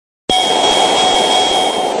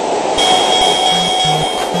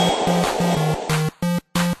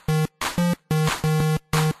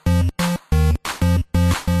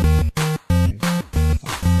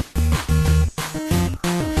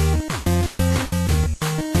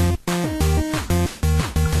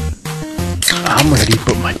I'm ready,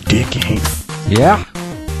 but my dick ain't. Yeah?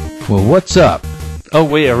 Well, what's up? Oh,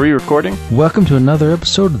 wait, are we recording? Welcome to another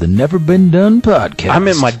episode of the Never Been Done podcast. I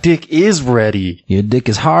meant my dick is ready. Your dick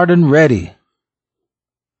is hard and ready.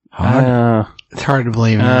 Hard? It's hard to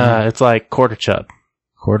believe. It's like quarter chub.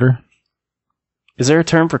 Quarter? Is there a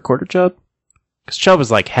term for quarter chub? Because chub is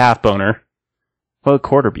like half boner. What would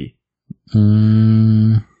quarter be?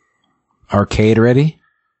 Arcade ready?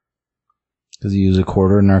 Does he use a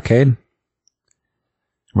quarter in arcade?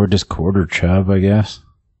 Or just quarter chub, I guess.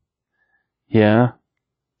 Yeah.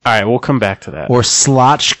 Alright, we'll come back to that. Or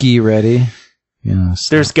slotchki ready. Yeah,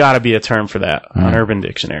 There's got to be a term for that on Urban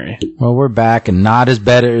Dictionary. Well, we're back and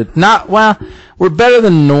we're better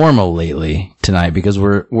than normal lately tonight because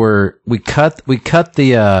we cut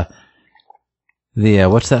the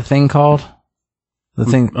what's that thing called? The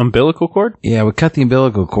thing umbilical cord? Yeah, we cut the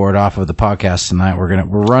umbilical cord off of the podcast tonight. We're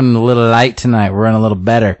running a little light tonight. We're running a little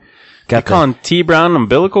better. Got calling T Brown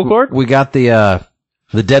umbilical cord? We got the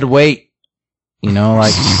dead weight. You know,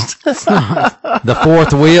 like the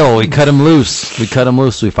fourth wheel. We cut him loose. We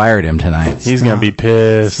fired him tonight. He's going to be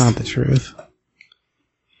pissed. It's not the truth.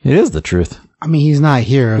 It is the truth. I mean, he's not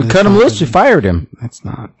here. We cut him loose. We fired him. That's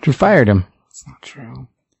not. We fired him. It's not true.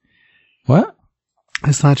 What?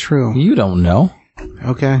 It's not true. You don't know.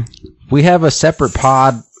 Okay. We have a separate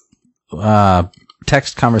pod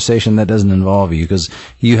text conversation that doesn't involve you because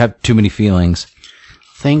you have too many feelings.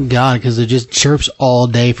 Thank God, because it just chirps all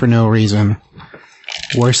day for no reason.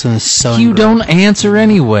 Worse than a sewing. You don't answer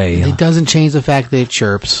anyway. It doesn't change the fact that it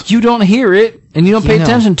chirps. You don't hear it, and you don't pay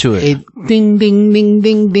attention to it. Ding, ding, ding,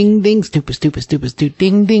 ding, ding, ding. Stupid,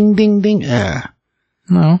 ding, ding, ding, ding.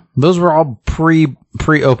 No, those were all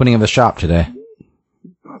pre-opening of the shop today.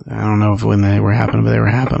 I don't know when they were happening, but they were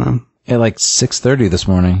happening. At like 6:30 this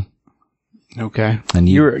morning. Okay. And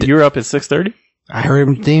you were up at 6:30? I heard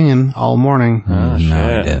him dinging all morning. Oh, shit.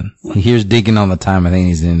 No, he didn't. He hears digging all the time. I think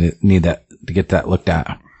he's going to need that to get that looked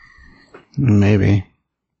at. Maybe.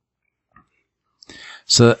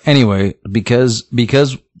 So anyway, because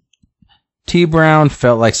T Brown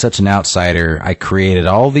felt like such an outsider, I created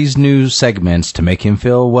all these new segments to make him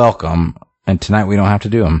feel welcome, and tonight we don't have to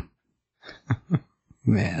do them.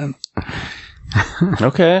 Man.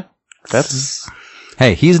 Okay.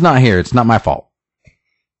 Hey, he's not here. It's not my fault.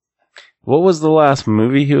 What was the last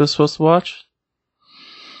movie he was supposed to watch?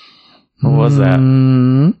 What was that?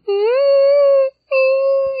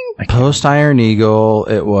 Post Iron Eagle.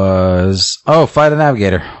 It was Flight of the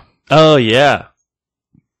Navigator. Oh yeah.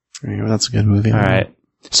 That's a good movie. All right.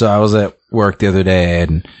 So I was at work the other day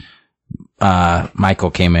and Michael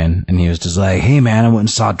came in and he was just like, "Hey man, I went and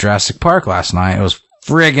saw Jurassic Park last night. It was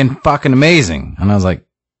friggin' fucking amazing." And I was like,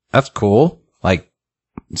 "That's cool." Like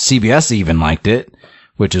CBS even liked it,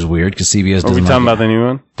 which is weird because CBS doesn't. Are we talking like about the new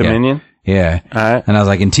one, Dominion? Yeah. All right. And I was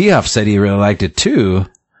like, and T Huff said he really liked it too,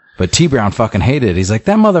 but T Brown fucking hated it. He's like,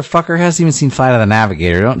 that motherfucker hasn't even seen Flight of the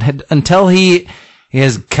Navigator. Until he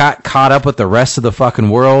has caught up with the rest of the fucking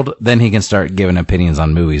world, then he can start giving opinions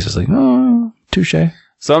on movies. It's like, oh, touche.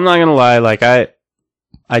 So I'm not gonna lie, like I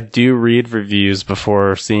do read reviews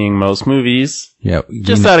before seeing most movies. Yeah.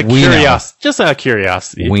 Just out of curiosity. Just out of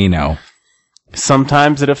curiosity. We know.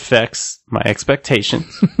 Sometimes it affects my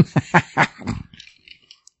expectations.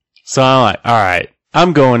 So I'm like, all right,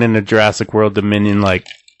 I'm going into Jurassic World Dominion like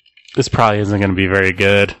this probably isn't going to be very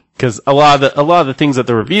good because a lot of the things that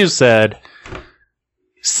the reviews said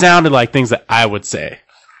sounded like things that I would say.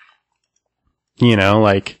 You know,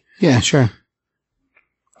 like Yeah, sure.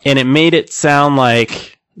 and it made it sound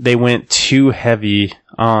like they went too heavy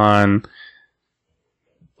on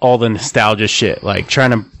all the nostalgia shit, like trying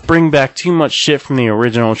to bring back too much shit from the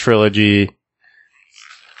original trilogy,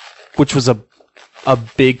 which was a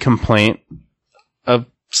big complaint of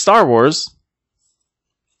Star Wars,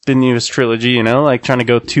 the newest trilogy, you know, like trying to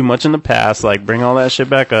go too much in the past, like bring all that shit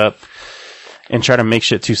back up and try to make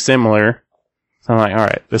shit too similar. So I'm like, all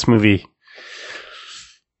right, this movie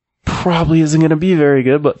probably isn't going to be very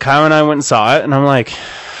good, but Kyle and I went and saw it and I'm like,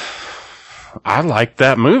 I liked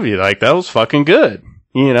that movie. Like that was fucking good.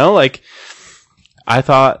 You know, like I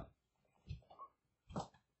thought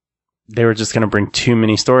they were just going to bring too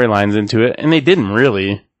many storylines into it, and they didn't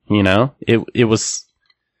really, you know. It was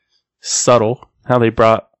subtle how they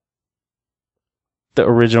brought the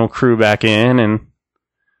original crew back in, and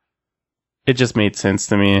it just made sense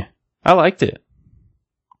to me. I liked it.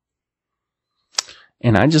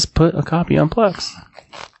 And I just put a copy on Plex.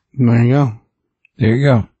 There you go. There you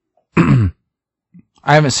go.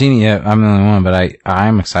 I haven't seen it yet. I'm the only one, but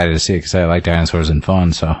I'm excited to see it because I like dinosaurs and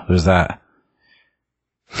fun, so there's that.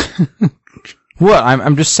 What?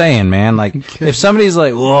 I'm just saying, man. Like, if somebody's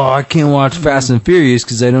like, "Oh, I can't watch Fast and Furious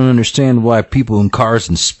because I don't understand why people in cars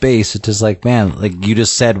in space," it's just like, man, like you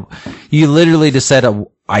literally just said,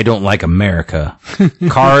 "I don't like America."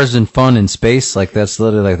 Cars and fun in space, like that's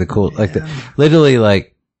literally like the cool, like literally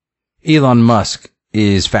like Elon Musk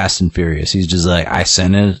is Fast and Furious. He's just like, I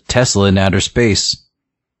sent a Tesla in outer space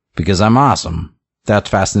because I'm awesome. That's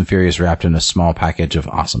Fast and Furious wrapped in a small package of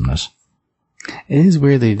awesomeness. It is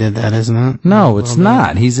weird that he did that, isn't it? No, it's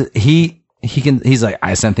not. He's like,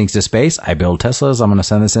 I send things to space. I build Teslas. I'm going to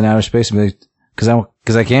send this in outer space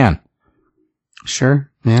because I can.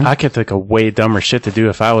 Sure. Yeah. I could think of way dumber shit to do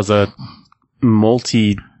if I was a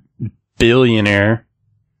multi-billionaire,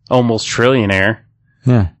 almost trillionaire.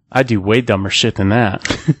 Yeah. I'd do way dumber shit than that.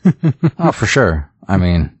 Oh, for sure. I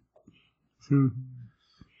mean,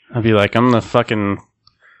 I'd be like, I'm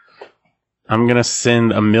going to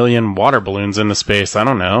send 1 million water balloons into space. I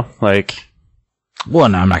don't know. Like, well,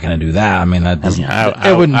 no, I'm not going to do that. I mean,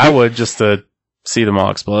 I would just to see them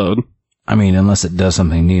all explode. I mean, unless it does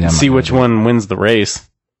something neat. See which one wins the race.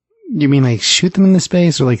 You mean like shoot them into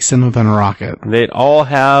space or like send them up in a rocket? They'd all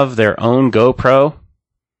have their own GoPro,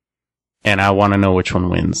 and I want to know which one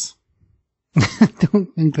wins. I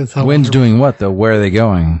don't think that's how. Wind's doing what though? Where are they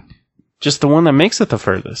going? Just the one that makes it the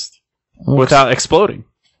furthest without exploding.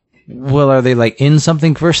 Well, are they like in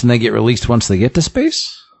something first and they get released once they get to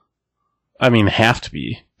space? I mean, have to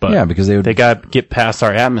be, but yeah, because they got to get past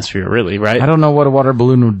our atmosphere, really, right? I don't know what a water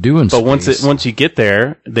balloon would do in space. But once you get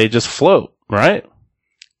there, they just float, right?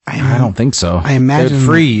 I don't think so. I imagine they'd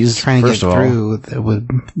freeze. Trying to first get of all. through, it would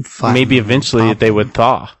flatten. Maybe eventually they would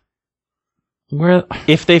thaw. Where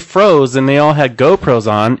if they froze and they all had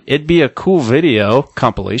GoPros on, it'd be a cool video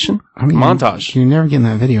compilation montage. You're never getting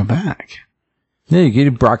that video back. Yeah, you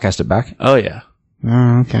can broadcast it back. Oh yeah.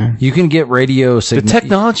 Oh, okay. You can get radio signals. The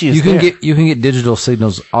technology is you can there. You can get digital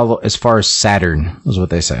signals all as far as Saturn is what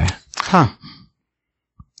they say. Huh.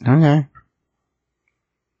 Okay.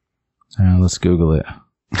 Let's Google it.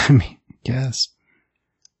 I mean, yes.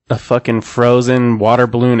 A fucking frozen water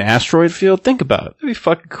balloon asteroid field. Think about it. That'd be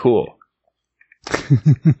fucking cool.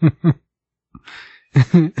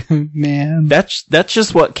 Man. That's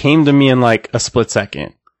just what came to me in like a split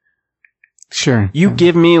second. Sure. You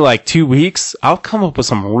give me like 2 weeks, I'll come up with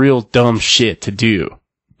some real dumb shit to do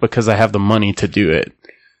because I have the money to do it.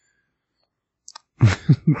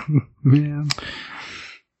 Man.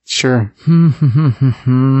 Sure.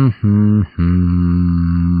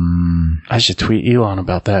 I should tweet Elon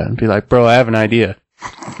about that and be like, bro, I have an idea.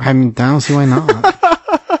 I mean, I don't see why not.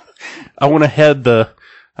 I want to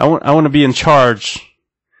I want to be in charge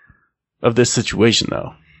of this situation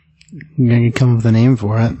though. You're going to come up with a name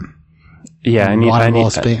for it. Yeah, I need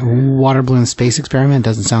water balloon space experiment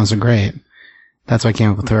doesn't sound so great. That's what I came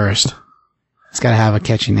up with first. It's got to have a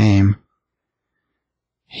catchy name.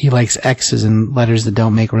 He likes X's and letters that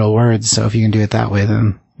don't make real words, so if you can do it that way,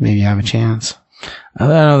 then maybe you have a chance. I don't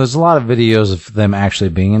know. There's a lot of videos of them actually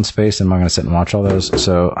being in space. I'm not going to sit and watch all those,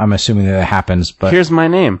 so I'm assuming that it happens. But here's my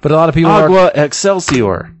name. But a lot of people Agua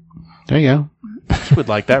Excelsior. There you go. You would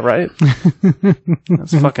like that, right?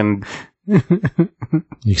 That's fucking...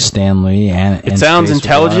 Stanley and it sounds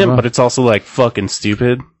intelligent, but it's also like fucking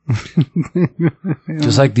stupid.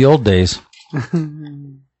 Just like the old days.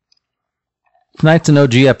 Tonight's an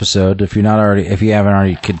OG episode. If you haven't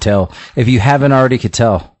already could tell.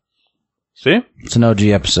 See? It's an OG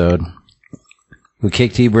episode. We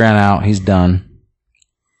kicked T Brown out. He's done.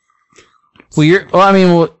 We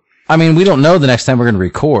don't know the next time we're going to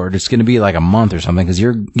record. It's going to be like a month or something because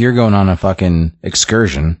you're going on a fucking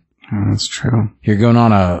excursion. Oh, that's true. You're going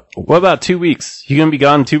on a... What about 2 weeks? You gonna be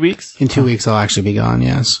gone in 2 weeks? In 2 weeks, I'll actually be gone,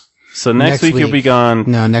 yes. So next week you'll be gone.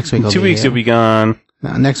 No, next week I'll be 2 weeks here. you'll be gone.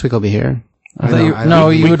 No, next week I'll be here.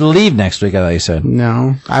 You would leave next week, I thought you said.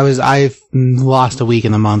 No. I've lost a week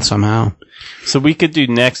in the month somehow. So we could do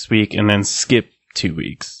next week and then skip 2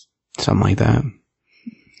 weeks. Something like that.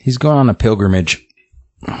 He's going on a pilgrimage.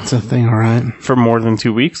 It's a thing, alright. For more than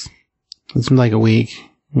 2 weeks? It's like a week.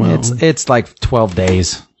 Well, it's like 12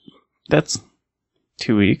 days. That's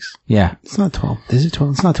 2 weeks. Yeah. It's not 12. Is it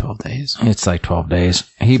 12? It's not 12 days. It's like 12 days.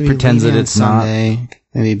 He So pretends that it's Sunday, not.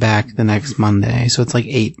 Then be back the next Monday. So it's like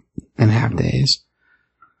 8.5 days.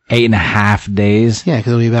 8.5 days? Yeah,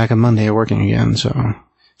 because I'll be back on Monday working again, so.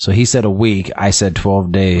 So he said a week. I said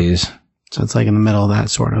 12 days. So it's like in the middle of that,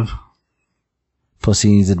 sort of. Plus he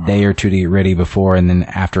needs a day or two to get ready before, and then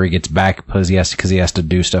after he gets back, because he has to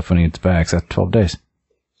do stuff when he gets back. So that's 12 days.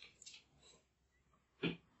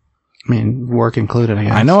 I mean, work included, I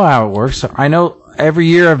guess. I know how it works. I know every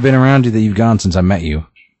year I've been around you that you've gone since I met you.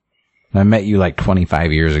 I met you like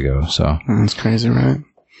 25 years ago, so. That's crazy, right?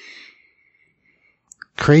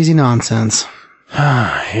 Crazy nonsense.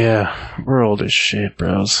 Yeah, we're old as shit,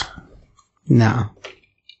 bros. No.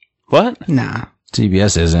 What? Nah.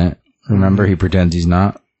 CBS isn't. Remember, he pretends he's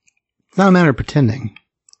not. It's not a matter of pretending.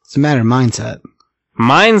 It's a matter of mindset.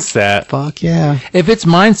 Mindset. Fuck yeah. If it's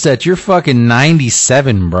mindset, you're fucking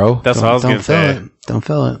 97, bro. That's what I was Don't gonna feel say. it. Don't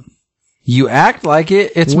feel it. You act like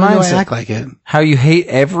it. It's When do I mindset. act like it? How you hate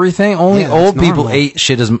everything. Only Yeah, that's old people normal. hate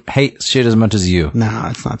shit as much as you. No,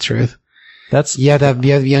 that's not truth. That's You have to be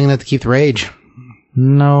young enough to keep the rage.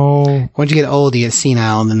 no. Once you get old, you get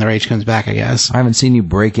senile, and then the rage comes back, I guess. I haven't seen you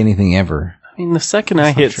break anything ever. I mean, the second I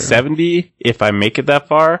not hit true. 70, if I make it that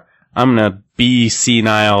far, I'm gonna be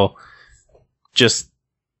senile. Just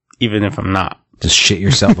even if I'm not. Just shit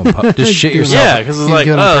yourself in public. Just shit yourself. Yeah, because it's You like,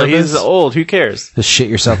 do it on oh, he's purpose? old. Who cares? Just shit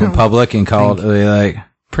yourself in public and call it like.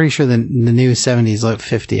 Pretty sure the new 70s look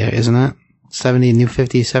 50, isn't it? 70, new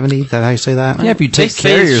 50, 70? Is that how you say that? Yeah, if you They take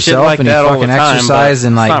care of say shit yourself like and you that all fucking the time, exercise but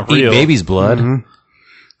and it's like not eat real. baby's blood. Mhm.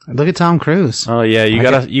 Look at Tom Cruise. Oh yeah, you I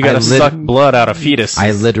gotta lit- suck blood out of fetus.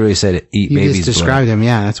 I literally said eat You baby's just blood. described him.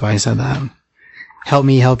 Yeah, that's why I said that. Help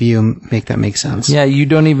me help you make that make sense. Yeah, you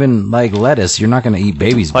don't even like lettuce. You're not going to eat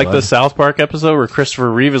baby's Like blood. the South Park episode where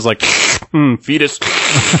Christopher Reeve is like, fetus,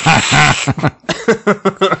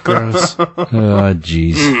 Gross. Oh,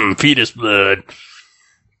 jeez. fetus blood,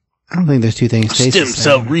 I don't think there's two things taste stem the same.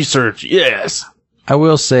 cell research. Yes. I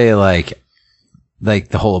will say, like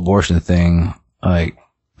the whole abortion thing, like,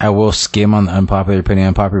 I will skim on the unpopular opinion,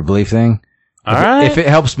 unpopular belief thing. All right. If it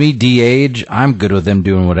helps me de-age, I'm good with them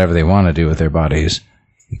doing whatever they want to do with their bodies.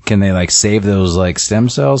 Can they, like, save those, like, stem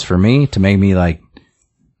cells for me to make me, like,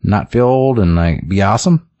 not feel old and, like, be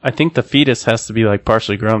awesome? I think the fetus has to be like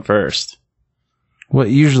partially grown first. Well,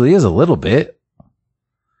 it usually is a little bit.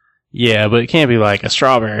 Yeah, but it can't be like a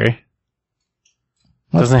strawberry.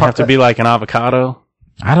 What's Doesn't it have to be like an avocado?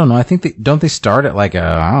 I don't know. I think don't they start at, like,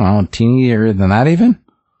 I don't know, teenier than that even?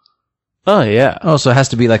 Oh yeah. Oh, so it has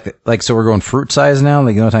to be like, so we're going fruit size now?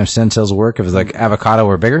 Like, you know what time stem cells work? If it's like avocado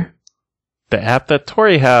or bigger? The app that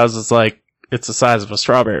Tori has is like, it's the size of a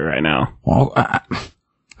strawberry right now. Well,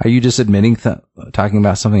 are you just admitting, talking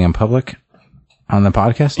about something in public on the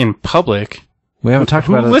podcast? In public. We haven't talked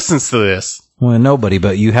Who about it. listens to this? Well, nobody,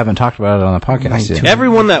 but you haven't talked about it on the podcast Like yet.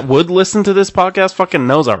 Everyone that would listen to this podcast fucking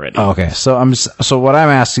knows already. Oh, okay. So what I'm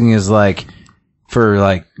asking is like, for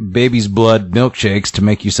like baby's blood milkshakes to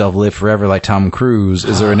make yourself live forever like Tom Cruise,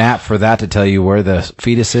 is there an app for that to tell you where the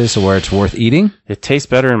fetus is or where it's worth eating? It tastes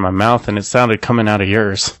better in my mouth and it sounded coming out of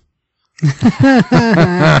yours.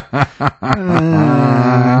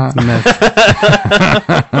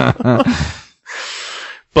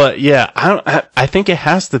 But yeah, I think it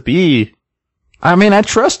has to be. I mean, I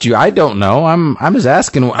trust you. I don't know. I'm just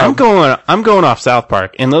asking. I'm going off South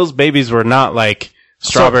Park, and those babies were not like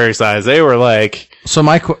strawberry size. They were like So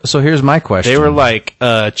here's my question. they were like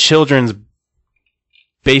children's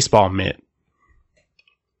baseball mitt.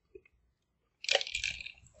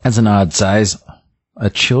 That's an odd size. A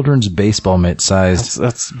children's baseball mitt size.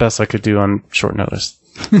 That's the best I could do on short notice,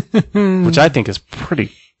 which I think is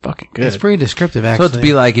pretty fucking good. It's pretty descriptive, So actually. it'd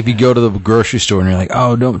be like if you go to the grocery store and you're like,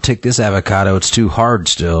 oh, don't take this avocado. It's too hard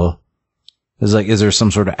still. Is there some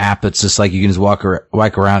sort of app that's just like you can just walk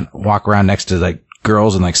around next to like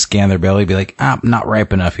girls and like scan their belly, be like, I'm not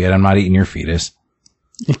ripe enough yet. I'm not eating your fetus.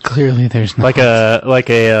 Clearly, there's no. like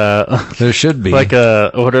a There should be. what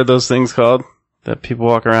are those things called that people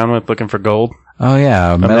walk around with looking for gold? Oh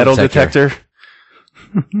yeah, A metal detector.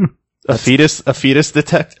 A fetus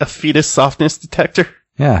softness detector.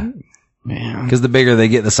 Yeah, Man. because the bigger they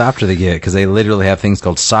get, the softer they get. Because they literally have things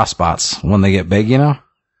called soft spots when they get big. You know, 'cause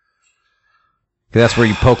that's where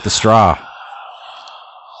you poke the straw.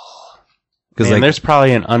 Because Man, there's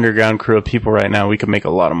probably an underground crew of people right now. We could make a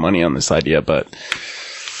lot of money on this idea, but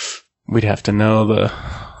we'd have to know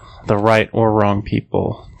the right or wrong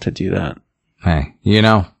people to do that. hey, you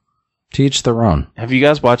know, teach their own. Have you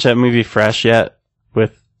guys watched that movie Fresh yet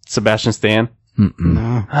with Sebastian Stan? Mm-mm.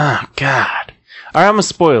 No. Oh God! All right, I'm gonna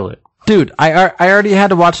spoil it. Dude, I already had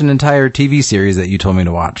to watch an entire TV series that you told me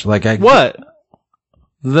to watch. Like What?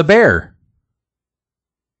 The Bear.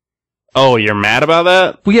 Oh, you're mad about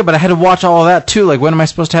that? Well, yeah, but I had to watch all of that too. Like, when am I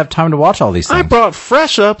supposed to have time to watch all these I things? brought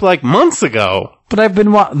Fresh up like months ago. But I've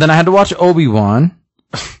been then I had to watch Obi-Wan.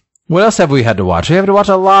 What else have we had to watch? We have to watch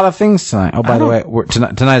a lot of things tonight. Oh, by the way,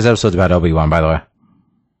 tonight's episode's about Obi-Wan, by the way.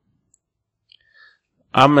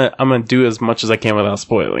 I'm gonna do as much as I can without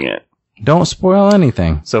spoiling it. Don't spoil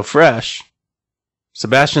anything. So Fresh,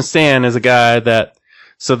 Sebastian Stan is a guy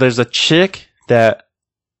so there's a chick that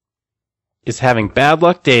is having bad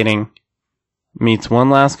luck dating, meets one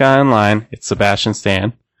last guy in line. It's Sebastian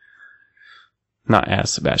Stan. Not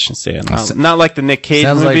as Sebastian Stan. Not like the Nick Cage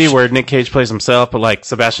Sounds movie like where Nick Cage plays himself, but like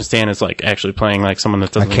Sebastian Stan is like actually playing like someone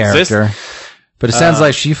that A doesn't character. exist. But it sounds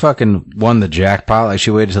like she fucking won the jackpot. Like she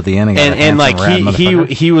waited till the end And like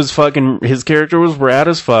he was fucking, his character was rad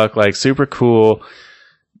as fuck, like super cool.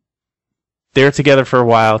 They're together for a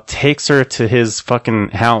while, takes her to his fucking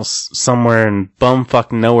house somewhere in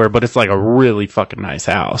bumfuck nowhere, but it's like a really fucking nice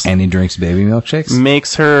house. And he drinks baby milkshakes.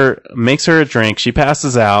 Makes her a drink. She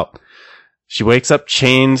passes out. She wakes up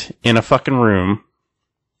chained in a fucking room.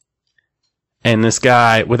 And this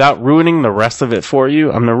guy, without ruining the rest of it for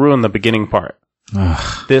you, I'm gonna ruin the beginning part.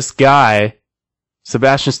 Ugh. This guy,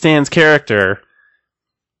 Sebastian Stan's character,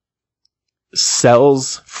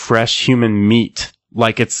 sells fresh human meat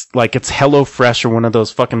like it's HelloFresh or one of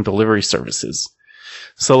those fucking delivery services.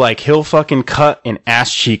 So like he'll fucking cut an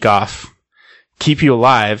ass cheek off, keep you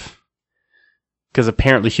alive, because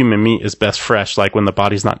apparently human meat is best fresh, like when the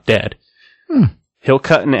body's not dead. He'll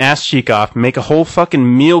cut an ass cheek off, make a whole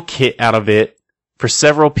fucking meal kit out of it for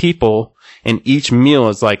several people, and each meal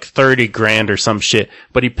is like 30 grand or some shit.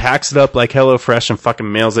 But he packs it up like HelloFresh and fucking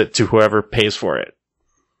mails it to whoever pays for it.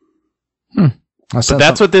 But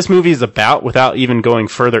that's what this movie is about without even going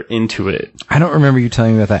further into it. I don't remember you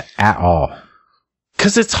telling me about that at all.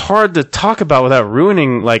 Because it's hard to talk about without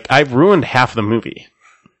ruining, like, I've ruined half the movie.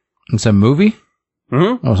 It's a movie?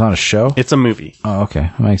 Mm-hmm. Oh, it's not a show? It's a movie. Oh, okay.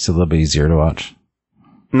 That makes it a little bit easier to watch.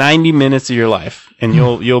 90 minutes of your life, and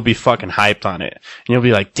you'll be fucking hyped on it. And you'll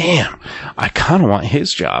be like, damn, I kind of want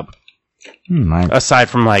his job. Aside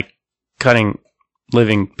from, like, cutting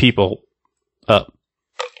living people up.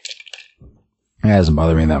 It doesn't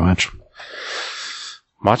bother me that much.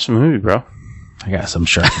 Watch the movie, bro. I got some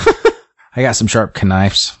sharp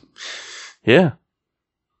knives. Yeah.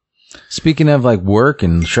 Speaking of like work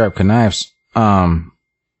and sharp knives, our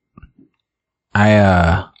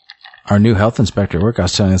new health inspector at work, I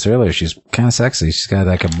was telling you this earlier, she's kind of sexy. She's got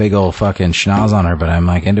like a big old fucking schnoz on her, but I'm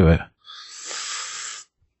like into it.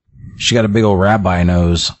 She got a big old rabbi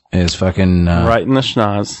nose. Is fucking right in the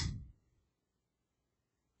schnoz.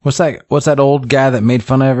 What's that old guy that made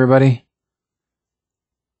fun of everybody?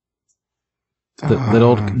 That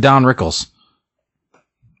old Don Rickles.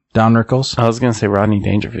 Don Rickles? I was gonna say Rodney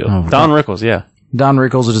Dangerfield. Oh, Don Rickles, yeah. Don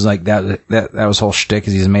Rickles is like that was whole shtick,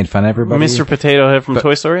 is he's made fun of everybody. Mr. Potato Head from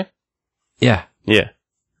Toy Story? Yeah. Yeah.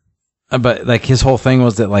 But like his whole thing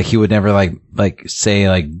was that like he would never like say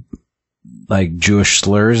like Jewish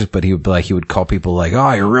slurs, but he would call people like,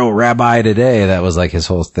 "Oh, you're a real rabbi today." That was like his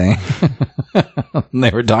whole thing. And they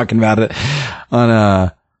were talking about it on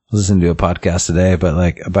I was listening to a podcast today, but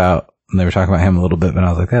like and they were talking about him a little bit, but I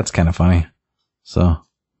was like, that's kind of funny. So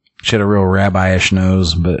she had a real rabbi-ish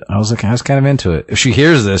nose, but I was kind of into it. If she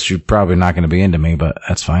hears this, she's probably not going to be into me, but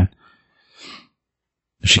that's fine.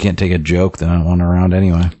 If she can't take a joke, then I don't want her around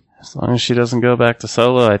anyway. As long as she doesn't go back to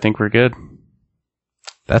Solo, I think we're good.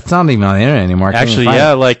 That's not even on the internet anymore. Actually,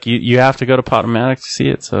 yeah, like you have to go to Podomatic to see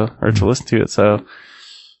it, or to listen to it, so.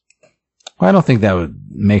 Well, I don't think that would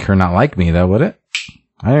make her not like me, though, would it?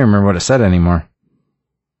 I don't remember what it said anymore.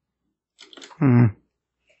 I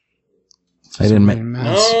didn't make.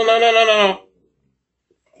 No.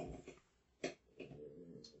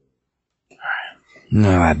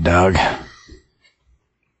 No, that dog.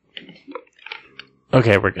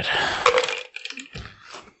 Okay, we're good.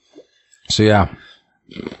 So, yeah.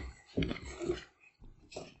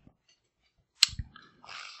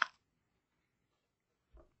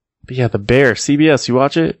 But yeah, The Bear, CBS, you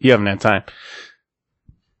watch it? You haven't had time.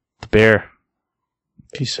 The Bear.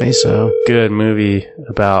 If you say so. Good movie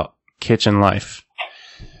about kitchen life.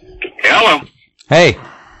 Hello. Hey.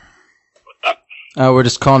 We're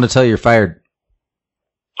just calling to tell you you're fired.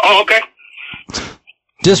 Oh, okay.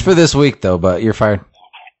 Just for this week, though, but you're fired.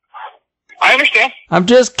 I understand. I'm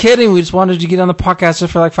just kidding. We just wanted you to get on the podcast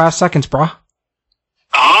just for like 5 seconds, brah.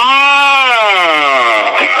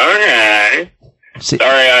 Okay. See,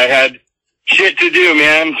 Sorry, I had shit to do,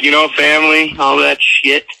 man. You know, family, all that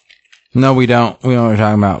shit. no, we don't. We know what we're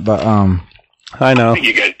talking about, but I know. I think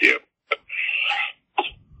you guys do.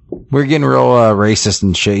 we're getting real racist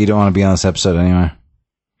and shit. You don't want to be on this episode anyway.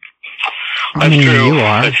 That's true. You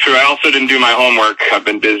are. That's true. I also didn't do my homework. I've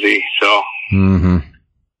been busy, so. Mm-hmm.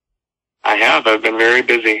 I've been very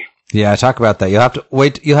busy. Yeah, talk about that. You'll have to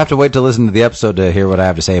wait to listen to the episode to hear what I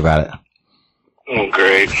have to say about it. Oh,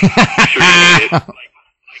 great. Sure you hate it.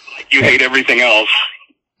 Like you hate everything else.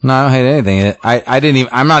 No, I don't hate anything.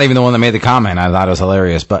 I'm not even the one that made the comment. I thought it was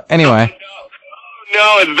hilarious. But anyway.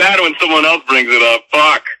 No, it's bad when someone else brings it up.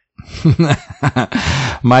 Fuck.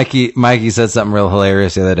 Mikey said something real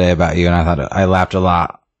hilarious the other day about you, and I laughed a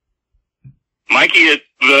lot. Mikey at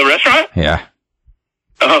the restaurant? Yeah.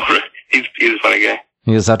 Oh, he's a funny guy.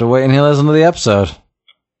 You just have to wait and he'll listen to the episode.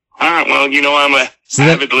 Well, I'm a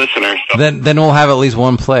avid listener. So. Then we'll have at least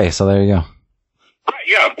one play. So there you go.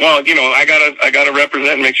 Yeah. Well, I gotta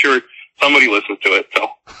represent and make sure somebody listens to it. So.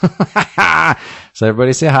 So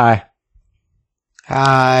everybody say hi.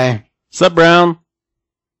 Hi. What's up, Brown?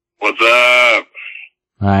 What's up?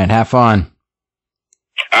 All right, have fun.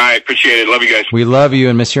 All right, appreciate it. Love you guys. We love you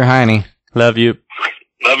and miss your Heine. Love you.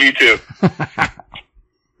 Love you too.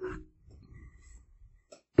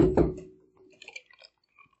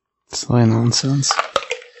 Silly nonsense.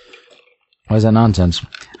 Why is that nonsense?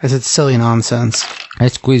 I said silly nonsense. I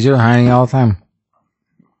squeeze your Heine all the time.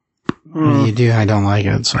 You do. I don't like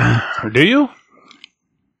it. So Do you?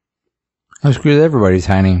 I squeeze everybody's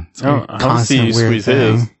Heine. Oh, I don't see you squeeze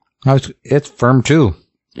his. It's firm too.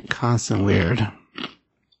 Constant weird.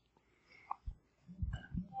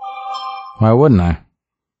 Why wouldn't I?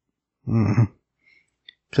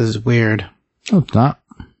 Because it's weird. No, it's not.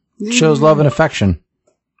 It shows love and affection.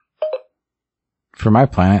 For my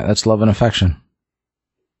planet, that's love and affection.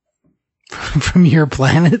 From your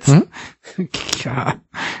planet? God,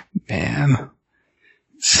 man.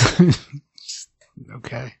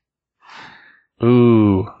 Okay.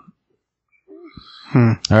 Ooh.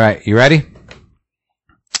 All right, you ready?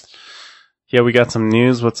 Yeah, we got some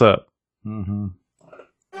news. What's up? Mm-hmm.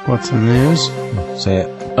 What's the news? Say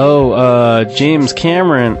it. Oh, James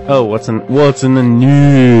Cameron. Oh, what's in the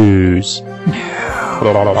news?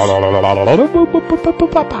 All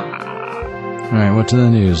right, what's in the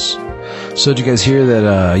news? So, did you guys hear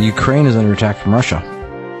that Ukraine is under attack from Russia?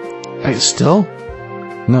 Still?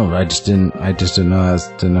 No, I just didn't know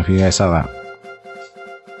that. Didn't know if you guys saw that.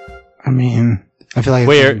 I mean, I feel like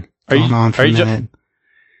Wait, it's been going on for a minute.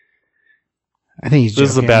 I think he's joking.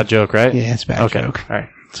 This is a bad joke, right? Yeah, it's a bad Okay. joke. All right.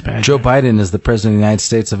 It's a bad Joe joke. Biden is the president of the United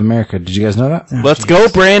States of America. Did you guys know that? Oh, Let's geez. go,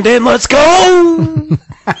 Brandon. Let's go.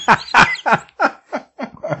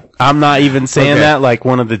 I'm not even saying that like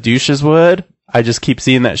one of the douches would. I just keep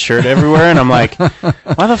seeing that shirt everywhere, and I'm like,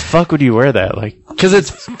 why the fuck would you wear that? Like, Because it's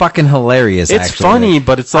fucking hilarious. it's actually. funny,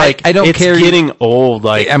 but it's like I don't it's care. getting old.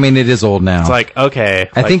 Like, I mean, it is old now. it's like okay,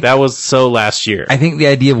 I think that was so last year. I think the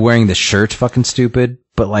idea of wearing the shirt's fucking stupid,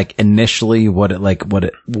 but like initially what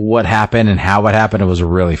happened and how it happened, it was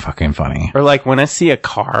really fucking funny. Or like when I see a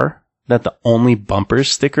car that the only bumper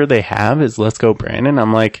sticker they have is "Let's go, Brandon."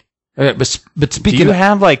 I'm like, But do speaking you of,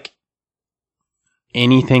 have like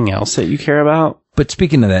anything else that you care about? but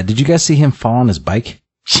speaking of that, did you guys see him fall on his bike?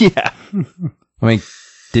 Yeah, I mean,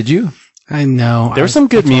 did you? I know. there were some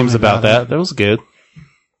good You told memes me about that. it. That was good.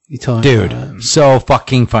 You told me about Dude, it. so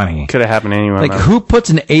fucking funny. Could have happened anywhere. Like, man. who puts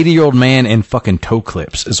an 80-year-old man in fucking toe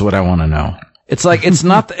clips is what I want to know. It's like, it's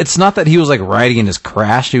not that he was like riding and just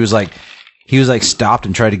crashed. He was like stopped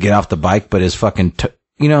and tried to get off the bike, but his fucking,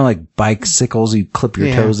 like bicycles, you clip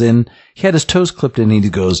your toes in. He had his toes clipped in and he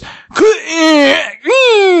goes,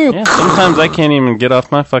 Yeah, sometimes I can't even get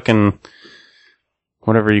off my fucking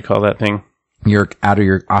whatever you call that thing. You're out of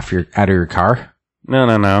your car?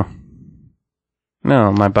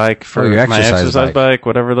 No, my bike for your my exercise exercise bike,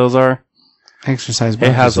 whatever those are. Exercise It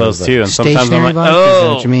bike. has those too, and sometimes I'm Stationary like, bike? Is that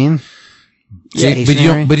oh, what you mean?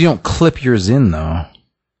 Yeah, but you don't clip yours in though.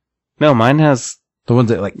 no, mine has. The ones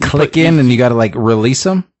that like click in and you gotta like release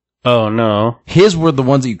them. Oh no. His were the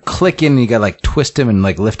ones that you click in and you gotta like twist them and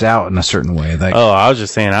like lift out in a certain way. Like, Oh, I was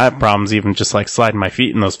just saying I have problems even just like sliding my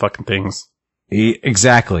feet in those fucking things.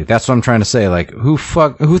 Exactly. That's what I'm trying to say. Like, who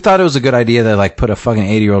thought it was a good idea to like put a fucking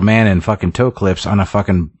 80-year-old man in fucking toe clips on a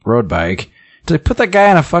fucking road bike? To put that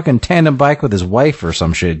guy on a fucking tandem bike with his wife or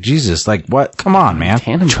some shit. Jesus, like what? Come on, man.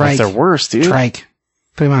 Tandem bikes are worse, dude. Trike.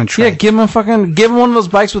 Put him on a Yeah, trike. give him one of those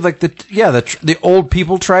bikes with like the old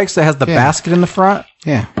people trikes that has the basket in the front.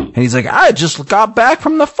 Yeah. And he's like, I just got back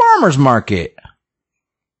from the farmer's market.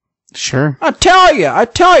 Sure. I tell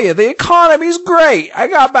you, the economy's great. I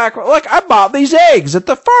got back, like, I bought these eggs at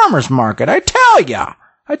the farmer's market. I tell you,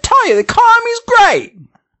 the economy's great.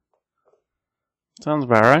 Sounds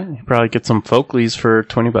about right. You probably get some Folkleys for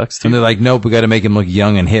 $20 too. And they're like, nope, we gotta make him look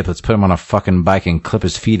young and hip. Let's put him on a fucking bike and clip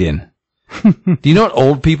his feet in. Do you know what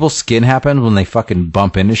old people's skin happens when they fucking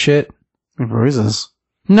bump into shit? Bruises.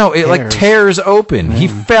 No, it like tears open. He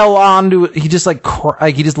fell onto it. He just like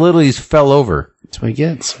he just literally just fell over. That's what he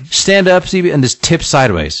gets. Stand up, see, and just tip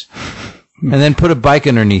sideways. And then put a bike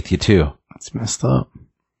underneath you too. That's messed up.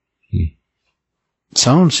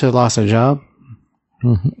 Someone should have lost their job.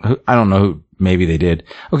 I don't know maybe they did.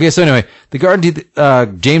 Okay, so anyway,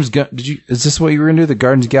 the James Gunn, is this what you were going to do? The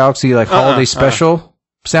Guardians of the Galaxy, like, holiday special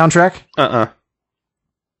soundtrack?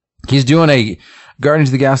 He's doing a Guardians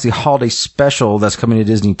of the Galaxy holiday special that's coming to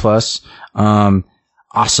Disney Plus.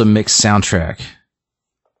 Awesome mix soundtrack.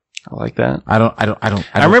 I like that.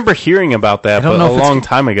 I remember hearing about that, but a long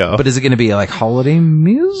time ago. But is it going to be like holiday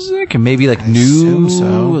music and maybe like new?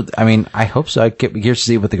 So. I mean, I hope so. I get curious to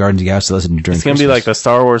see what the Guardians of the Galaxy listen to during. It's going to be like the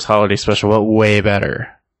Star Wars holiday special, but way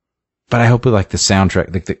better. But I hope we like the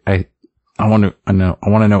soundtrack. Like I want to know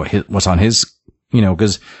what's on his,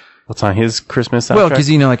 because. What's on his Christmas soundtrack? Well, because,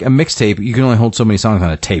 like a mixtape, you can only hold so many songs on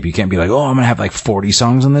a tape. You can't be like, oh, I'm going to have like 40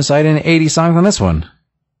 songs on this side and 80 songs on this one.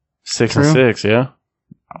 6 and 6, yeah.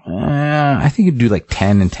 I think you'd do like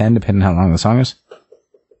 10 and 10, depending on how long the song is.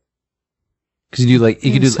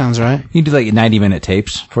 Because sounds right. You do like 90-minute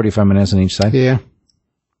tapes, 45 minutes on each side. Yeah.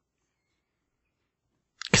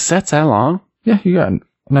 Cassettes that long? Yeah, you got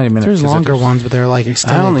 90 minutes. There's longer ones, but they're like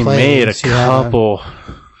extended. I only made a couple.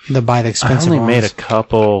 The buy the expensive ones. Made a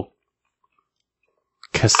couple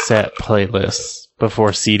cassette playlists before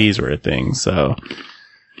CDs were a thing, so.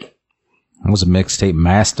 I was a mixtape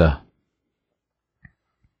master.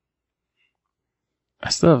 I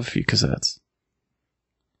still have a few cassettes.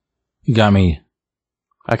 You got me.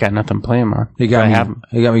 I got nothing playing on. You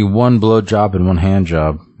got me one blow job and one hand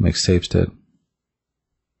job. Mixtapes did.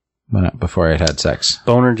 Before I had sex.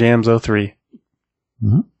 Boner Jams 03.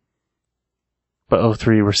 Mm-hmm. But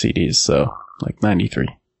 03 were CDs, so like 93.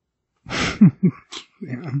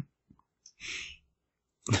 Yeah.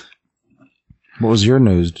 What was your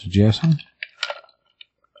news? Did you have something?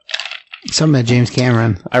 Something about James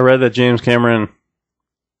Cameron. I read that James Cameron,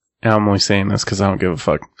 and I'm only saying this because I don't give a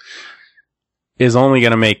fuck, is only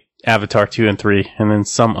going to make Avatar 2 and 3, and then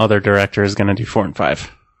some other director is going to do 4 and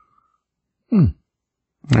 5. All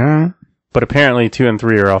right. But apparently 2 and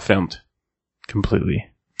 3 are all filmed completely.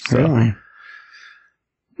 So, Really?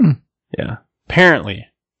 yeah. Apparently.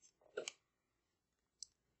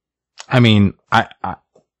 I mean,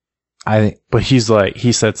 But he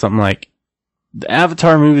said something like, the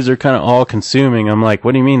Avatar movies are kind of all consuming. I'm like,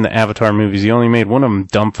 what do you mean the Avatar movies? You only made one of them,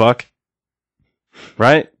 dumb fuck.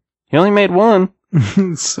 Right? He only made one.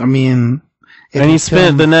 I mean, and he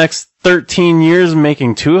spent the next 13 years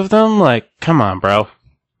making 2 of them? Like, come on, bro.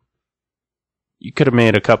 You could have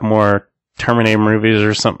made a couple more Terminator movies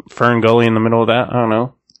or something. Fern Gully in the middle of that. I don't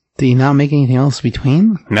know. Did he not make anything else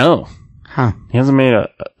between? No. Huh. He hasn't made a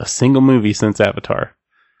single movie since Avatar.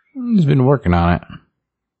 he's been working on it.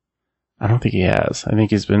 I don't think he has. I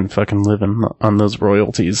think he's been fucking living on those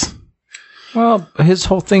royalties. Well, his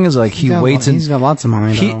whole thing is like He's got lots of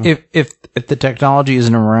money. If the technology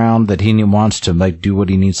isn't around that he wants to like do what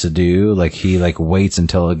he needs to do, like he like waits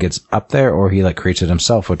until it gets up there, or he like creates it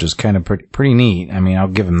himself, which is kind of pretty neat. I mean, I'll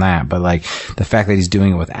give him that. But like the fact that he's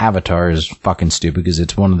doing it with Avatar is fucking stupid because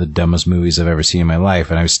it's one of the dumbest movies I've ever seen in my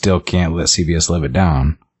life, and I still can't let CBS live it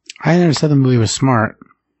down. I never said the movie was smart.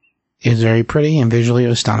 It was very pretty and visually it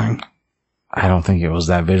was stunning. I don't think it was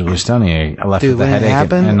that visually stunning. I left Dude, with a when it headache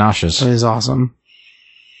happened, and nauseous. It was awesome.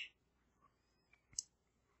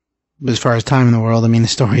 But as far as time in the world, I mean, the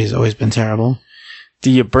story has always been terrible.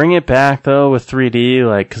 Do you bring it back though with 3D?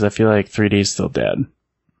 Like, because I feel like 3D is still dead.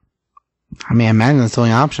 I mean, I imagine that's the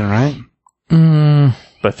only option, right?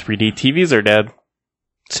 But 3D TVs are dead.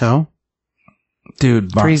 So?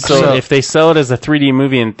 Dude, So if they sell it as a 3D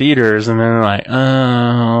movie in theaters, and then they're like,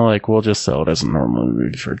 oh, like we'll just sell it as a normal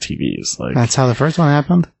movie for TVs. Like That's how the first one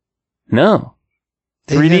happened? no,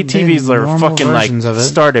 They 3D had TVs are normal fucking like versions of it.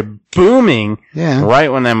 started booming Yeah.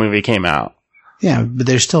 right when that movie came out. Yeah, but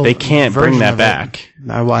there's still They can't bring version that of it. back.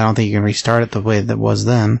 Well, I don't think you can restart it the way that was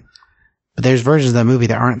then. But there's versions of that movie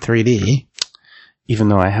that aren't 3D. Even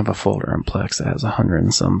though I have a folder on Plex that has 100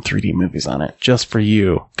 and some 3D movies on it, just for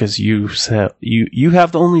you, because you said you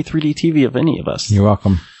have the only 3D TV of any of us. You're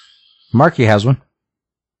welcome. Marky has one.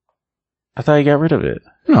 I thought you got rid of it.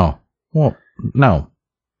 No. Well, no.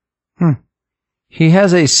 He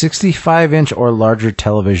has a 65-inch or larger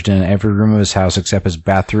television in every room of his house except his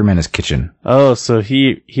bathroom and his kitchen. Oh, so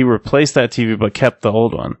he replaced that TV but kept the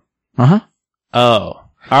old one. Uh-huh. Oh, all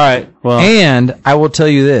right. Well, And I will tell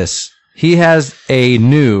you this. He has a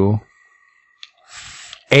new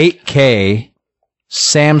 8K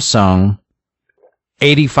Samsung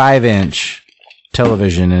 85-inch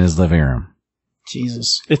television in his living room.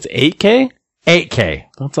 Jesus. it's 8K. 8K.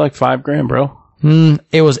 That's like $5,000, bro.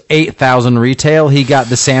 It was $8,000 retail. He got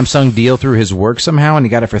the Samsung deal through his work somehow, and he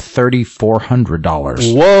got it for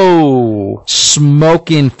 $3,400. Whoa.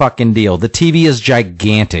 Smoking fucking deal. The TV is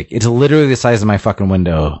gigantic. It's literally the size of my fucking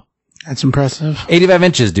window. That's impressive. 85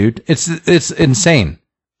 inches, dude. It's insane.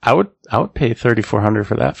 I would pay $3,400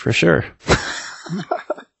 for that for sure.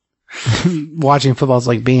 Watching football is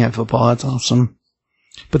like being at football. That's awesome.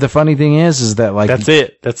 But the funny thing is that like That's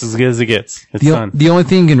it. That's as good as it gets. It's done. the only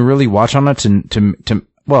thing you can really watch on it to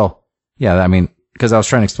well, yeah, I mean, because I was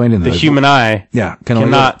trying to explain to them. The human eye yeah, can only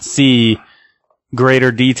cannot see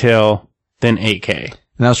greater detail than 8K.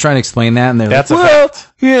 and I was trying to explain that, and they're That's a like, well,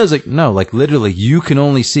 fact. yeah, I was like, no, like literally, you can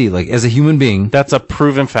only see, like, as a human being, That's a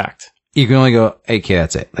proven fact. you can only go 8K,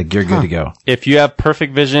 that's it. Like, you're good to go. If you have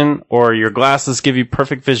perfect vision or your glasses give you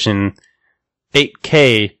perfect vision,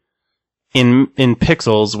 8K in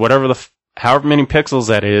pixels, whatever however many pixels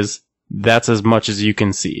that is, that's as much as you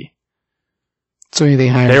can see. So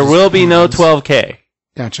anything higher. There is- will be no 12K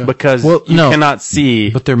Gotcha. because Well, you no. cannot see.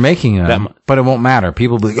 But they're making That them, mu- but it won't matter.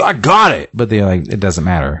 People will be like, I got it! But they're like, it doesn't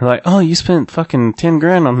matter. You're like, oh, you spent fucking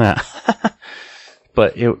 $10,000 on that.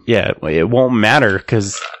 But it won't matter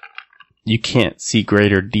because you can't see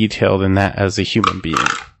greater detail than that as a human being.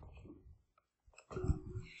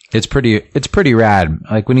 It's pretty rad.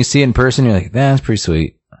 Like, when you see it in person, you're like, that's pretty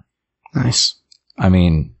sweet. Nice. I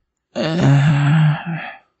mean, I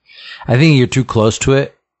think you're too close to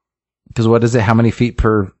it. Because what is it? How many feet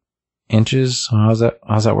per inches? How's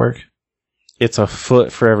that work? It's a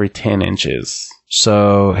foot for every 10 inches.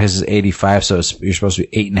 So his is 85, so you're supposed to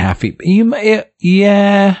be 8.5 feet.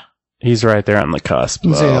 Yeah. He's right there on the cusp.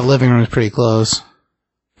 I'd say the of- living room is pretty close.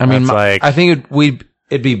 I mean, That's like- I think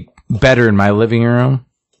it'd be better in my living room,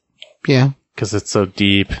 Yeah. because it's so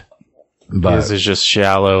deep. but His is just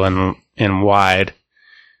shallow and wide.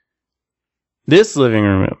 This living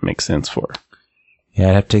room it makes sense for. yeah,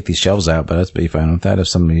 I'd have to take these shelves out, but I'd be fine with that if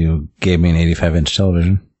somebody gave me an 85-inch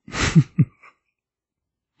television.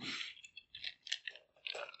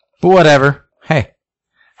 But whatever.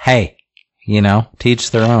 Hey, you know, teach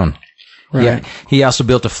their own. Right. Yeah, he also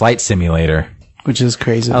built a flight simulator, Which is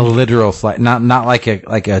crazy. a literal flight, not like a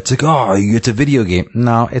it's like, oh, it's a video game.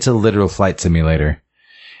 No, it's a literal flight simulator.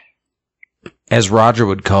 As Roger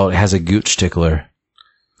would call it, has a gooch tickler.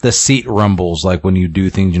 The seat rumbles like when you do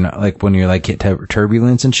things, you know, like when you're like hit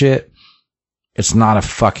turbulence and shit. It's not a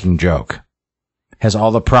fucking joke. Has all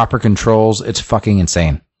the proper controls. It's fucking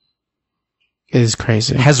insane. It is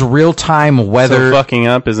crazy. Has real time weather. So fucking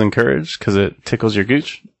up is encouraged because it tickles your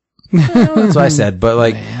gooch. That's what I said. But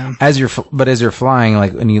like, Man. as you're flying,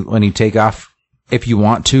 like when you take off, if you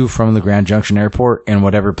want to from the Grand Junction Airport and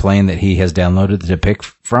whatever plane that he has downloaded to pick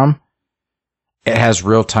from, it has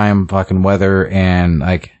real time fucking weather and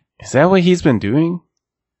like, Is that what he's been doing?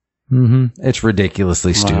 it's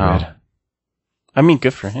ridiculously stupid. Wow. I mean,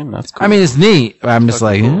 good for him. That's cool. I mean, it's neat. I'm just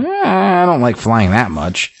like, Fucking cool. I don't like flying that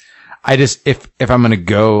much. I just, if I'm going to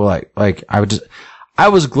go, like, I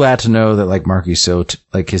was glad to know that, like, Marky's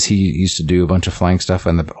cause he used to do a bunch of flying stuff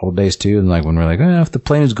in the old days too. And like, when we're like, if the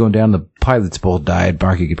plane is going down, the pilots both died,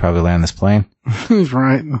 Marky could probably land this plane. He's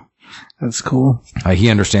right. That's cool. He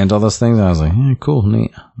understands all those things. And I was like, cool,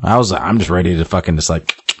 neat. I'm just ready to fucking just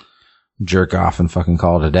like jerk off and fucking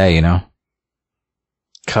call it a day, you know?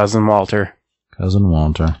 Cousin Walter. Cousin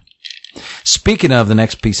Walter. Speaking of the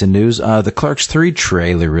next piece of news, the Clerks 3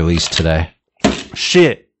 trailer released today.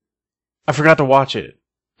 Shit. I forgot to watch it.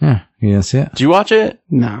 Yeah, you didn't see it? Did you watch it?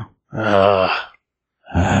 No.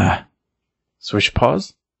 So we should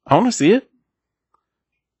pause? I want to see it.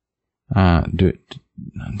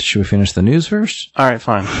 Should we finish the news first? All right,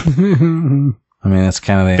 fine. I mean, that's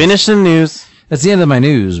kind of the Finish the news. that's the end of my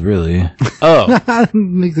news, really. Oh,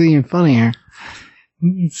 Makes it even funnier.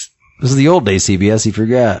 This is the old day CBS. You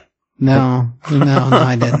forgot. No,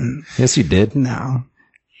 I didn't. Yes, you did. No.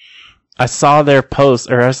 I saw their post,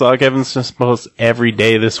 or I saw Kevin Smith's post every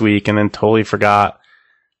day this week and then totally forgot.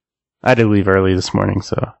 I had to leave early this morning,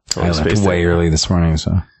 so totally I left spaced way it. early this morning,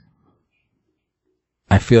 so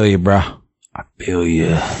I feel you, bro. I feel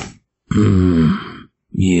you.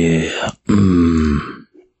 Yeah.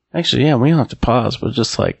 Actually, yeah, we don't have to pause. We'll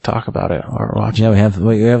just like talk about it or watch it. Yeah, we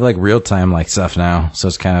have like real time like stuff now, so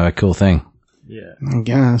it's kind of a cool thing. Yeah. I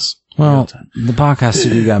guess. Well, the podcast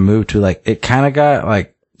studio got moved to like it kind of got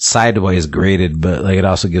like sideways graded, but like it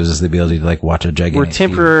also gives us the ability to like watch a gigantic. We're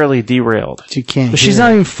temporarily derailed. But you can't. But she's hear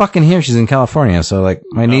not even fucking here. She's in California, so like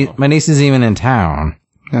my niece isn't even in town.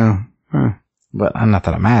 it. No. Huh. But not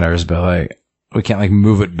that it matters. But like we can't like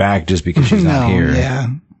move it back just because she's not No, here. Yeah.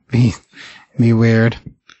 Be weird.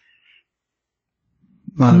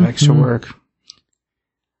 A lot of extra work.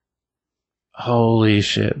 Holy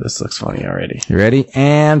shit, this looks funny already. You ready?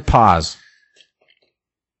 And pause.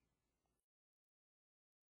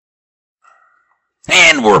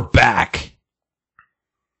 And we're back.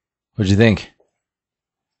 What'd you think?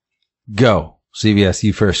 Go. CBS,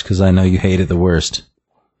 you first, because I know you hate it the worst.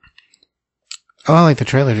 Oh, I like the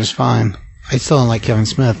trailer just fine. I still don't like Kevin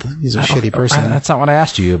Smith. He's a shitty person. That's not what I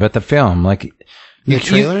asked you about the film. Like, The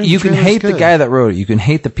trailer? you The can trailer's hate the good. guy that wrote it. You can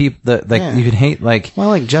hate the people that, like, Yeah. you can hate, like, Well,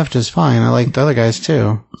 I like Jeff just fine. I like the other guys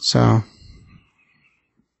too. So,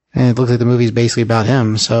 and it looks like the movie's basically about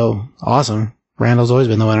him. So awesome. Randall's always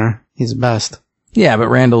been the winner. He's the best. yeah, but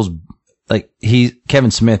Randall's, like,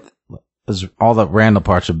 Kevin Smith, all the Randall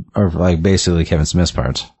parts are like, basically Kevin Smith's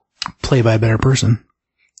parts. Played by a better person.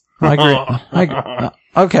 I agree.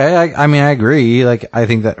 Okay, I mean, I agree. Like, I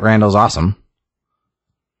think that Randall's awesome.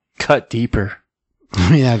 Cut deeper.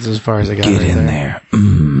 I mean, that's as far as I got. Get right in there.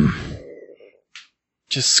 Mm.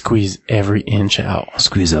 Just squeeze every inch out.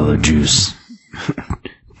 Squeeze all the juice.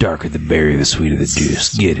 Darker the berry, the sweeter the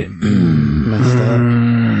juice. Get it.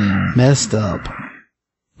 Mm. Messed up.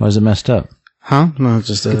 Why is it messed up? Huh? No, it's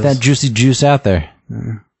just Get that juicy juice out there.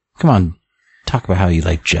 Come on. Talk about how you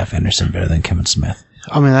like Jeff Anderson better than Kevin Smith.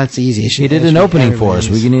 I mean, that's easy. He did an opening for us.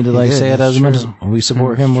 We need to, like, say it as much as true. we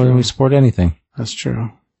support him more than we support anything. That's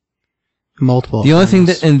true. Multiple. The only thing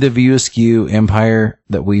films. that in the View Askew empire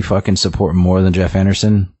that we fucking support more than Jeff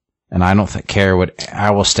Anderson, and I don't care what, I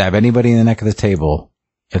will stab anybody in the neck of the table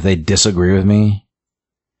if they disagree with me,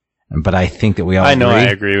 but I think that we all I know I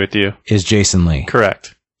agree, agree with you. is Jason Lee.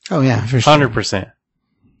 Correct. Oh yeah, for sure. 100%.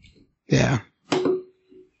 Yeah.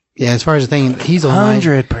 Yeah, as far as the thing, he's the only one.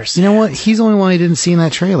 100%. You know what? He's the only one I didn't see in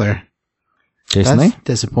that trailer. Jason That's Lee?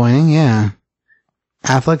 disappointing, yeah.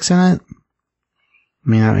 Affleck's in it? I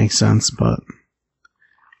mean, that makes sense, but...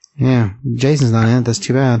 Yeah, Jason's not in it. That's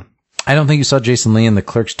too bad. I don't think you saw Jason Lee in the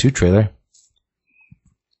Clerks 2 trailer.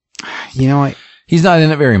 You know what? He's not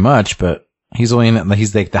in it very much, but he's only in it,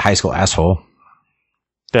 he's like the high school asshole.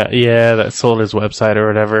 That sold his website or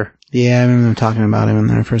whatever. Yeah, I remember them talking about him in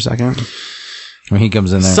there for a second. When he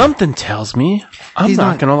comes in there. Something tells me I'm He's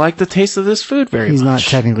not not- going to like the taste of this food very He's not much.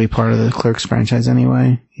 technically part of the Clerks franchise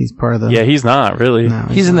anyway. He's part of the... Yeah, he's not really. No,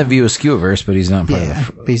 He's in the not. View Askewverse, but he's not part Yeah,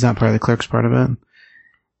 of but he's not part of the Clerks part of it.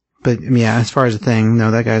 But yeah, as far as the thing,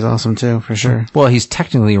 no, that guy's awesome too, for sure. Well, he's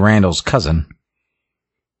technically Randall's cousin.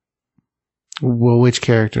 Well, which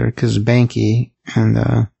character? Because Banky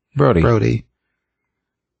and Brody.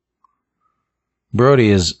 Brody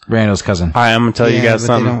is Randall's cousin. All right, I'm going to tell you Yeah, guys but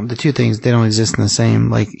something. the two things, they don't exist in the same,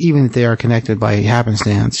 like, even if they are connected by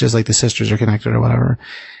happenstance, just like the sisters are connected or whatever.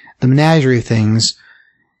 The menagerie things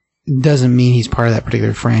doesn't mean he's part of that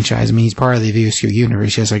particular franchise. I mean, he's part of the View Askew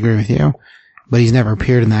universe. Yes, I agree with you. But he's never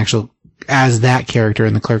appeared in the actual, as that character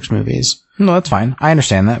in the Clerks movies. No, that's fine. I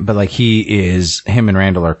understand that, but like him and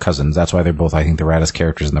Randall are cousins. That's why they're both, I think, the raddest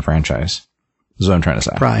characters in the franchise. Is what I'm trying to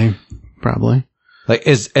say. Probably. Like,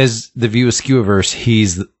 as the View Askewverse,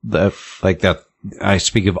 he's the like that. I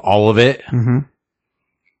speak of all of it. Mm-hmm.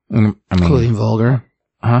 I mean, Including Vulgar.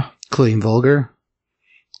 huh? Including Vulgar.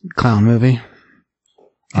 Clown movie.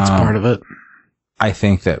 It's part of it. I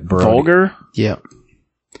think that Brody. Vulgar? Yep.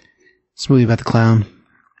 It's a movie about the clown.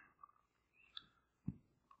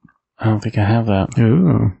 I don't think I have that.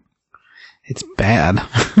 Ooh. It's bad.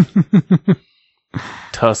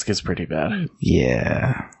 Tusk is pretty bad.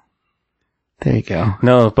 Yeah. There you go.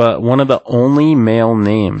 No, but one of the only male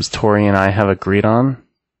names Tori and I have agreed on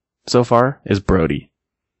so far is Brody.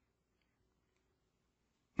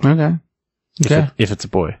 Okay. If it's a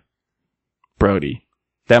boy. Brody.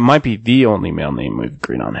 That might be the only male name we've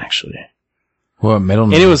agreed on, actually. What middle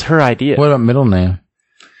name? And it was her idea. What about middle name?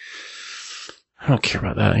 I don't care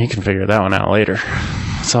about that. He can figure that one out later.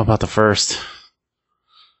 It's all about the first.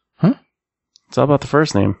 Huh? It's all about the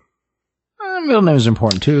first name. Middle name is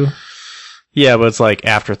important too. Yeah, but it's like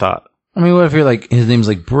afterthought. I mean, what if you're like, his name's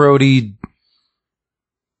like Brody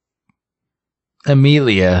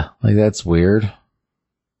Amelia? Like, that's weird.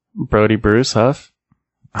 Brody Bruce Huff.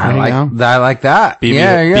 I There you like that. I like that. BB,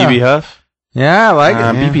 yeah. BB Huff. Yeah, I like it.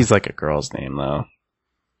 yeah. BB's like a girl's name, though.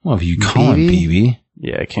 Well, if you call him BB? BB,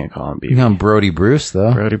 Yeah, I can't call him you call him BB. Brody Bruce,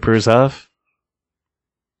 though. Brody Bruce Huff.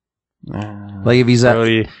 Like, if he's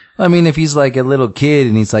Brody. I mean, if he's like a little kid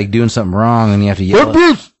and he's like doing something wrong and you have to yell.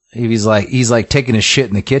 If he's like taking his shit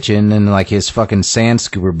in the kitchen and like his fucking sand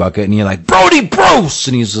scooper bucket and you're like, Brody Bruce!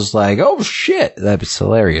 And he's just like, oh shit. That's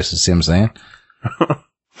hilarious. You see what I'm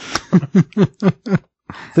saying?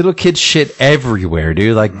 Little kids shit everywhere,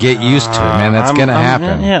 dude. Like, get used to it, man. That's gonna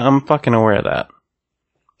happen. Yeah, I'm fucking aware of that.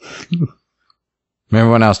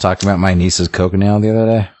 Remember when I was talking about my niece's coconut the other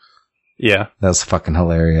day? Yeah. That's fucking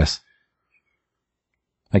hilarious.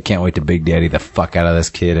 I can't wait to Big Daddy the fuck out of this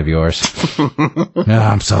kid of yours. Oh,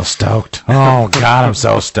 I'm so stoked. Oh, God, I'm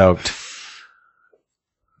so stoked.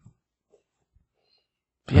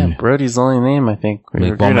 Yeah, Brody's the only name I think we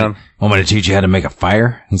agreed on. Want me to teach you how to make a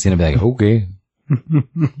fire? He's going to be like, okay.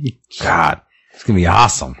 God, it's going to be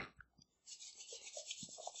awesome.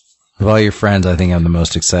 Of all your friends, I think I'm the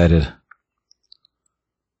most excited.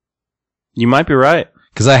 You might be right.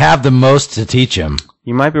 Because I have the most to teach him.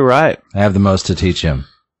 You might be right. I have the most to teach him.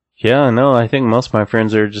 Yeah, no, I think most of my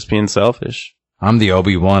friends are just being selfish. I'm the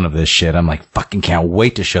Obi-Wan of this shit. I'm like, fucking can't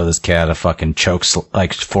wait to show this kid how to fucking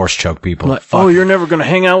force choke people. Like, oh, you're never going to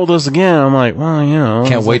hang out with us again. I'm like, well, you know.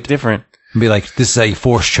 Can't wait. Different. And be like, this is how you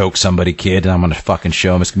force choke somebody, kid. And I'm going to fucking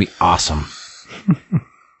show him. It's going to be awesome.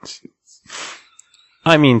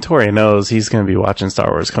 I mean, Tori knows he's going to be watching Star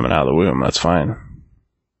Wars coming out of the womb. That's fine.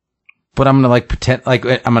 But I'm going to pretend,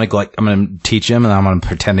 I'm going to teach him and I'm going to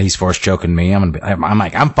pretend that he's force choking me. I'm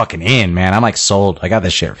fucking in, man. I'm sold. I got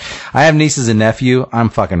this shit. I have nieces and nephew. I'm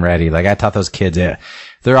fucking ready. I taught those kids it.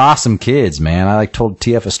 They're awesome kids, man. I told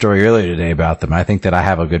TF a story earlier today about them. I think that I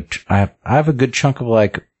have a good chunk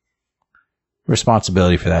of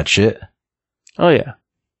responsibility for that shit. Oh yeah.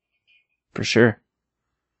 For sure.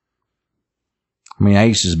 I mean, I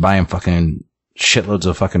used to just buy him fucking shitloads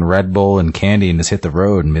of fucking Red Bull and candy and just hit the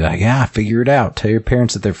road and be like, yeah, figure it out. Tell your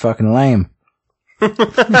parents that they're fucking lame.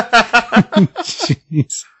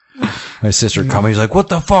 Jeez. My sister called me. She's like, what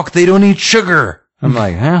the fuck? They don't eat sugar. I'm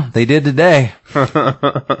like, huh? They did today.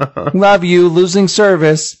 Love you. Losing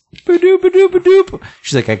service. Ba-doop, ba-doop, ba-doop.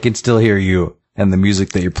 She's like, I can still hear you and the music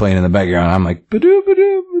that you're playing in the background. I'm like, ba-doop,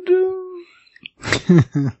 ba-doop,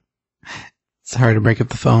 ba-doop. It's hard to break up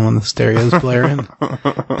the phone when the stereo's blaring.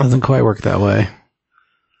 Doesn't quite work that way.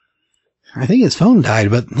 I think his phone died,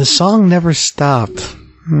 but the song never stopped.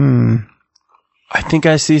 I think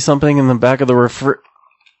I see something in the back of the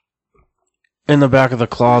in the back of the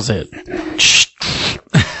closet.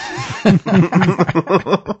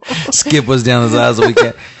 Skip was down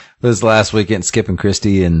this last weekend. Skip and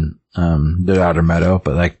Christy and they're Outer Meadow,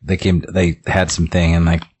 but they had some thing and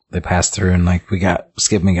they passed through and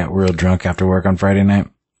Skip and me got real drunk after work on Friday night.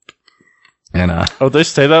 And oh, they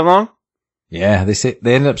stay that long? Yeah, they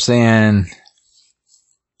ended up saying.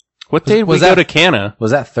 What day did we go to Canna?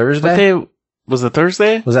 Was that Thursday? What day was it?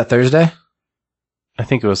 Thursday? Was that Thursday? I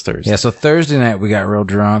think it was Thursday. Yeah, so Thursday night we got real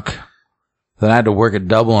drunk. Then I had to work at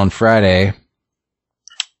double on Friday.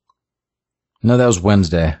 No, that was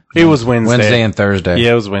Wednesday. It was Wednesday. Wednesday and Thursday.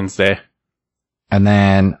 Yeah, it was Wednesday. And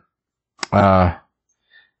then, but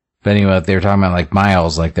anyway, they were talking about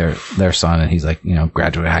Miles, their son, and he's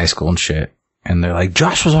graduated high school and shit. And they're like,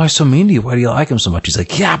 Josh was always so mean to you. Why do you like him so much? He's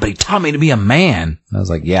like, yeah, but he taught me to be a man. And I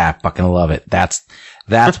was like, yeah, I fucking love it. That's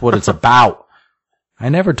what it's about. I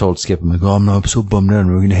never told Skip, I'm so bummed out.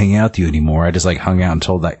 I'm not going to hang out with you anymore. I just hung out and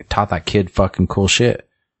taught that kid fucking cool shit.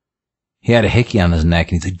 He had a hickey on his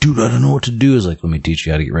neck and he's like, dude, I don't know what to do. I was like, let me teach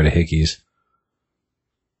you how to get rid of hickeys.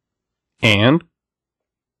 And?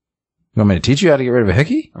 You want me to teach you how to get rid of a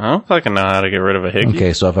hickey? I don't fucking know how to get rid of a hickey.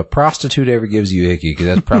 Okay, so if a prostitute ever gives you a hickey, because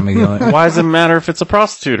that's probably the only... Why does it matter if it's a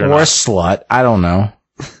prostitute or not? Or a slut. I don't know.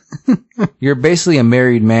 You're basically a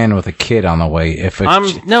married man with a kid on the way.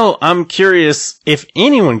 I'm curious if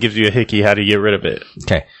anyone gives you a hickey, how do you get rid of it?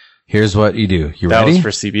 Okay, here's what you do. You that ready? That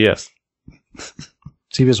was for CBS.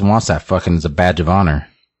 CBS wants that fucking as a badge of honor.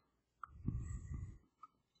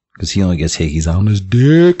 Because he only gets hickeys on his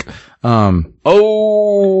dick. No,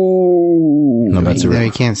 that's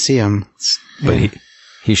you can't see him. But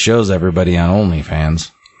he shows everybody on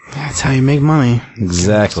OnlyFans. That's how you make money.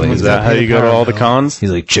 Exactly. Is that how you go to all the cons?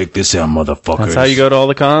 He's like, check this out, motherfuckers. That's how you go to all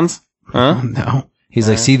the cons? Huh? No. He's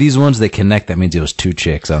like, see these ones? They connect. That means it was 2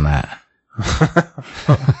 chicks on that.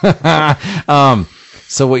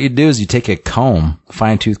 So what you do is you take a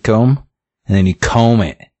fine-tooth comb, and then you comb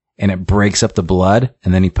it, and it breaks up the blood,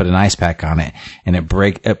 and then you put an ice pack on it, and you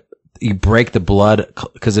break the blood,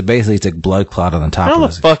 because it's a blood clot on the top How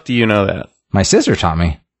of the fuck do you know that? My sister taught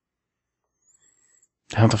me.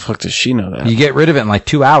 How the fuck does she know that? You get rid of it in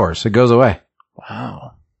 2 hours. It goes away.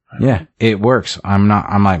 Wow. Yeah, it works. I'm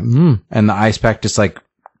like, and the ice pack just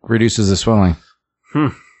reduces the swelling.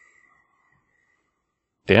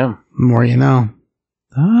 Damn. More you know.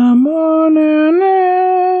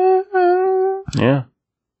 Yeah.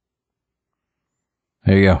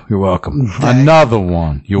 There you go. You're welcome. Another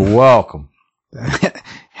one. You're welcome.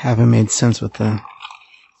 Haven't made sense with the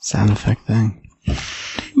sound effect thing.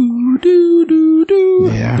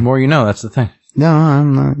 Yeah. The more you know, that's the thing. No,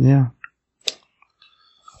 I'm not. Yeah.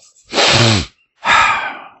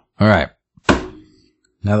 All right.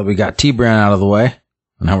 Now that we got T Brown out of the way,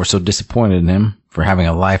 and how we're so disappointed in him for having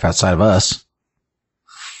a life outside of us,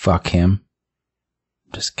 fuck him.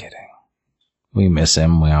 Just kidding. We miss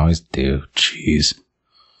him. We always do. Jeez.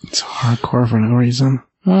 It's hardcore for no reason.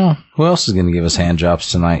 Well, who else is going to give us hand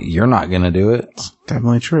jobs tonight? You're not going to do it.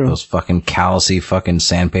 Definitely true. Those fucking callousy fucking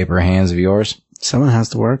sandpaper hands of yours. Someone has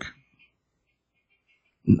to work.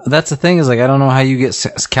 That's the thing is, like, I don't know how you get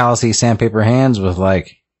callousy sandpaper hands with,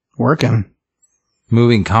 like, Working.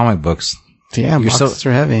 moving comic books. Yeah, boxes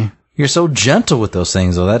are heavy. You're so gentle with those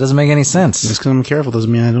things, though. That doesn't make any sense. Just because I'm careful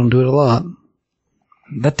doesn't mean I don't do it a lot.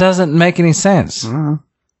 That doesn't make any sense. You're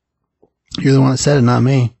the one that said it, not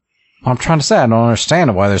me. I'm trying to say, I don't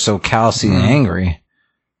understand why they're so callousy and angry.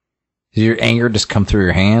 Does your anger just come through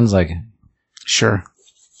your hands? Like, Sure.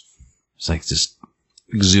 it's like just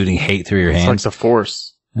exuding hate through your It's like hands. the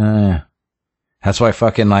Force. That's why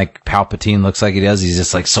fucking, like, Palpatine looks like he does. He's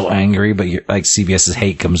just, like, so angry, but you're, like, CBS's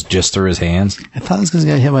hate comes just through his hands. I thought it was because he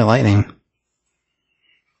got hit by lightning.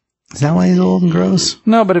 Is that why he's old and gross?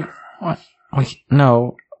 No, but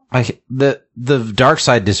no. The dark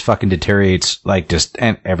side just fucking deteriorates, like, just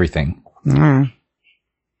and everything.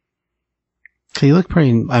 He looked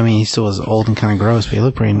pretty, I mean, he still was old and kind of gross, but he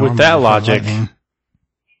looked pretty normal. With that before logic, lightning.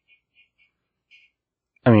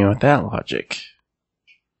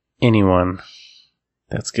 anyone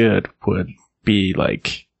that's good would be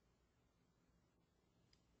like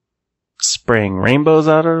spraying rainbows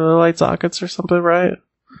out of the light sockets or something, right?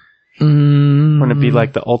 Wouldn't it be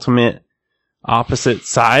like the ultimate opposite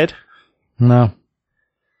side? No.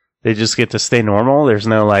 They just get to stay normal. There's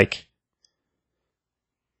no like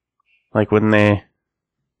wouldn't they?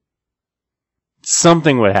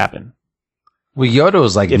 Something would happen. Well, Yoda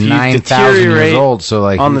was like If you 9,000 years deteriorate old, so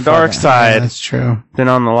like on the dark Yeah, side, that's true. then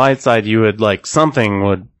on the light side, you would like something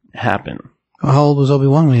would happen. Well, how old was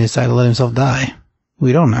Obi-Wan when he decided to let himself die?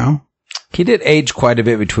 We don't know. he did age quite a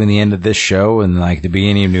bit between the end of this show and like the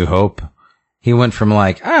beginning of New Hope. He went from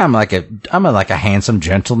like, I'm a handsome,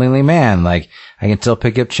 gentlemanly man. Like, I can still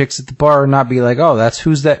pick up chicks at the bar and not be like, oh,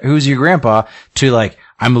 who's your grandpa? To like,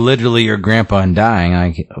 I'm literally your grandpa and dying,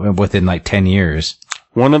 like, within like 10 years.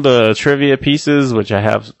 One of the trivia pieces, which I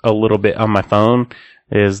have a little bit on my phone,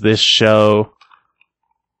 is this show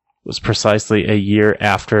was precisely a year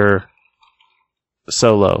after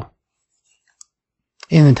Solo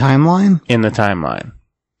In the timeline? in the timeline.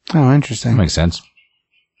 Oh, That interesting. makes sense.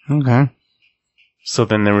 Okay. So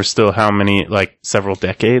then there were still how many, like, several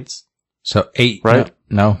decades? So 8, Right?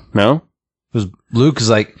 No. No? It was Luke is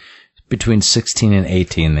like between 16 and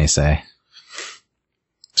 18, they say.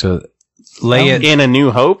 So Leia, In A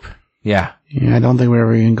New Hope? yeah, Yeah, I don't think we're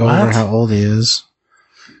ever going to go over What? how old he is.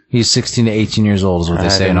 he's 16 to 18 years old is what they I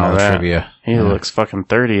say in didn't all know the that. trivia. He looks fucking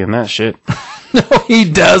 30 in that shit. No, he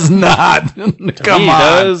does not. Come He on.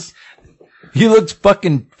 does? He looks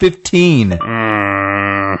fucking 15.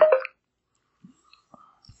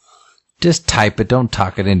 Just type it. Don't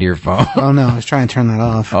talk it into your phone. Oh, no, I was trying to turn that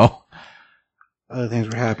off. Oh. Other things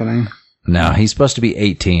were happening. No, he's supposed to be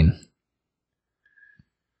 18.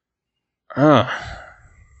 Oh.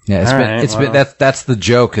 Yeah, it's All been, right, it's well. been, that's the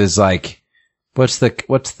joke is like, what's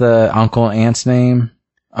the uncle and aunt's name?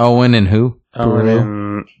 Owen and who? Owen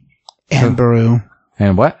and Aunt Baru.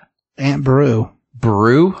 And what? Aunt Baru.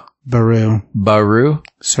 Baru? Baru. Baru?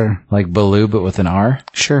 Sir. Like Baloo, but with an R?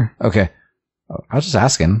 Sure. Okay. I was just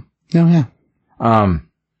asking. No, yeah.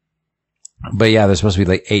 But yeah, they're supposed to be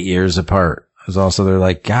like 8 years apart. There's also, they're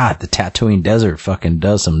like, God, the Tatooine desert fucking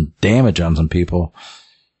does some damage on some people.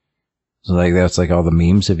 So like, that's like all the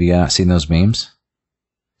memes. Have you seen those memes?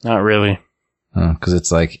 not really. Cause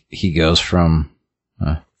it's like, he goes from,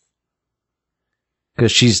 cause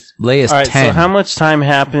Leia's All right, 10. so how much time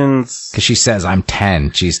happens? Cause she says, I'm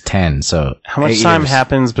 10. She's 10. So How much 8 time years.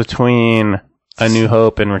 happens between A New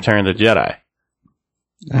Hope and Return of the Jedi?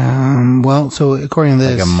 Well, so according to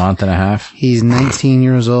this, Like a month and a half. he's 19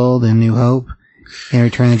 years old in New Hope. In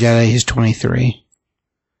Return of the Jedi, he's 23.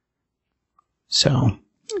 So,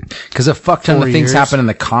 Cause a fuck ton 4 of things years. happen in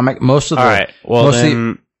the comic. Most of the, All right. Well,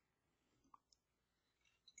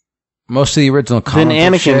 most of the original then comic book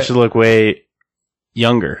Anakin shit, should look way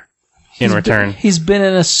younger in Return. He's been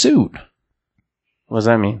in a suit. What does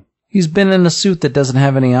that mean? He's been in a suit that doesn't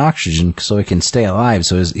have any oxygen so he can stay alive.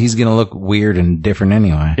 So he's going to look weird and different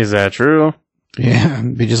anyway. Is that true? yeah,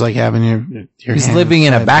 it'd be just like having your He's hand living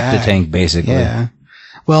in a inside Bacta bag. tank, basically. Yeah.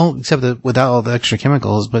 Well, except that without all the extra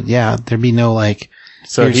chemicals, but yeah, there'd be no like,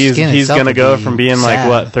 So Your he's skin he's itself gonna would go be from being sad. like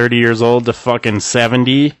what 30 years old to fucking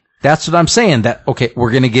 70. That's what I'm saying. Okay,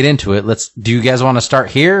 we're going to get into it. Do you guys want to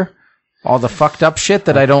start here? All the fucked up shit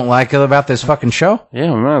that I don't like about this fucking show?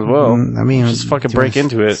 Yeah, we might as well. I mean, just fucking do you break wanna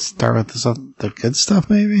into it. Start with the good stuff,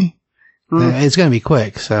 maybe? It's going to be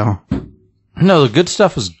quick, so. No, the good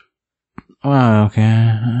stuff is... Well,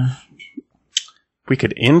 okay. We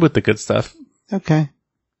could end with the good stuff. Okay.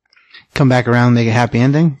 Come back around and make a happy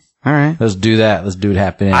ending? All right. Let's do that. Let's do it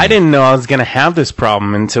happen. I didn't know I was going to have this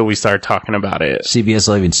problem until we started talking about it. CBS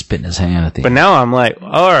will even spit in his hand at the But end. now I'm like,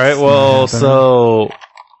 all right, well, so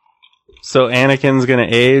Anakin's going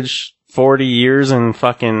to age 40 years in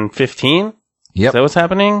fucking 15? Is Yep. that what's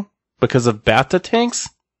happening? Because of Bacta tanks?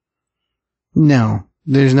 No.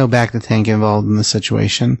 There's no back to tank involved in this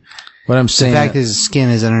situation. What I'm The saying. fact is, his skin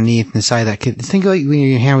is underneath the side that could, think like when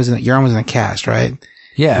your arm was in a cast, right?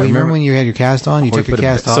 yeah, Remember when you had your cast on? You Or took you your put a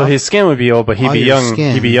cast off? So his skin would be old, but he'd All be your young.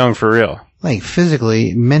 skin. He'd be young for real. Like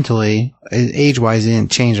physically, mentally, age-wise, it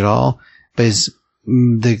didn't change at all. But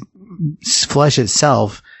the flesh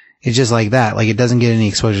itself is just like that. Like it doesn't get any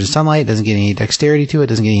exposure to sunlight, it doesn't get any dexterity to it,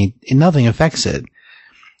 doesn't get nothing affects it.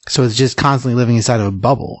 So it's just constantly living inside of a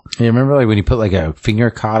bubble. You remember like when you put like a finger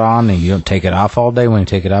cot on and you don't take it off all day? When you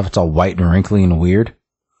take it off, it's all white and wrinkly and weird.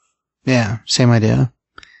 Yeah, same idea.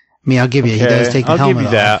 I mean, I'll give you, he does take the I'll helmet give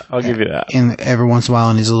you that. off. I'll give you that. And every once in a while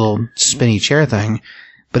in his little spinny chair thing.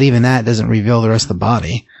 But even that doesn't reveal the rest of the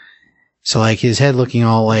body. So like his head looking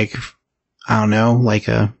all like, I don't know, like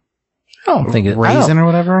a I don't think raisin or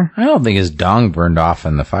whatever. I don't think his dong burned off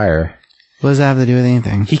in the fire. What does that have to do with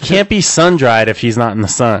anything? He can't be sun dried if he's not in the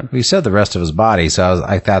sun. We said the rest of his body, so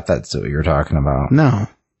I thought that's what you were talking about. No.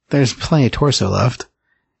 There's plenty of torso left.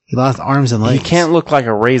 He lost arms and He legs. can't look like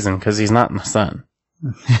a raisin because he's not in the sun.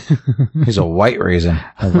 He's a white raisin,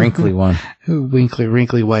 a wrinkly one.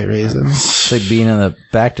 Wrinkly white raisin. It's like being in the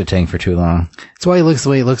Bacta tank for too long. That's why he looks the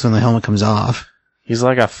way he looks when the helmet comes off. He's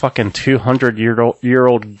like a fucking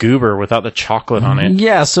 200-year-old goober without the chocolate on it.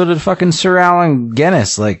 Yeah, so did fucking Sir Allen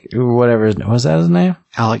Guinness, like, whatever, was that his name?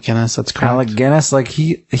 Alec Guinness, that's correct. Alec Guinness, like,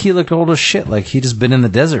 he looked old as shit, like, he just been in the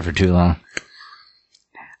desert for too long.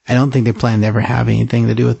 I don't think they plan to ever have anything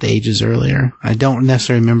to do with the ages earlier. I don't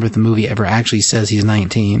necessarily remember if the movie ever actually says he's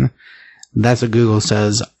 19. That's what Google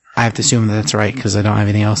says. I have to assume that's right because I don't have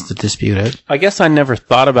anything else to dispute it. I guess I never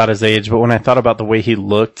thought about his age, but when I thought about the way he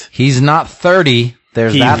looked, He's not 30,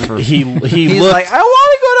 there's he that for... he He's looked. like, I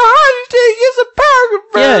want to go to Huntington, get some power.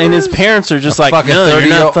 Yeah, and his parents are just A like, fucking no, you're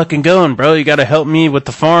 30-year-old not fucking going, bro. You got to help me with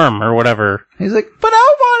the farm or whatever. He's like, but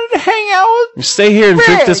I wanted to hang out with... Stay here and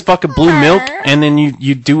drink this fucking blue milk, and then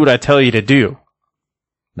you do what I tell you to do.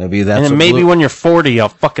 Maybe that's And then what maybe Blue- when you're 40, I'll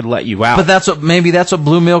fucking let you out. But that's what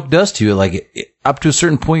blue milk does to you. Like, up to a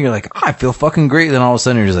certain point, you're like, oh, I feel fucking great. Then all of a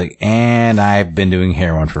sudden, you're just like, and I've been doing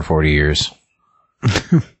heroin for 40 years.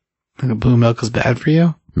 Blue milk is bad for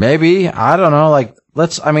you? Maybe. I don't know. Like,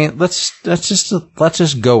 let's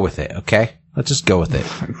just go with it. Okay. Let's just go with it.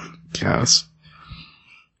 Yes.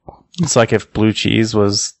 It's like if blue cheese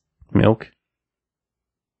was milk.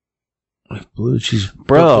 Blue cheese.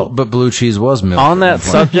 Bro. But blue cheese was milk. On that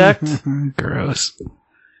subject, Gross.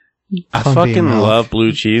 I Clumpy fucking milk. love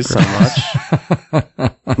blue cheese so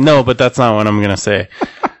much. No, but that's not what I'm going to say.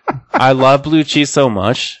 I love blue cheese so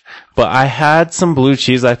much, but I had some blue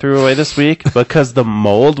cheese I threw away this week because the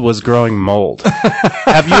mold was growing mold.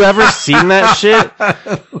 Have you ever seen that shit?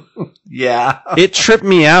 Yeah. It tripped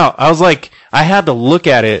me out. I was like, I had to look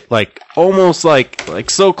at it like almost like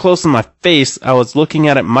so close to my face. I was looking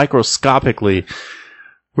at it microscopically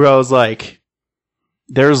where I was like,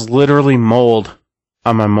 there's literally mold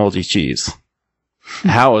on my moldy cheese.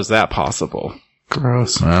 How is that possible?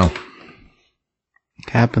 Gross. Well,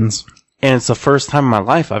 Happens. And it's the first time in my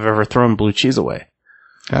life I've ever thrown blue cheese away.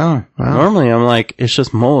 Oh, wow. Normally I'm like, it's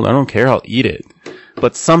just mold. I don't care. I'll eat it.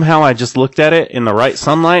 But somehow I just looked at it in the right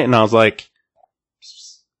sunlight and I was like,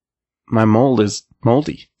 my mold is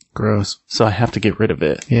moldy. Gross. So I have to get rid of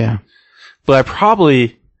it. Yeah. But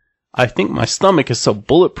I think my stomach is so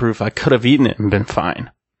bulletproof I could have eaten it and been fine.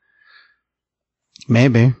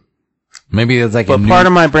 Maybe. maybe it's like But part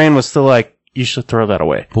of my brain was still like, you should throw that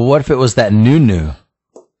away. But what if it was that new?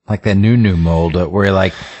 Like that new mold where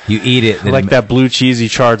like you eat it. Like that blue cheese you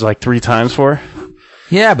charge like 3 times for?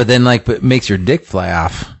 Yeah, but then like it makes your dick fly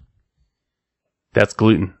off. That's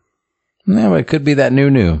gluten. Yeah, but it could be that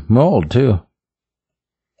new mold too.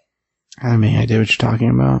 I don't have any idea what you're talking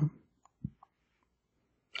about.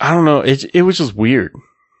 I don't know. It was just weird.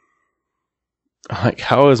 Like,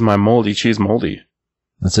 how is my moldy cheese moldy?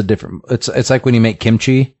 That's a different. It's like when you make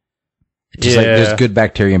kimchi. It's just like there's good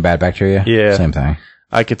bacteria and bad bacteria. Yeah. Same thing.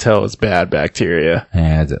 I could tell it's bad bacteria.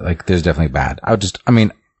 Yeah, like there's definitely bad.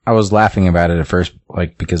 I was laughing about it at first,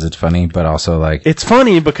 like because it's funny, but also like It's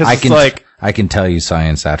funny because I can tell you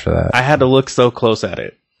science after that. I had to look so close at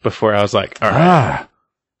it before I was like, all right.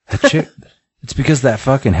 The chick. It's because that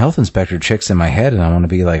fucking health inspector chick's in my head, and I want to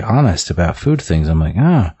be like honest about food things. I'm like,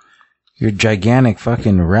 your gigantic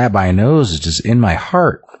fucking rabbi nose is just in my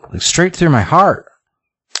heart, like straight through my heart.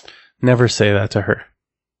 Never say that to her.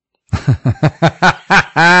 I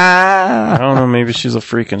don't know. Maybe she's a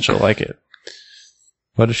freak and she'll like it.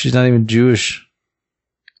 What if she's not even Jewish?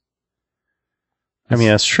 I mean,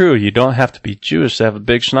 that's true. You don't have to be Jewish to have a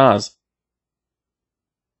big schnoz.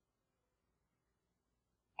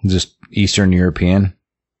 Just Eastern European?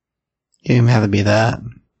 You don't have to be that.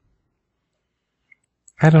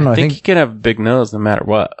 I don't know. I think you can have a big nose no matter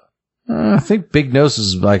what. I think big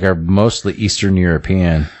noses like are mostly Eastern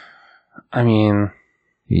European. I mean,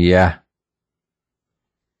 Yeah.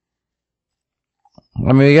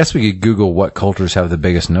 I mean, I guess we could Google what cultures have the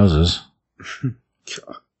biggest noses.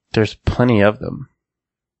 there's plenty of them.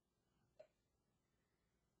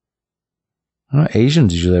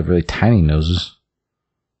 Asians usually have really tiny noses.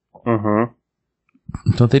 Mm-hmm.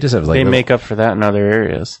 Don't they just have like They little, make up for that in other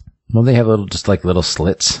areas. Don't they have little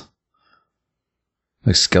slits?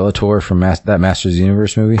 Like Skeletor from that Masters of the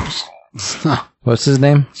Universe movie? What's his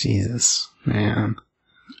name? Jesus, man.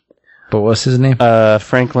 But what's his name?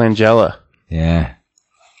 Frank Langella. Yeah.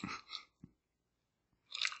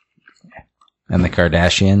 And the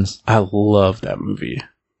Kardashians. I love that movie.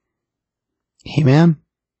 He-Man?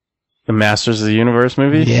 The Masters of the Universe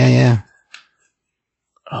movie? Yeah, yeah.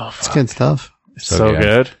 Oh, It's fuck. good stuff. It's So so good.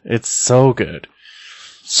 good. It's so good.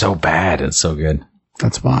 So bad. It's so good.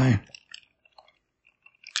 That's why.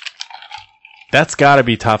 That's gotta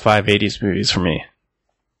be top 5 80s movies for me.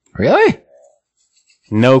 Really?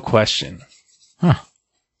 No question.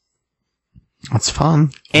 That's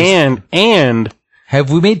fun. And Have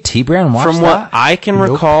we made T Brown watch from that? what I can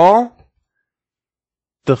Nope. recall,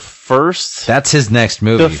 the first That's his next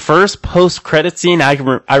movie. post-credit scene I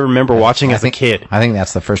remember watching as a kid. I think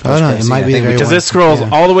that's the first Oh, no, post-credit it scene. might I be think the we very Because one. this scrolls Yeah.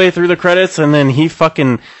 all the way through the credits, and then he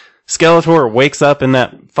fucking Skeletor wakes up in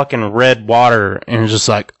that fucking red water and is just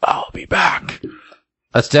like, "I'll be back."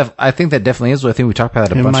 That's I think that definitely is. I think we talked about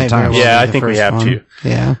that a It bunch might of very times. well Yeah, be I the think we first have one. to.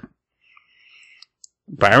 Yeah.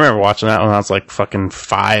 But I remember watching that when I was like fucking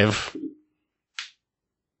 5.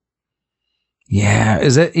 Yeah.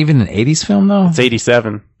 Is that even an 80s film, though? It's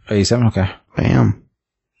 87. 87? Okay. Bam.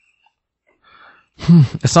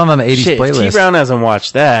 It's not on the 80s Shit, playlist. T Brown hasn't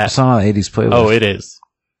watched that. It's not on the 80s playlist. Oh, it is.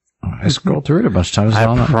 I scrolled through it a bunch of times. I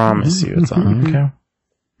don't know. promise you, it's on. Okay.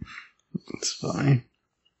 It's fine.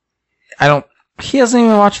 He hasn't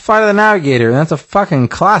even watched Flight of the Navigator, and that's a fucking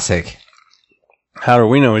classic. How do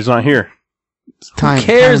we know he's not here? Time, Who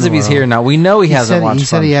cares time if he's world. here now? We know he hasn't said, watched He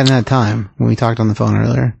said Fun- he hadn't had time when we talked on the phone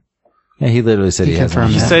earlier. Yeah, he literally said He he hasn't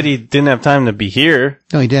confirmed watched He that. it. said he didn't have time to be here.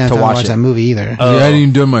 No, he didn't have To time watch to watch it. that movie either. Oh. I hadn't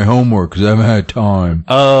even done my homework because I haven't had time.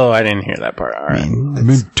 Oh, I didn't hear that part. All I right. mean, I've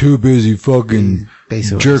that's been too busy fucking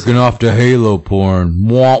basically jerking off to Halo porn.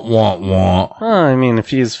 Wah, wah, wah. Well, I mean, if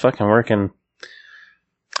he's fucking working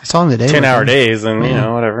I saw him today. 10-hour with him. days, then, you Yeah.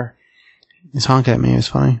 know, whatever. He's honking at me. It was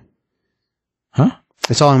funny. Huh?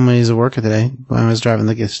 I saw him when he was at work today when I was driving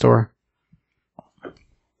to the store.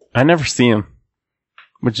 I never see him,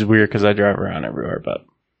 which is weird because I drive around everywhere, but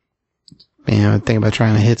Man, I would think about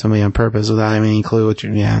trying to hit somebody on purpose without having any clue what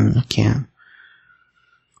you're. Yeah, I can't.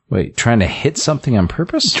 Wait, trying to hit something on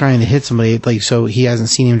purpose? Trying to hit somebody like so he hasn't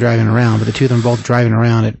seen him driving around, but the two of them both driving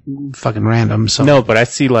around at fucking random. So no, but I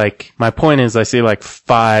see like, my point is I see like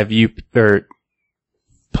 5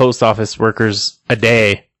 post office workers a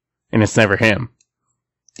day and it's never him.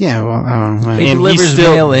 yeah, well, I don't know. He And delivers he's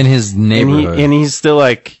still- mail in his neighborhood. And he's still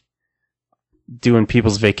like doing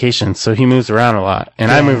people's vacations, so he moves around a lot, and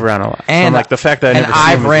I Yeah. move around a lot. So And- I'm like the fact that I and never see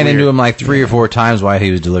I've him is ran into weird. him like 3 or 4 times while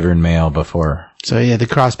he was delivering mail before. So yeah, the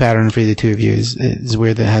cross pattern for the two of you is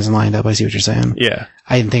weird that it hasn't lined up. I see what you're saying. Yeah,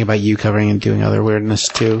 I didn't think about you covering and doing other weirdness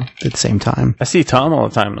too at the same time. I see Tom all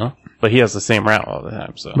the time though, but he has the same route all the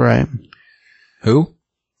time. So Right. Who?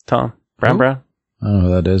 Tom Brown. I don't know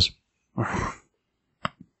who that is.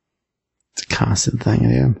 It's a constant thing,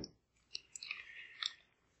 dude.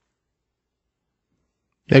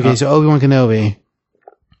 Okay, so Obi-Wan Kenobi.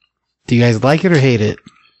 Do you guys like it or hate it?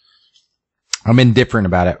 I'm indifferent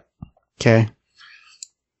about it. Okay.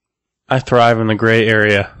 I thrive in the gray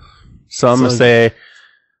area, so I'm So- gonna say.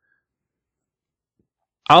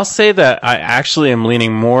 I'll say that I actually am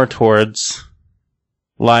leaning more towards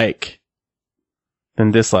like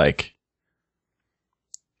than dislike.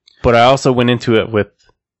 But I also went into it with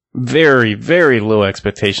very, very low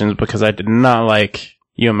expectations because I did not like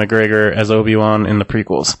Ewan McGregor as Obi-Wan in the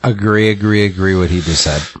prequels. Agree what he just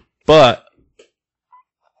said. But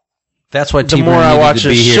That's why the T-Bird more I needed watched to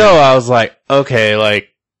the be here. show, I was like, okay, like,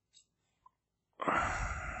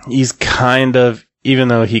 he's kind of, even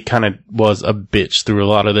though he kind of was a bitch through a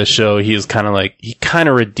lot of the show, he kind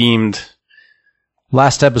of redeemed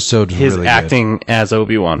Last episode was his really acting as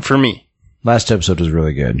Obi-Wan for me. Last episode was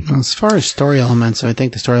really good. As far as story elements, I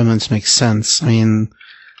think the story elements make sense. I mean,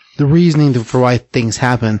 the reasoning for why things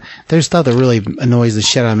happen, there's stuff that really annoys the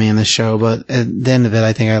shit out of me in this show, but at the end of it,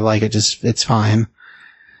 I think I like it. It's fine.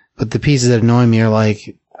 But the pieces that annoy me are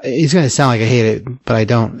like, it's going to sound like I hate it, but I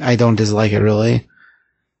don't dislike it really.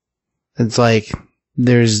 It's like,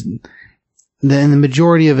 and the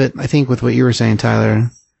majority of it, I think with what you were saying, Tyler,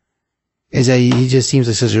 is that he just seems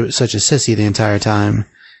like such a sissy the entire time.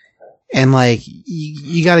 And like,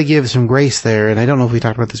 you gotta give some grace there, and I don't know if we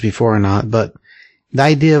talked about this before or not, but the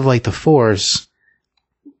idea of like the Force,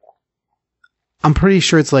 I'm pretty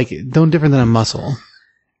sure it's like, no different than a muscle.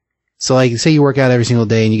 So like, say you work out every single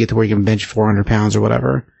day and you get to where you can bench 400 pounds or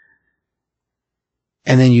whatever.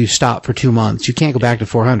 And then you stop for 2 months. You can't go back to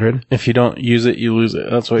 400. If you don't use it, you lose it.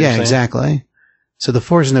 That's what you're saying. Yeah, exactly. So the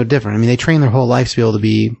Force is no different. I mean, they train their whole life to be able to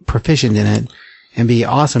be proficient in it and be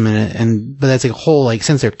awesome in it. But that's like a whole, like,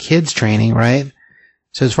 since they're kids training, right?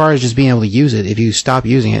 So as far as just being able to use it, if you stop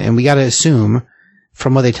using it, and we gotta assume,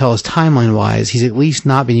 from what they tell us timeline-wise, he's at least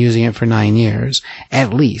not been using it for 9 years.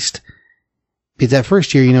 At least. Because that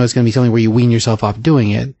first year, it's gonna be something where you wean yourself off doing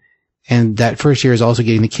it. And that first year is also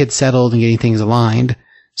getting the kids settled and getting things aligned.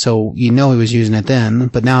 So he was using it then.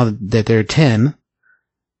 But now that they're 10,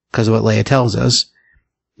 because of what Leia tells us,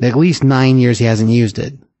 at least 9 years he hasn't used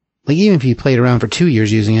it. Like, even if he played around for 2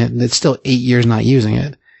 years using it, it's still 8 years not using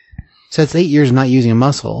it. So it's 8 years not using a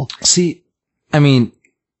muscle. See, I mean,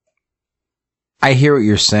 I hear what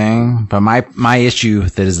you're saying, but my issue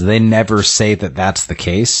with it is they never say that that's the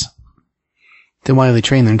case. Then why do they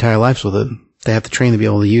train their entire lives with it? They have to train to be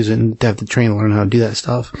able to use it, and they have to train to learn how to do that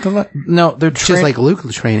stuff. No, they're just like Luke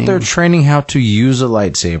training. They're training how to use a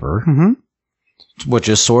lightsaber, which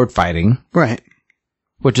is sword fighting. Right.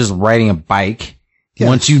 Which is riding a bike. Yes.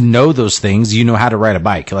 Once you know those things, you know how to ride a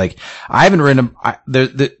bike. Like, I haven't ridden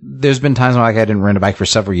there's been times when, like, I didn't ride a bike for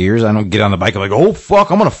several years. I don't get on the bike. I'm like, oh fuck,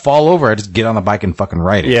 I'm gonna fall over. I just get on the bike and fucking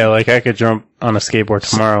ride it. Yeah, like I could jump on a skateboard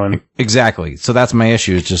tomorrow and... Exactly. So that's my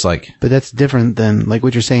issue. It's just like... But that's different than, like,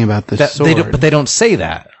 what you're saying about the sword. But they don't say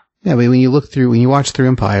that. Yeah, but when you watch through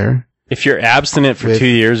Empire... If you're abstinent for 2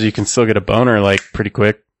 years, you can still get a boner, like, pretty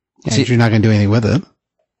quick. Yeah, you're not gonna do anything with it.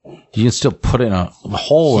 You can still put it in a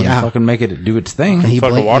hole and fucking make it do its thing. He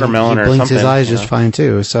like a watermelon or something. He blinks his eyes just fine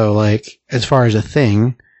too. So, like, as far as a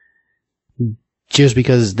thing, just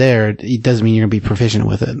because it's there, it doesn't mean you're gonna be proficient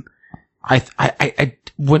with it.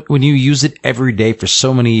 When you use it every day for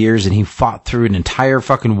so many years, and he fought through an entire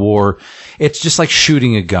fucking war, it's just like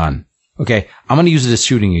shooting a gun. Okay, I'm gonna use it as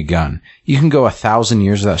shooting a gun. You can go 1,000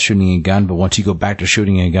 years without shooting a gun, but once you go back to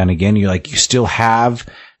shooting a gun again, you still have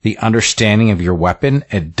the understanding of your weapon.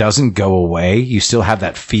 It doesn't go away. You still have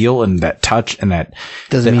that feel and that touch and that...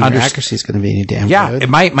 Doesn't mean your accuracy is going to be any damn good.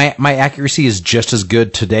 Yeah, my accuracy is just as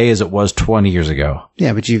good today as it was 20 years ago.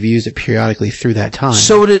 Yeah, but you've used it periodically through that time.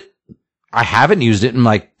 I haven't used it in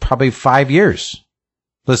like probably 5 years.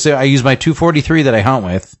 Let's say I use my 243 that I hunt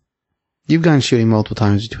with. You've gone shooting multiple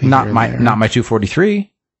times between not my 243.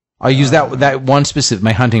 I use that one specific,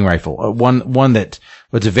 my hunting rifle, one that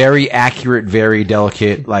was very accurate, very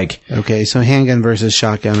delicate, like. Okay, so handgun versus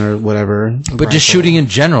shotgun or whatever. But just shooting in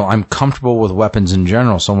general, I'm comfortable with weapons in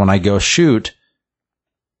general. So when I go shoot,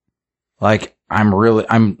 like,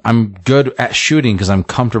 I'm good at shooting because I'm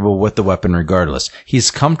comfortable with the weapon regardless. He's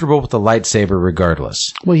comfortable with the lightsaber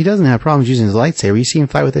regardless. Well, he doesn't have problems using his lightsaber. You see him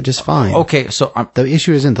fight with it just fine. Okay, so the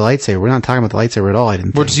issue isn't the lightsaber. We're not talking about the lightsaber at all. I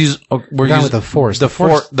didn't think. We're talking with the Force. The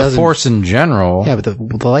Force in general. Yeah, but the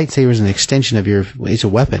lightsaber is an extension of it's a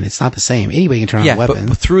weapon. It's not the same. Anybody can turn on a weapon.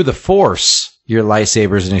 But through the Force, your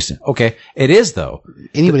lightsaber is an extension. Okay, it is though.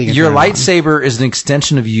 Anybody can your lightsaber is an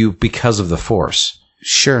extension of you because of the Force.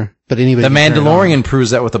 Sure, but anybody. The Mandalorian proves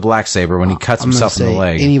that with the black saber when he cuts himself in the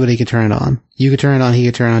leg. Anybody can turn it on. You can turn it on. He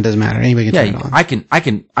can turn it on. Doesn't matter. Anybody can turn it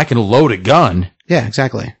on. I can load a gun. Yeah,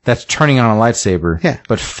 exactly. That's turning on a lightsaber. Yeah,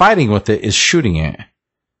 but fighting with it is shooting it.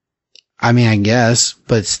 I mean, I guess,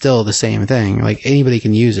 but it's still the same thing. Like, anybody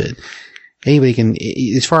can use it. Anybody can.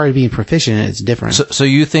 As far as being proficient, it's different. So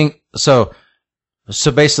you think so? So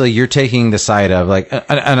basically, you're taking the side of like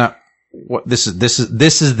this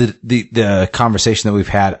is the conversation that we've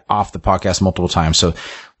had off the podcast multiple times. So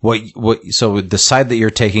so the side that you're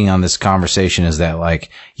taking on this conversation is that, like,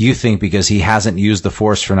 you think because he hasn't used the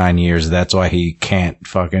Force for 9 years, that's why he can't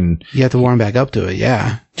fucking... You have to warm back up to it,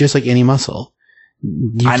 yeah. Just like any muscle.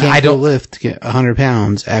 You can't go lift 100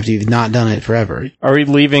 pounds after you've not done it forever. Are we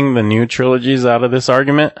leaving the new trilogies out of this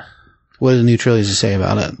argument? What do the new trilogies say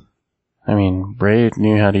about it? I mean, Rey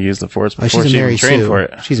knew how to use the Force before she's she even trained for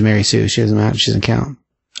it. She's a Mary Sue. She doesn't count.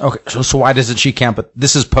 Okay, so why doesn't she count? But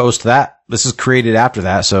this is post that. This is created after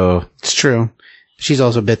that, so It's true. She's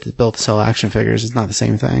also built to sell action figures. It's not the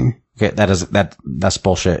same thing. okay, that's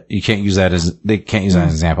bullshit. You can't use that as they can't use that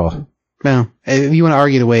as an example. No, if you want to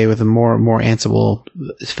argue the way with a more answerable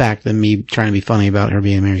fact than me trying to be funny about her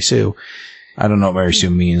being Mary Sue, I don't know what Mary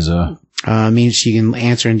Sue means. means she can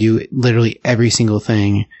answer and do literally every single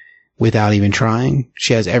thing without even trying.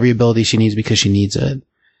 She has every ability she needs because she needs it.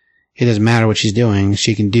 It doesn't matter what she's doing.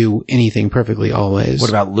 She can do anything perfectly always. What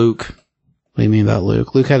about Luke? What do you mean about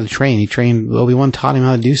Luke? Luke had to train. He trained, Obi-Wan taught him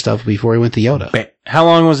how to do stuff before he went to Yoda. How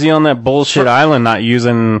long was he on that bullshit island not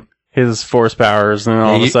using his force powers? And then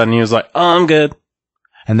all of a sudden he was like, "Oh, I'm good."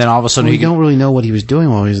 And then all of a sudden We don't really know what he was doing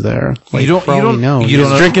while he was there. Like, You don't- for you all we don't- know. you He don't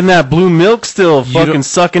was know- drinking that blue milk still, You fucking don't-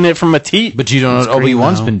 sucking it from a teat. but you don't know It's what green,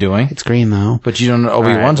 Obi-Wan's though. been doing. It's green though. But you don't know what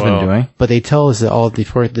Obi-Wan's Alright, well. been doing. But they tell us that all the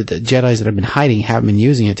Jedis that have been hiding haven't been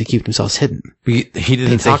using it to keep themselves hidden. He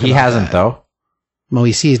didn't say talk he about hasn't that. though. Well,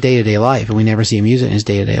 we see his day-to-day life, and we never see him use it in his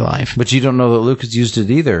day-to-day life. But you don't know that Luke has used it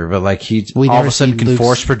either. But like We all of never a sudden see can Luke's-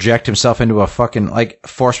 force project himself into a fucking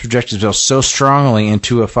force project himself so strongly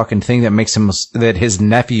into a fucking thing that makes him that his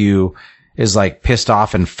nephew is like pissed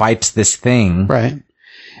off and fights this thing. Right.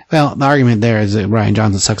 Well, the argument there is that Ryan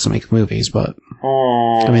Johnson sucks at making movies, but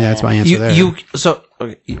I mean that's my answer there.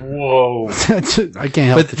 Whoa. I can't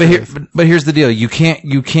help But the truth. but here's the deal. You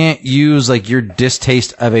can't use like your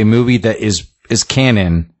distaste of a movie that is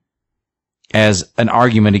canon as an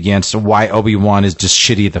argument against why Obi-Wan is just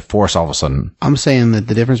shitty at the Force all of a sudden. I'm saying that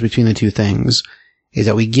the difference between the two things is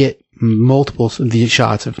that we get multiple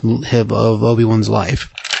shots of Obi-Wan's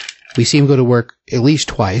life. We see him go to work at least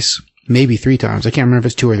twice, maybe 3 times. I can't remember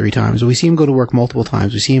if it's 2 or 3 times. But we see him go to work multiple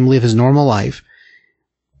times. We see him live his normal life,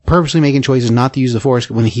 purposely making choices not to use the Force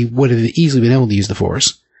when he would have easily been able to use the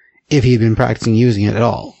Force if he had been practicing using it at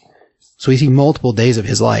all. So we see multiple days of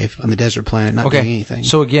his life on the desert planet not doing anything.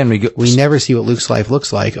 So again, We never see what Luke's life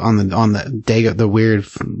looks like on the day of the weird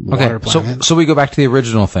water planet. So we go back to the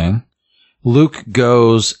original thing. Luke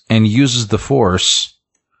goes and uses the Force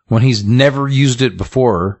when he's never used it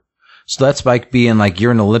before. So that's like being like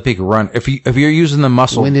you're an Olympic run. If you're using the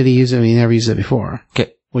muscle, When did he use it? He never used it before.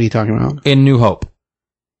 okay, What are you talking about? in New Hope,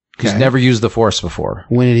 he's Okay. never used the Force before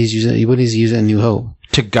When did he use it? When did he use it in New Hope?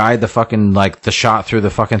 to guide the fucking like the shot through the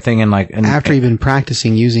fucking thing and After he'd been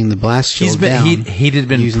practicing using the blast shield he'd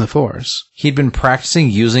been using the Force. he'd been practicing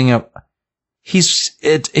using a.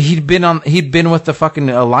 He'd been with the fucking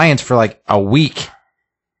Alliance for like a week.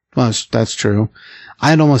 Well, that's true.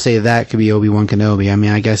 I'd almost say that could be Obi-Wan Kenobi. I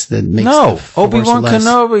mean, I guess that makes No, the Force Obi-Wan less-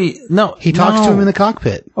 Kenobi. No, He talks to him in the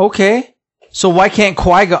cockpit. Okay. So why can't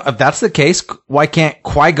Qui-Gon, if that's the case, why can't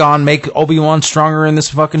Qui-Gon make Obi-Wan stronger in this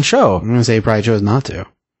fucking show? I'm going to say he probably chose not to.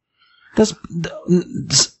 That's,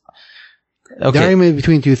 The okay. argument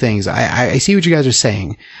between two things. I see what you guys are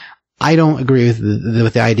saying. I don't agree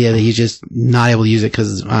with the idea that he's just not able to use it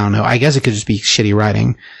because, I don't know, I guess it could just be shitty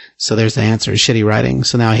writing. So there's the answer, shitty writing.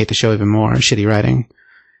 So now I hate the show even more, shitty writing.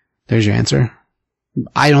 There's your answer.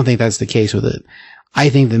 I don't think that's the case with it. I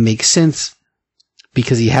think that makes sense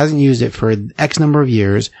because he hasn't used it for X number of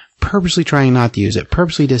years, purposely trying not to use it,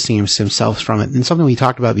 purposely distancing himself from it. And something we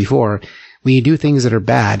talked about before, when you do things that are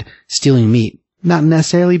bad, stealing meat, not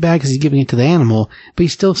necessarily bad because he's giving it to the animal, but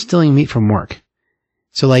he's still stealing meat from work.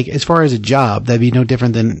 So, like, as far as a job, that'd be no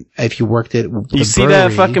different than if you worked at the You see that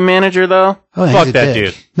brewery. fucking manager though? Oh, he's Fuck a that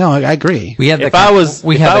dick. dude. No, I agree. We had If I was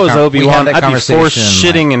Obi-Wan, I'd be forced conversation,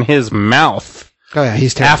 shitting in his mouth Oh yeah,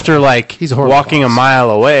 he's terrible. after like He's a horrible walking boss. a mile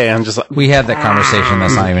away. I'm just like, we had that conversation.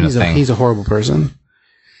 That's not even a he's thing. He's a horrible person.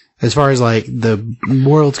 As far as like the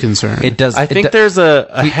world's concerned, It does. I think there's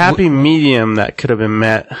a happy medium that could have been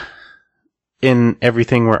met in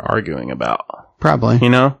everything we're arguing about. probably. You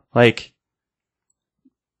know, like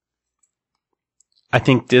I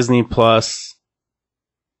think Disney Plus.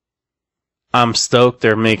 I'm stoked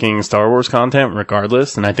they're making Star Wars content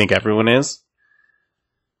regardless, and I think everyone is.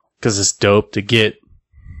 Because it's dope to get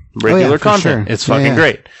regular for content. sure. It's fucking Yeah.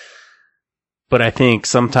 great. But I think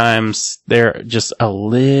sometimes they're just a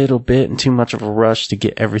little bit in too much of a rush to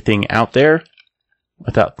get everything out there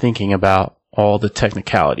without thinking about all the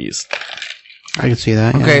technicalities. I can see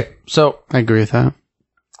that. Yeah. Okay, so I agree with that.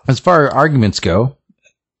 as far as arguments go,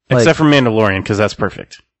 like- Except for Mandalorian, because that's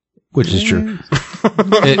perfect. which is true,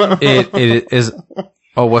 it is.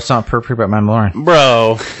 Oh, what's not perfect about Mandalorian?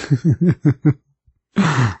 Bro,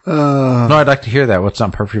 No, I'd like to hear that. What's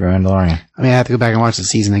not perfect about Mandalorian? I mean, I have to go back and watch the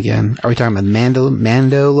season again. Are we talking about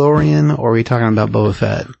Mandalorian, or are we talking about Boba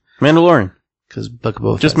Fett? Mandalorian. Because Book of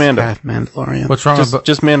Boba Just Fett's Mando. half Mandalorian. What's wrong with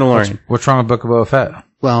Just Mandalorian. what's wrong with Book of Boba Fett?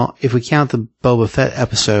 Well, if we count the Boba Fett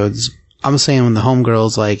episodes I'm saying when the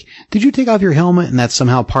homegirl's like, did you take off your helmet? And that's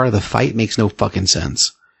somehow part of the fight makes no fucking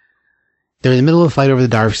sense. They're in the middle of a fight over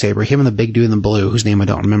the Darksaber, him and the big dude in the blue, whose name I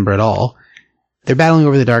don't remember at all. They're battling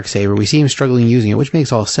over the Darksaber. We see him struggling using it, which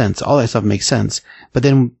makes all sense. All that stuff makes sense. But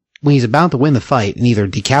then when he's about to win the fight and either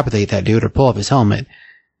decapitate that dude or pull off his helmet,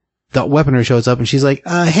 the weaponer shows up and she's like,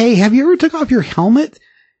 hey, have you ever took off your helmet?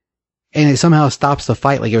 And it somehow stops the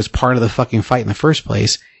fight like it was part of the fucking fight in the first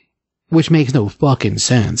place, which makes no fucking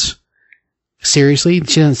sense. Seriously?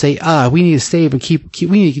 She doesn't say, we need to save and keep we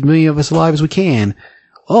need to keep as many of us alive as we can.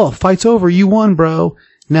 Oh, fight's over. You won, bro.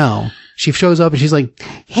 No. She shows up and she's like,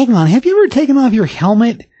 hang on, have you ever taken off your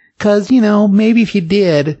helmet? Cause, maybe if you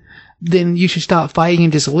did, then you should stop fighting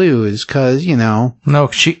and just lose. Cause, No,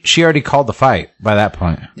 she already called the fight by that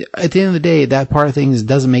point. At the end of the day, that part of things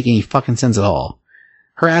doesn't make any fucking sense at all.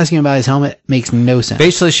 Her asking about his helmet makes no sense.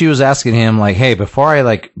 Basically, she was asking him, like, hey, before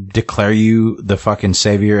I, declare you the fucking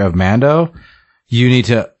savior of Mando, you need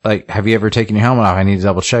to, have you ever taken your helmet off? I need to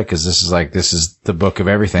double check, because this is the book of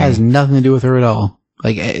everything. It has nothing to do with her at all.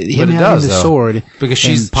 Like, him having does, the though. sword, because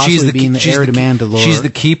she's possibly being the heir to Mandalore. She's the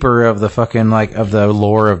keeper of the fucking, of the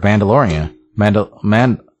lore of Mandalorian.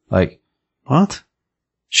 What?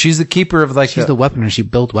 She's the keeper of, she's the weaponer. She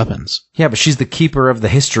built weapons. Yeah, but she's the keeper of the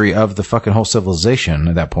history of the fucking whole civilization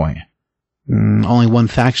at that point. Only one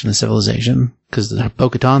faction of civilization, because the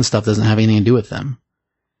Bo-Katan stuff doesn't have anything to do with them.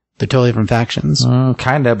 They're totally different factions.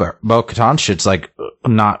 Kinda, but Bo-Katan shit's,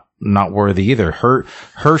 not worthy either.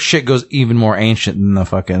 Her shit goes even more ancient than the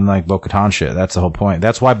fucking, Bo-Katan shit. That's the whole point.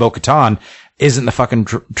 That's why Bo-Katan isn't the fucking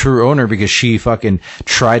true owner, because she fucking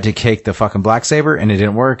tried to take the fucking Blacksaber and it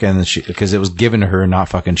didn't work, and because it was given to her, not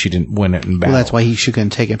fucking, she didn't win it in battle. Well, that's why she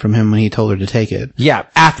couldn't take it from him when he told her to take it. Yeah,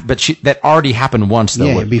 but that already happened once though.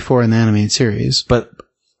 Yeah, before in the animated series. But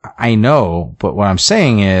I know, but what I'm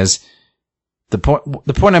saying is, the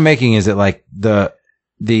point I'm making is that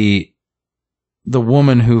the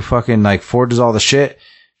woman who fucking forges all the shit,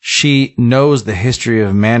 she knows the history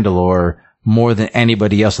of Mandalore more than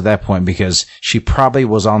anybody else at that point, because she probably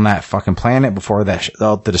was on that fucking planet before that,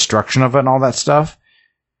 the destruction of it and all that stuff.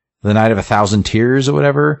 The Night of 1,000 Tears or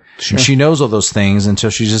whatever. Sure. And she knows all those things until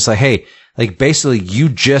she's just like, hey, basically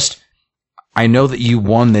I know that you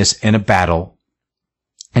won this in a battle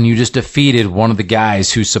and you just defeated one of the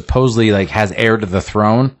guys who supposedly has heir to the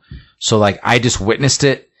throne. So I just witnessed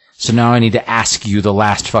it. So now I need to ask you the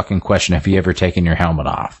last fucking question. Have you ever taken your helmet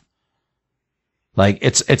off?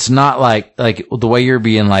 It's not like the way you're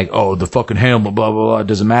being oh, the fucking helmet, blah, blah, blah, it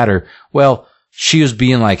doesn't matter. Well, she was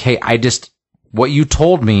being hey, what you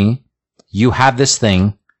told me, you have this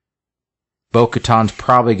thing. Bo-Katan's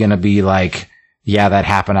probably gonna be yeah, that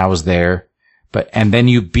happened, I was there. And then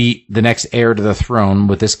you beat the next heir to the throne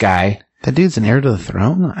with this guy. That dude's an heir to the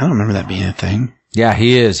throne? I don't remember that being a thing. Yeah,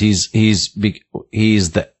 he is. He's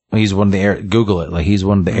one of the heirs. Google it. He's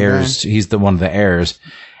one of the heirs. He's one of the heirs.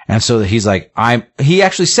 And so he's he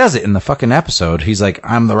actually says it in the fucking episode. He's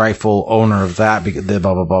I'm the rightful owner of that, because blah,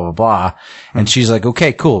 blah, blah, blah, blah. And she's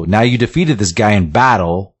okay, cool. Now you defeated this guy in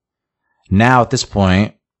battle. Now at this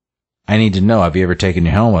point, I need to know, have you ever taken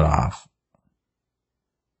your helmet off?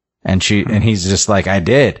 And he's just I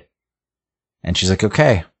did. And she's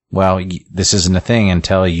okay, well, this isn't a thing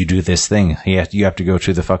until you do this thing. You have to go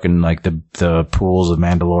to the fucking, the pools of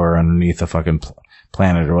Mandalore underneath the fucking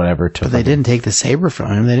planet or whatever. But they didn't take the saber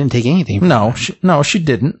from him. They didn't take anything from him. No, she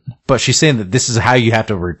didn't. But she's saying that this is how you have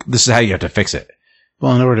to fix it.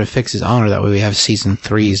 Well, in order to fix his honor, that way we have season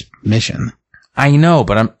 3's mission. I know,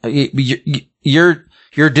 but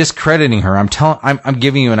you're discrediting her. I'm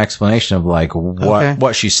giving you an explanation of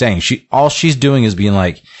what she's saying. All she's doing is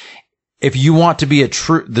being if you want to be the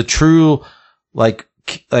true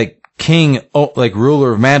king,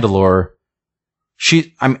 ruler of Mandalore,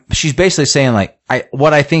 she's basically saying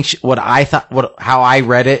how I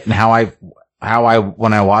read it and how I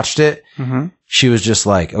when I watched it, she was just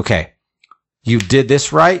okay, you did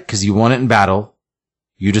this right because you won it in battle.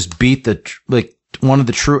 You just beat one of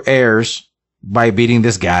the true heirs by beating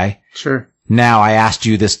this guy. Sure. Now I asked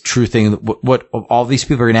you this true thing. What all these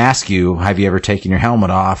people are going to ask you, have you ever taken your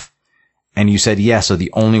helmet off? And you said yes. So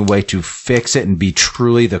the only way to fix it and be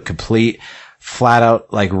truly the complete, flat out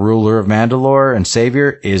ruler of Mandalore and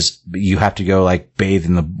savior is you have to go bathe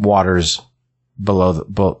in the waters below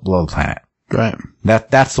the planet. Right.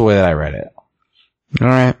 That's the way that I read it. All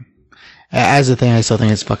right. As a thing, I still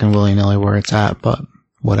think it's fucking willy-nilly where it's at, but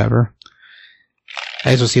whatever.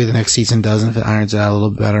 I guess we'll see what the next season does and if it irons it out a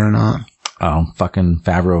little bit better or not. Oh, fucking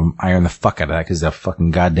Favreau iron the fuck out of that because he's a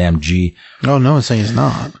fucking goddamn G. Oh, no one's saying he's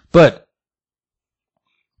not. But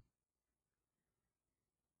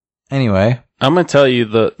Anyway. I'm going to tell you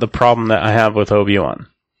the problem that I have with Obi-Wan.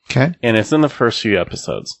 Okay. And it's in the first few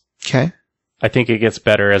episodes. Okay. I think it gets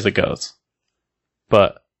better as it goes.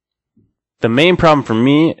 But the main problem for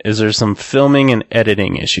me is there's some filming and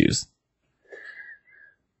editing issues.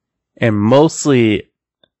 And mostly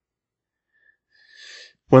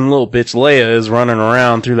when little bitch Leia is running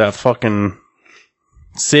around through that fucking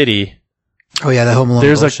city. Oh yeah, that Home Alone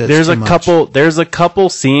bullshit's there's too a much. couple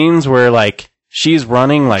scenes where like she's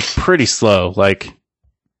running like pretty slow, like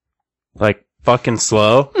fucking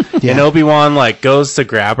slow. Yeah. And Obi-Wan like goes to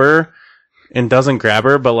grab her and doesn't grab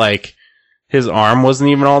her, but like his arm wasn't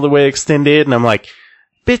even all the way extended, and I'm like,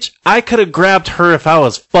 bitch, I could have grabbed her if I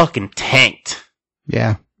was fucking tanked.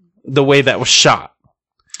 Yeah. The way that was shot.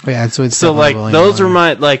 Yeah, so it's So like those are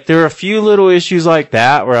my like there are a few little issues like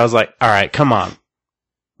that where I was like, all right, come on.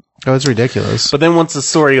 Oh, it's ridiculous. But then once the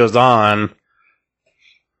story goes on,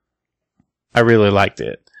 I really liked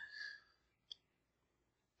it.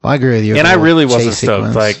 Well, I agree with you. And I really wasn't chase stoked.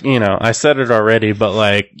 sequence. Like, you know, I said it already, but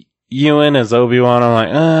like Ewan as Obi-Wan, I'm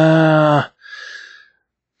like,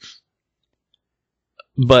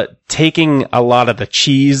 But taking a lot of the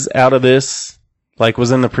cheese out of this, like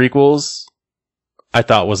was in the prequels, I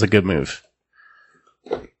thought was a good move.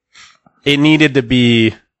 It needed to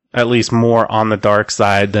be at least more on the dark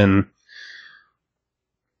side than,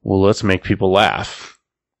 well, let's make people laugh.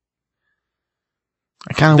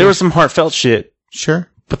 I kind of There was some heartfelt shit, sure.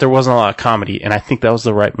 but there wasn't a lot of comedy, and I think that was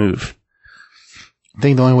the right move. I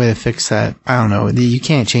think the only way to fix that, I don't know, you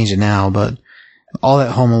can't change it now, but all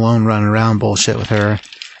that Home Alone running around bullshit with her.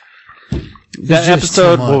 That just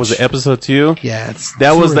episode, too what was much. it, episode 2? Yeah, it's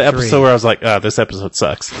That 2 was or the 3. episode where I was like, this episode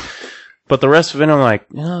sucks. But the rest of it, I'm like,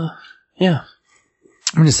 yeah.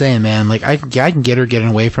 I'm just saying, man, like, I can get her getting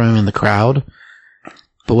away from him in the crowd,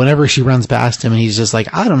 but whenever she runs past him and he's just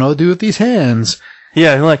like, I don't know what to do with these hands,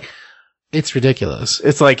 Yeah, like, it's ridiculous.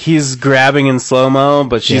 it's like he's grabbing in slow-mo,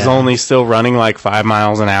 but she's Yeah. only still running like 5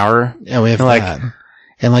 miles an hour. Yeah, we have Like- that.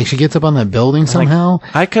 And like, she gets up on that building somehow.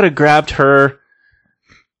 I could have grabbed her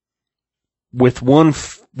with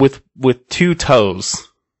with 2 toes,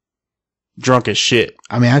 drunk as shit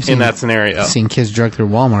I mean, I've in seen that scenario. seen kids drug through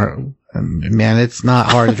Walmart. And, man, it's not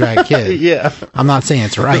hard to drag a kid. Yeah. I'm not saying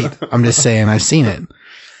it's right. I'm just saying I've seen it.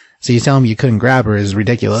 So you telling me you couldn't grab her is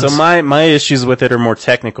ridiculous. So my issues with it are more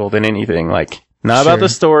technical than anything. Like, not Sure. about the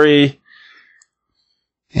story,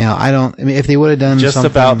 You know, I mean, if they would have done just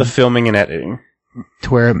something about the filming and editing. to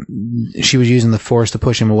where she was using the force to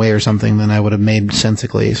push him away or something, then I would have made sense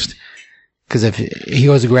at least. Because if he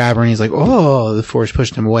goes to grab her and he's like, oh, the force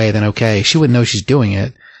pushed him away, then okay. She wouldn't know she's doing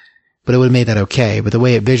it, but it would have made that okay. But the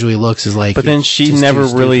way it visually looks is like. But then she just never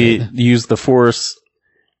too really stupid. used the Force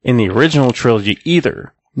in the original trilogy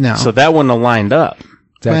either. No. So that wouldn't have lined up.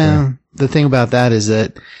 Well, the thing about that is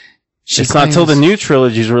that It's not till the new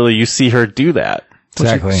trilogies really you see her do that.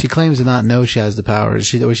 Exactly. She claims to not know she has the powers.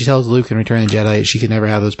 She tells Luke in Return of the Jedi she could never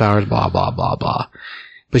have those powers, blah, blah, blah, blah.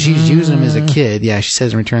 But she's using them as a kid. Yeah, she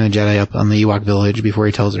says in Return of the Jedi up on the Ewok village before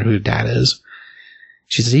he tells her who Dad is.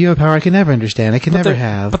 She says, you have a power I can never understand. I can never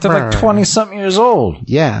have. But they're like 20-something years old.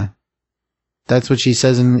 Yeah. That's what she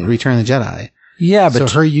says in Return of the Jedi. Yeah, but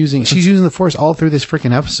So she's using the Force all through this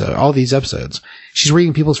freaking episode, all these episodes. She's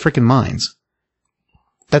reading people's freaking minds.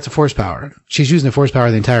 That's a Force power. She's using the Force power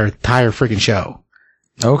the entire freaking show.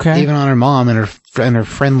 okay. Even on her mom and her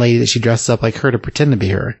friend lady that she dresses up like her to pretend to be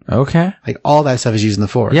her. Okay. Like all that stuff is using the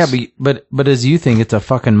Force. Yeah, but as you think it's a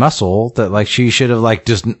fucking muscle that like she should have like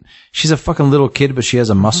just she's a fucking little kid, but she has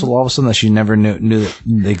a muscle all of a sudden that she never knew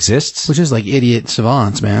that exists. Which is like idiot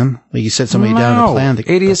savants, man. Like you set somebody down to plan the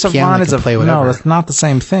idiot the piano savant is can play no, whatever. that's not the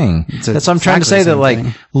same thing. a- That's what I'm trying to say. exactly the That like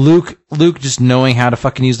same Luke just knowing how to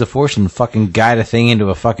fucking use the Force and fucking guide a thing into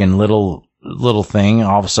a fucking little thing.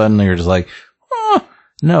 All of a sudden you're just like,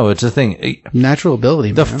 no, it's a thing. Natural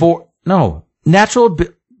ability, man.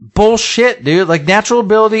 Bullshit, dude. Like natural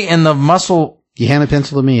ability and the muscle. You hand a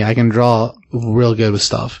pencil to me, I can draw real good with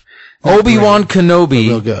stuff. Obi-Wan Kenobi.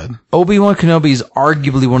 Real good. Obi-Wan Kenobi is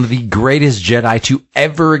arguably one of the greatest Jedi to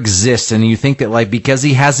ever exist. And you think that like, because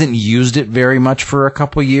he hasn't used it very much for a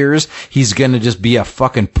couple years, he's gonna just be a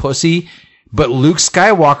fucking pussy. But Luke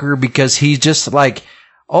Skywalker, because he's just like,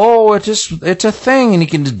 oh, it's a thing and he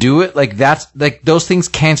can just do it. Like that's, like those things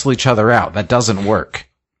cancel each other out. That doesn't work.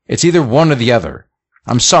 It's either one or the other.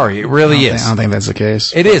 I'm sorry. It really is. I don't think that's the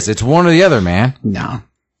case. It is. It's one or the other, man. No.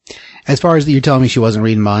 As far as you're telling me she wasn't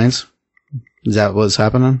reading minds? Is that what's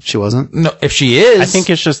happening? She wasn't? No, if she is. I think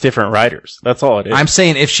it's just different writers. That's all it is. I'm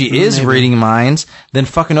saying if she is Maybe. reading minds, then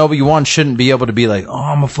fucking Obi-Wan shouldn't be able to be like, oh,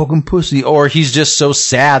 I'm a fucking pussy. Or he's just so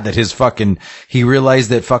sad that he realized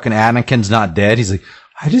that fucking Anakin's not dead. He's like,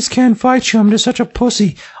 I just can't fight you. I'm just such a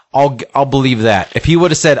pussy. I'll believe that. If he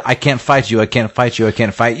would have said, I can't fight you, I can't fight you, I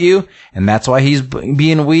can't fight you, and that's why he's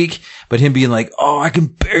being weak, but him being like, oh, I can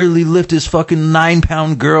barely lift this fucking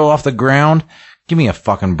 9-pound girl off the ground. Give me a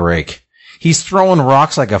fucking break. He's throwing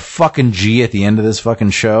rocks like a fucking G at the end of this fucking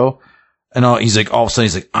show. And he's like, all of a sudden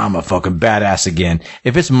he's like, I'm a fucking badass again.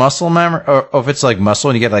 If it's muscle memory, or if it's like muscle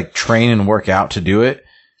and you gotta like train and work out to do it.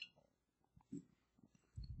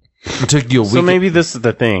 It took you a week. So maybe this is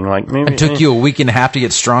the thing. Like maybe it took you a week and a half to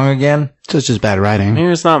get strong again. So it's just bad writing. Maybe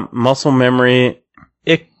it's not muscle memory.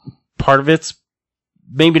 Part of it's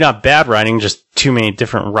maybe not bad writing, just too many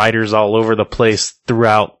different writers all over the place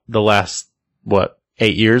throughout the last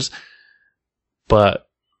 8 years. But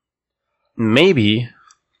maybe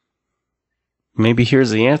here's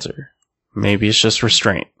the answer. Maybe it's just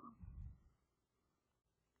restraint.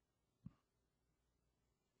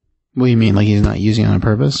 What do you mean? Like he's not using it on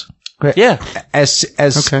purpose? Yeah. As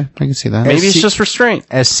Okay, I can see that. Maybe it's just restraint.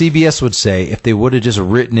 As CBS would say, if they would have just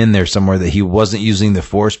written in there somewhere that he wasn't using the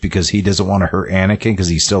Force because he doesn't want to hurt Anakin because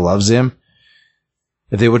he still loves him,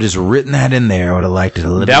 if they would have just written that in there, I would have liked it a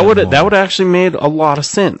little bit more. That would actually made a lot of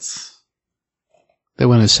sense. They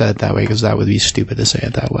wouldn't have said it that way because that would be stupid to say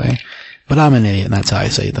it that way. But I'm an idiot, and that's how I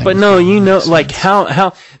say things. But no, like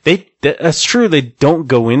how that's true. They don't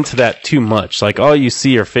go into that too much. Like all you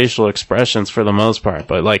see are facial expressions for the most part.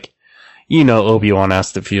 But like, Obi-Wan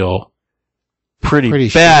has to feel pretty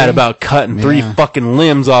bad shitty about cutting 3 fucking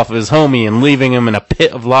limbs off of his homie and leaving him in a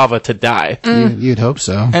pit of lava to die. You'd hope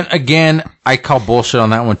so. And again, I call bullshit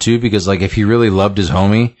on that one too, because like if he really loved his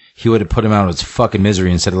homie, he would have put him out of his fucking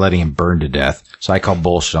misery instead of letting him burn to death. So I call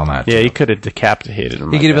bullshit on that. Yeah, too. he could have decapitated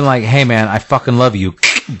him. He could have been like, hey man, I fucking love you.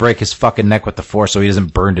 Break his fucking neck with the Force so he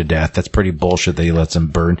doesn't burn to death. That's pretty bullshit that he lets him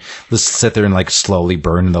burn. Let's sit there and like slowly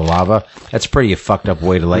burn in the lava. That's pretty a fucked up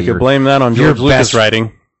way to let You could blame that on George Lucas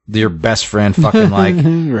writing. Your best friend fucking like,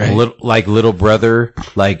 Right. little brother,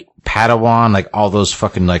 like Padawan, like all those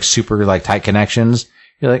fucking like super like tight connections.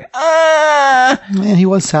 You're like, Man, he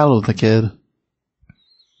was saddled with the kid.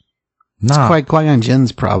 nah. Qui-Gon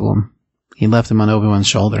Jinn's problem. He left him on Obi-Wan's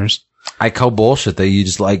shoulders. I call bullshit that you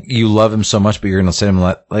just like, you love him so much, but you're gonna sit him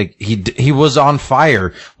like, he was on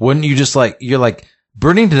fire. Wouldn't you just like, you're like,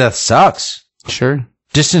 burning to death sucks. Sure.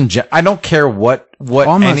 Just I don't care what. Well,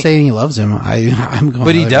 I'm not saying he loves him. I'm going.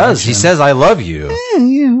 But he does. He says, I love you.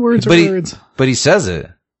 Yeah, words But are he- words. But he says it.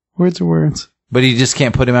 Words are words. But he just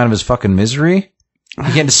can't put him out of his fucking misery.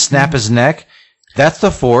 He can't just snap his neck. That's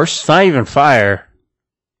the Force. It's not even fire.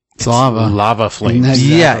 It's lava. Lava flames.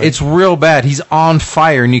 Exactly. Yeah, it's real bad. He's on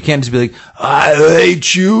fire, and you can't just be like, I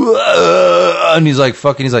hate you. And he's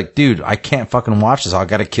like, dude, I can't fucking watch this. I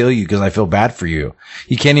gotta kill you because I feel bad for you.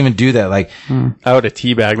 You can't even do that. Like, I would have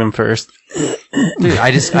teabagged him first. dude,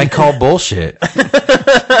 I call bullshit. That's a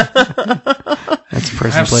I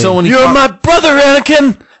person have plays. so many. You're my brother,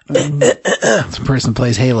 Anakin! That's a person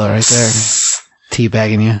plays Halo right there.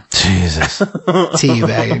 Teabagging you. Jesus.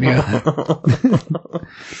 Teabagging you.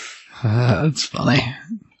 That's funny.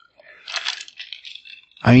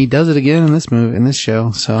 I mean, he does it again in this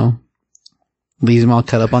show, so leaves them all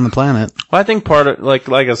cut up on the planet. Well, I think part of, like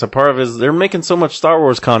I said, part of it is they're making so much Star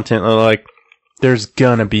Wars content that, like, there's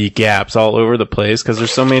gonna be gaps all over the place because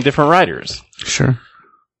there's so many different writers. Sure.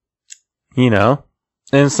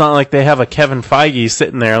 And it's not like they have a Kevin Feige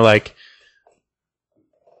sitting there like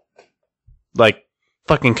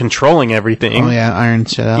fucking controlling everything. Oh yeah, Iron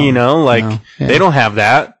shit out. No, Yeah. they don't have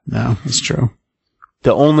that. No, it's true.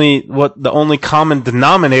 The only common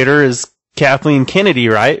denominator is Kathleen Kennedy,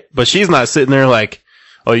 right? But she's not sitting there like,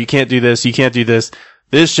 oh, you can't do this, you can't do this.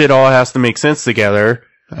 This shit all has to make sense together.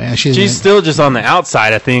 Oh, yeah, She's still just on the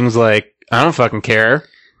outside of things like, I don't fucking care.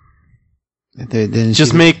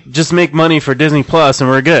 Just make money for Disney Plus and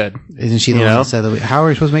we're good. Isn't she the one that said that? How are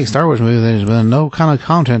we supposed to make Star Wars movies? There's been no kind of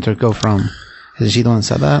content to go from. Isn't she the one that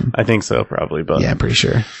said that? I think so, probably, but Yeah, I'm pretty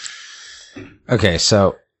sure. Okay,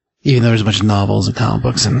 so Even though there's a bunch of novels and comic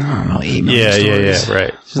books and I don't know, 8 million stories. yeah,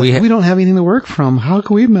 right. She's like, we don't have anything to work from. How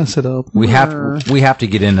can we mess it up? we have to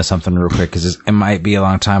get into something real quick because it might be a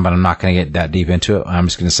long time, but I'm not going to get that deep into it. I'm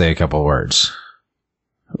just going to say a couple of words.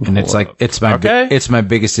 And it's like, it's my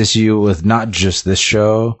biggest issue with not just this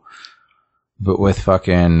show, but with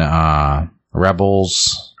fucking,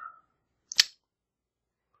 Rebels.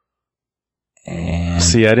 And,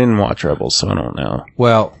 See, I didn't watch Rebels, so I don't know.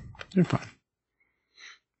 well, They're fine.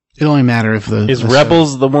 It only matter if the Is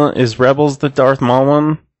Rebels the Darth Maul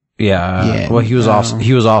one? yeah, Yeah, well, he was off,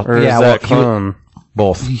 Or is that clone?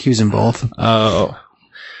 both. He was in both. Oh.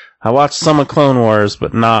 I watched some of Clone Wars,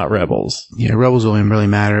 but not Rebels. Yeah, Rebels will really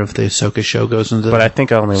matter if the Ahsoka show goes into. But I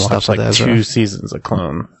think I only Stuff watched with like Ezra. 2 seasons of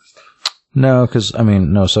Clone. No, because, I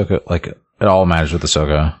mean, no, Ahsoka, like, it all matters with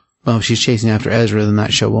Ahsoka. Well, if she's chasing after Ezra, then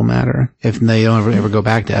that show will matter. If they don't ever go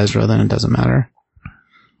back to Ezra, then it doesn't matter.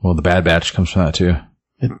 Well, the Bad Batch comes from that, too.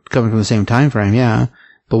 It's coming from the same time frame, yeah.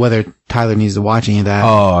 But whether Tyler needs to watch any of that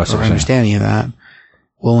Oh, I see what or you're understand any of that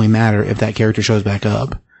will only matter if that character shows back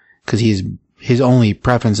up. Because his only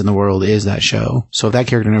preference in the world is that show. So if that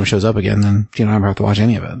character never shows up again, then you don't ever have to watch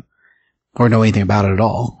any of it. Or know anything about it at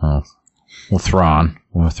all. Oh. Well, Thrawn.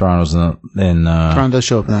 Well, Thrawn was in Thrawn does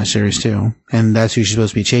show up in that series too. And that's who she's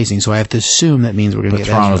supposed to be chasing. So I have to assume that means we're going to but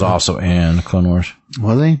get Thrawn Ezra. was also in Clone Wars.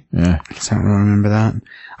 Was he? Yeah. I don't remember that.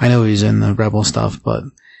 I know he's in the Rebel stuff, but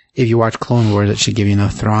if you watch Clone Wars, it should give you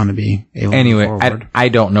enough Thrawn to be able Anyway, to move forward. I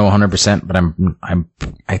don't know 100%, but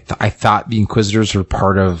I thought the Inquisitors were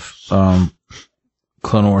part of,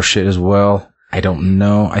 Clone Wars shit as well. I don't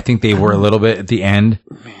know. I think they were a little bit at the end.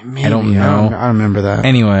 Maybe. I don't know. I remember that.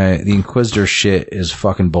 Anyway, the Inquisitor shit is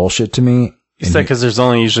fucking bullshit to me. You said because there's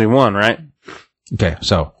only usually one, right? Okay,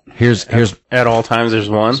 so here's At all times, there's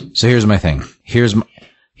one. so here's my thing. Here's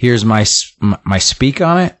my speak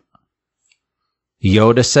on it.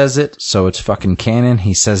 Yoda says it, so it's fucking canon.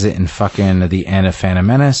 He says it in fucking the end of Phantom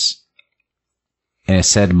Menace. And it's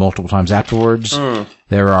said multiple times afterwards.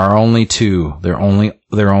 There are only 2. There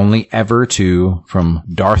are only ever 2 from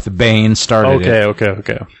Darth Bane started it.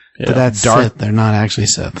 Okay. Yeah. But that's Darth- Sith. They're not actually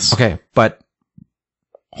Siths. Okay, but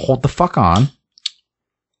hold the fuck on.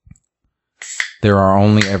 There are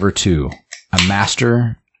only ever 2. A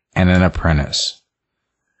master and an apprentice.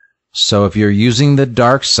 So if you're using the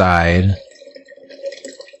dark side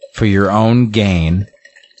for your own gain,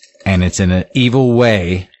 and it's in an evil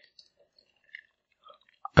way,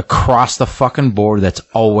 across the fucking board, that's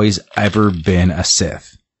always ever been a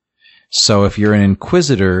Sith. So if you're an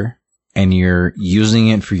Inquisitor and you're using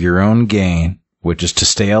it for your own gain, which is to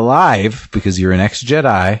stay alive because you're an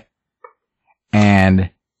ex-Jedi, and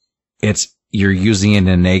you're using it in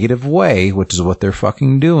a negative way, which is what they're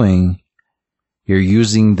fucking doing, you're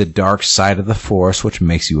using the dark side of the Force, which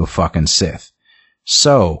makes you a fucking Sith.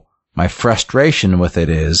 So, my frustration with it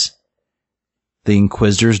is, the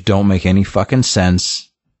Inquisitors don't make any fucking sense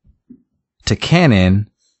to canon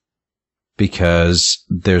because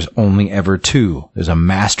there's only ever 2. There's a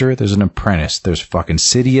master, there's an apprentice, there's fucking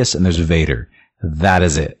Sidious, and there's Vader. That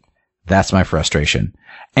is it. That's my frustration.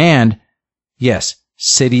 And, yes,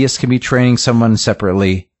 Sidious can be training someone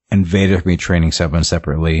separately, and Vader can be training someone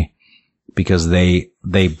separately, because they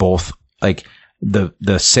both, like,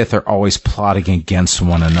 the Sith are always plotting against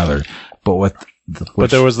one another. But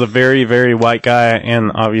there was the very, very white guy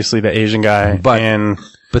and obviously the Asian guy.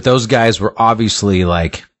 But those guys were obviously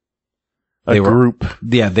like a group.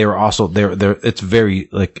 Yeah, they were also they're it's a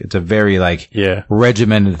very Yeah.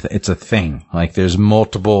 regimented. It's a thing. Like there's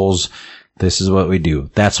multiples. This is what we do.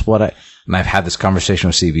 That's what and I've had this conversation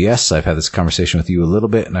with CBS. I've had this conversation with you a little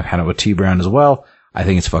bit, and I've had it with T Brown as well. I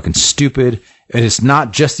think it's fucking stupid. And it's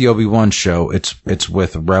not just the Obi-Wan show. It's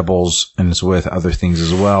with Rebels and it's with other things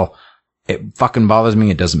as well. It fucking bothers me.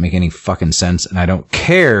 It doesn't make any fucking sense. And I don't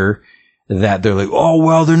care that they're like, oh,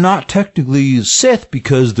 well, they're not technically Sith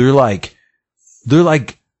because they're like a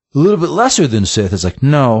little bit lesser than Sith. It's like,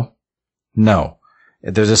 no.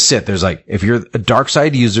 There's a Sith. There's like, if you're a dark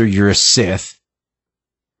side user, you're a Sith.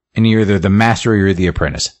 And you're either the master or you're the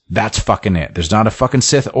apprentice. That's fucking it. There's not a fucking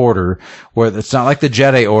Sith order where it's not like the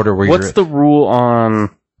Jedi order where What's the rule on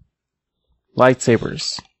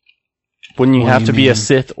lightsabers? Wouldn't you What do have you to be a mean?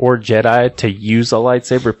 Sith or Jedi to use a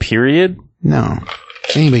lightsaber, period? No.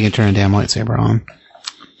 Anybody can turn a damn lightsaber on.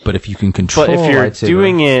 But if you can control But if you're lightsaber,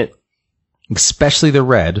 doing it especially the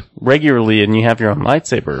red, regularly and you have your own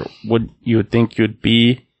lightsaber, you would think you would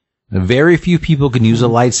be... very few people can use a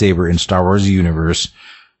lightsaber in Star Wars universe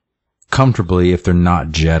comfortably if they're not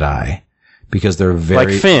Jedi. Because they're very...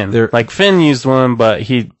 like Finn. Like Finn used one, but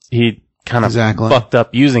he kind of Exactly. fucked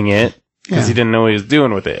up using it because Yeah. he didn't know what he was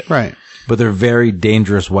doing with it. Right. But they're very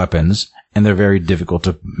dangerous weapons, and they're very difficult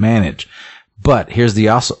to manage. But here's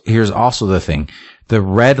also the thing. The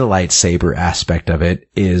red lightsaber aspect of it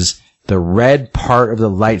is the red part of the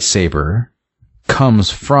lightsaber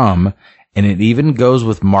comes from, and it even goes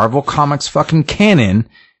with Marvel Comics fucking canon,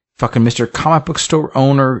 fucking Mr. Comic Book Store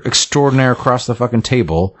owner extraordinaire across the fucking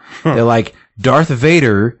table. They're like, Darth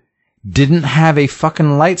Vader didn't have a fucking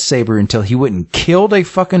lightsaber until he went and killed a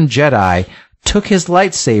fucking Jedi, took his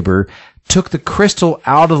lightsaber, took the crystal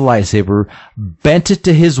out of the lightsaber, bent it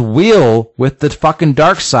to his will with the fucking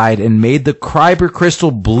dark side, and made the Kyber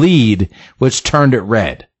crystal bleed, which turned it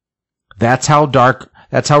red. That's how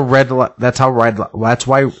That's why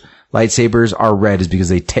lightsabers are red, is because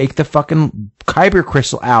they take the fucking kyber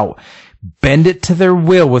crystal out, bend it to their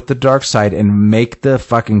will with the dark side, and make the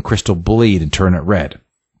fucking crystal bleed and turn it red.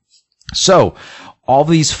 So, all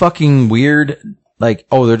these fucking weird, like,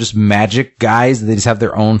 oh, they're just magic guys, they just have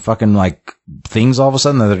their own fucking, like, things all of a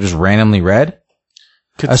sudden that they're just randomly red?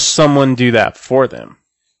 Could someone do that for them?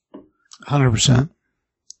 100%.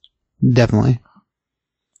 Definitely.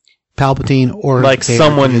 Palpatine or like Vader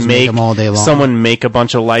someone can just make them all day long. someone make a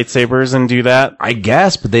bunch of lightsabers and do that, I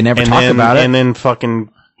guess, but they never and talk then about it. and then fucking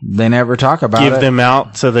They never talk about give it. them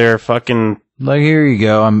out to their fucking. Like, here you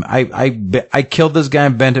go. I killed this guy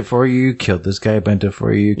and bent it for you. Killed this guy, bent it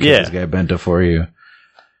for you. Killed Yeah. this guy, bent it for you.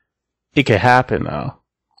 It could happen though.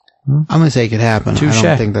 I'm going to say it could happen. Touche. I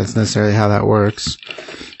don't think that's necessarily how that works.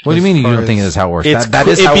 What do you mean you far don't think as- that's how it works? It's That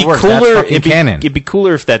coo- is how it'd it be works. cooler. That's fucking It'd be, canon. it'd be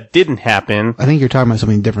cooler if that didn't happen. I think you're talking about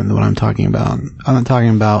something different than what I'm talking about. I'm not talking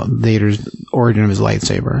about Vader's origin of his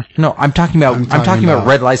lightsaber. No, I'm talking about I'm talking talking about about-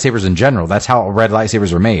 red lightsabers in general. That's how red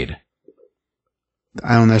lightsabers are made.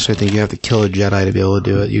 I don't necessarily think you have to kill a Jedi to be able to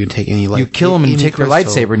do it. You can take any You kill them and you any take their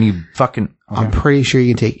crystal. lightsaber and you fucking. I'm pretty sure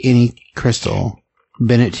you can take any crystal,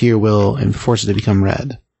 bend it to your will, and force it to become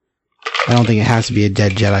red. I don't think it has to be a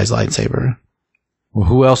dead Jedi's lightsaber. Well,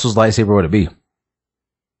 who else's lightsaber would it be?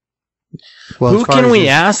 Well, Who as far can as we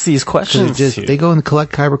just- ask these 'cause questions to? they go and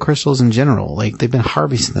collect kyber crystals in general. Like they've been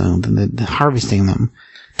harvesting them.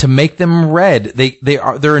 To make them red,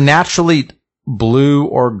 they're naturally blue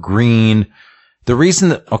or green. The reason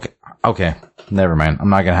that okay, never mind. I'm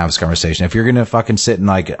not gonna have this conversation. If you're gonna fucking sit and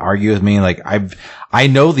like argue with me, like I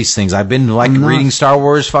know these things. I've been like I'm not- reading Star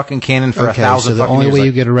Wars fucking canon for 1,000 so the fucking only years. way Like,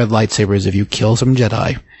 you get a red lightsaber is if you kill some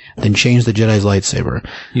Jedi, then change the Jedi's lightsaber.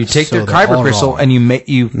 you take So their they're kyber all crystal wrong. and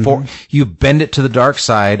you bend it to the dark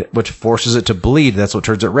side, which forces it to bleed. That's what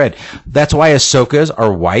turns it red. That's why Ahsoka's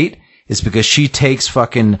are white. Is because she takes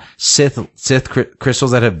fucking Sith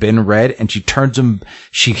crystals that have been red and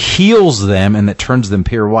she heals them and that turns them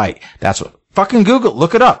pure white. That's what, fucking Google,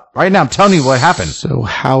 look it up right now. I'm telling you what happened. So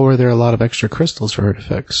how are there a lot of extra crystals for her to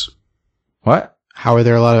fix? What? How are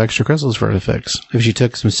there a lot of extra crystals for her to fix? If she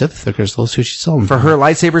took some Sith crystals, who'd she sell them For her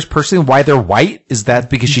lightsabers personally, why they're white is that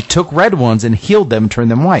because she took red ones and healed them and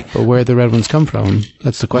turned them white. But where the red ones come from?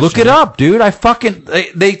 That's the question. Look it up, dude. I fucking,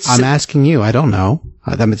 I'm asking you. I don't know.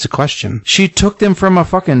 It's a question. she took them from a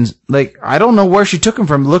fucking, like, I don't know where she took them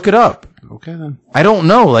from. Look it up. Okay then. I don't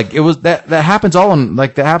know. Like, it was, that happens all in,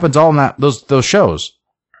 like, that happens all in those shows.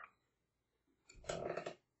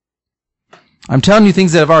 I'm telling you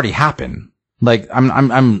things that have already happened. Like,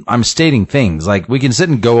 I'm stating things. Like, we can sit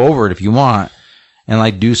and go over it if you want and,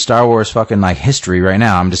 like, do Star Wars fucking, like, history right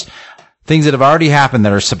now. I'm just, things that have already happened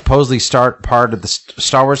that are supposedly part of the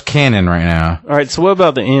Star Wars canon right now. All right, so what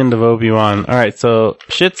about the end of Obi-Wan? All right, so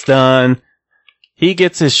shit's done. He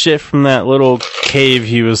gets his shit from that little cave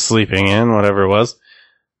he was sleeping in, whatever it was.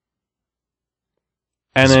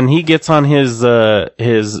 And then he gets on his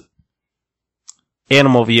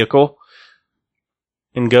animal vehicle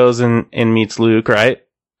and goes and meets Luke, right?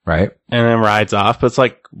 Right? And then rides off. But it's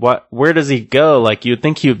like, where does he go? Like, you'd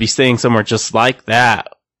think he would be staying somewhere just like that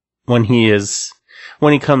when he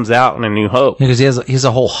comes out in A New Hope. Because he has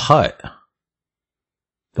a whole hut.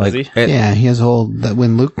 Does he? Yeah, he has a whole. That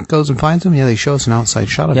when Luke goes and finds him, they show us an outside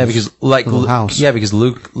shot of Yeah, his because like little house. Yeah, because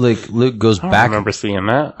Luke goes I don't back. remember seeing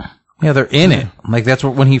that. Yeah, they're in it. Like that's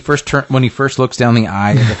what when he first looks down the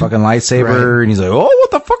eye at the fucking lightsaber Right. and he's like, "Oh,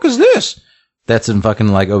 what the fuck is this?" That's in fucking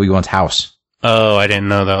like Obi-Wan's house. Oh, I didn't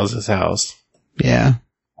know that was his house. Yeah,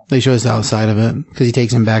 they show us the outside of it because he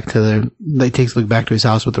takes him back to takes Luke back to his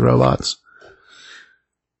house with the robots.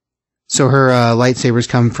 So her lightsabers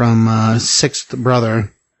come from sixth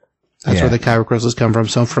brother. That's Yeah. where the kyber crystals come from.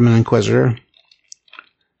 So from an Inquisitor.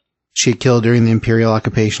 She killed during the Imperial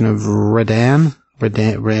occupation of Rada.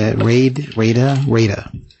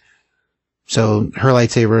 So her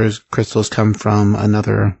lightsabers crystals come from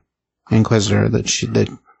another Inquisitor that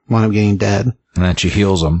wound up getting dead. And then she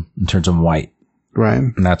heals him and turns him white. Right.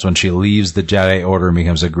 And that's when she leaves the Jedi Order and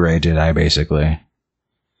becomes a gray Jedi, basically.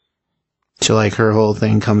 So like her whole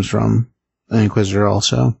thing comes from an Inquisitor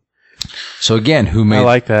also. So again, who made I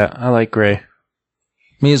like that. I like gray.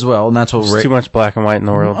 me as well? And that's what There's too much black and white in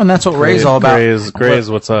the world. and that's what Rey's all about. Gray is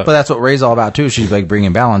what's up. But that's what Rey's all about too. She's like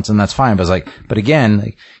bringing balance, and that's fine. But it's like, but again,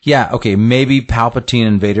 like, yeah, okay, maybe Palpatine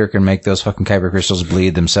and Vader can make those fucking kyber crystals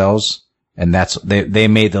bleed themselves, and that's they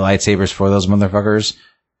made the lightsabers for those motherfuckers.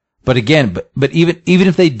 But again, but even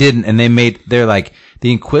if they didn't, and they're like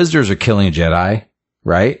the Inquisitors are killing Jedi,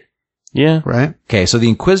 right? Yeah. Right? Okay, so the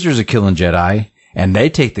Inquisitors are killing Jedi, and they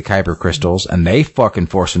take the Kyber crystals and they fucking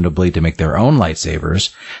force them to bleed to make their own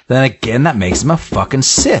lightsabers, then again, that makes them a fucking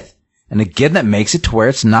Sith. And again, that makes it to where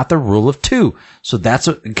it's not the rule of 2. So that's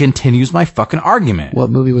what continues my fucking argument. What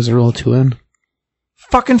movie was the rule of 2 in?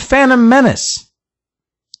 Fucking Phantom Menace.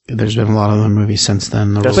 There's been a lot of other movies since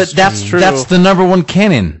then. But that's true. That's the number one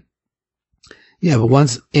canon. Yeah, but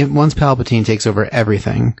once Palpatine takes over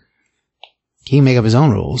everything, he can make up his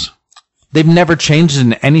own rules. They've never changed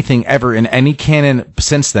in anything ever in any canon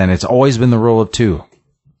since then. It's always been the rule of 2.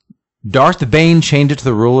 Darth Bane changed it to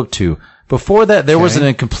the rule of 2. Before that, there wasn't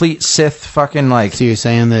a complete Sith fucking like... So you're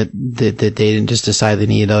saying that they didn't just decide they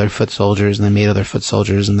needed other foot soldiers and they made other foot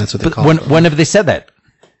soldiers and that's what they call them? When have they said that?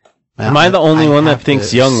 Well, Am I the only one that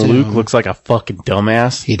thinks young Luke looks like a fucking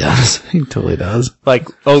dumbass? He does. He totally does. Like,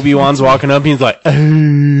 Obi-Wan's walking up and he's like,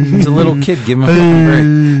 He's a little kid. Give him a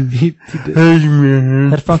fucking break. hey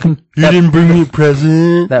man, you didn't bring me a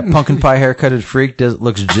present? That pumpkin pie haircutted freak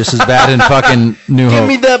looks just as bad in fucking New Hope. Give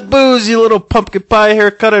me that booze, you little pumpkin pie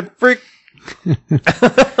haircutted freak.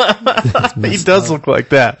 He does look like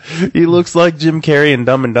that. He looks like Jim Carrey in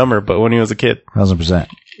Dumb and Dumber, but when he was a kid. 1,000%.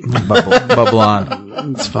 Bubble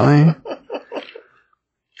on. It's fine.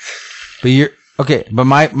 But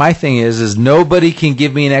my thing is nobody can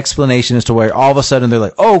give me an explanation as to why all of a sudden they're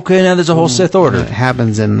like, oh, okay, now there's a whole Sith Order. It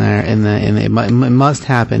happens in there, it must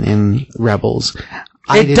happen in Rebels.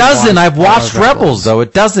 It doesn't. I've watched Rebels, though.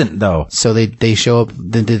 It doesn't, though. So they show up.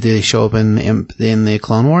 Did they show up in the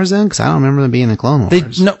Clone Wars then? Because I don't remember them being in the Clone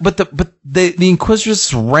Wars. But the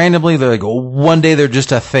Inquisitors randomly, they're like, oh, one day they're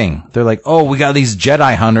just a thing. They're like, oh, we got these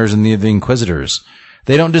Jedi hunters and the Inquisitors.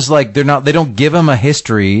 They don't just like they don't give them a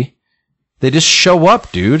history. They just show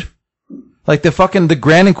up, dude. Like the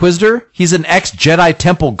Grand Inquisitor, he's an ex-Jedi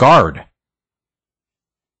Temple guard.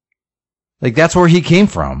 Like that's where he came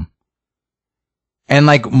from. And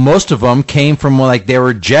like most of them came from like they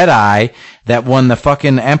were Jedi that when the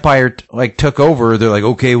fucking Empire like took over, they're like,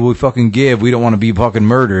 okay, we'll fucking give. We don't want to be fucking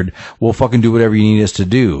murdered. We'll fucking do whatever you need us to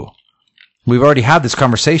do. We've already had this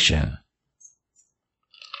conversation.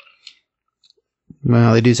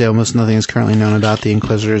 Well, they do say almost nothing is currently known about the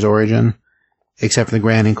Inquisitor's origin, except for the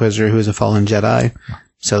Grand Inquisitor, who is a fallen Jedi.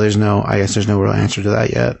 So I guess there's no real answer to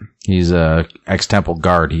that yet. He's a ex-Temple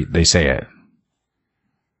guard. They say it.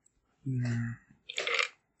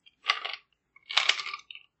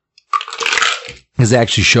 Because they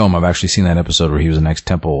actually show him. I've actually seen that episode where he was an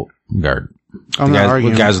ex-Temple guard. I'm not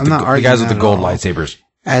arguing. The guys with the gold lightsabers.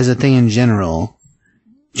 As a thing in general,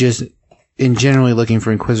 just in generally looking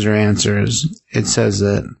for Inquisitor answers, it says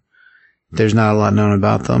that there's not a lot known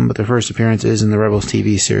about them, but their first appearance is in the Rebels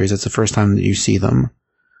TV series. That's the first time that you see them,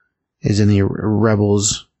 is in the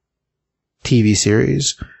Rebels TV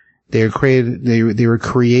series. They were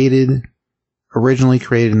originally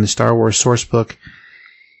created in the Star Wars sourcebook,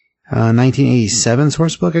 1987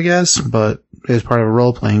 sourcebook, I guess, but it was part of a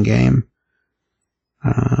role-playing game,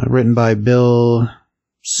 written by Bill,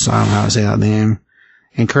 I don't know how to say that name,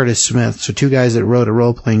 and Curtis Smith. So two guys that wrote a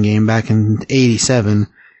role-playing game back in 87,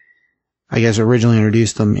 I guess originally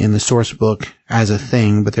introduced them in the source book as a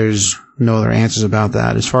thing, but there's no other answers about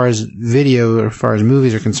that. As far as video, or as far as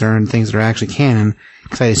movies are concerned, things that are actually canon,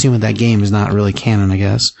 because I assume that game is not really canon, I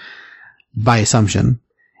guess, by assumption.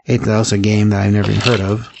 It's also a game that I've never even heard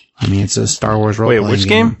of. I mean, it's a Star Wars role-playing game. Wait, which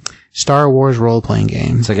game? Star Wars role-playing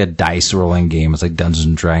game. It's like a dice rolling game. It's like Dungeons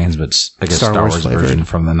and Dragons, but it's like a Star Wars version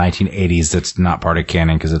from the 1980s that's not part of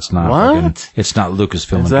canon because it's not. What? It's not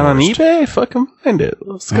Lucasfilm. Is that on eBay? Fucking find it.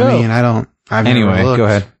 Let's go. I mean, Anyway, go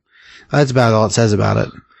ahead. That's about all it says about it.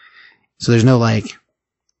 So there's no like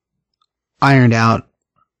ironed out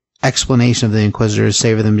explanation of the Inquisitors,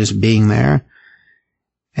 save for them just being there.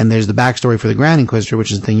 And there's the backstory for the Grand Inquisitor,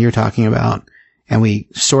 which is the thing you're talking about. And we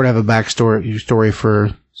sort of have a backstory for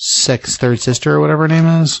third sister or whatever her name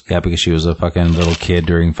is. Yeah, because she was a fucking little kid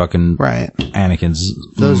during fucking Anakin's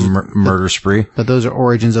murder spree. But those are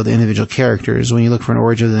origins of the individual characters. When you look for an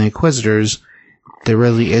origin of the Inquisitors, there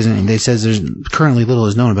really isn't. They says there's currently little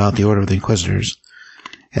is known about the Order of the Inquisitors.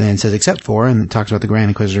 And then it says except for, and it talks about the Grand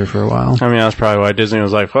Inquisitor for a while. I mean, that's probably why Disney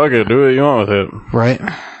was like, fuck it, do what you want with it. Right.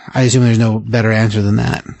 I assume there's no better answer than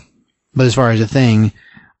that. But as far as the thing,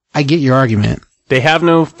 I get your argument. They have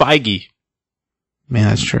no Feige. Man,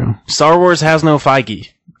 that's true. Star Wars has no Feige.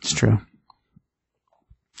 It's true.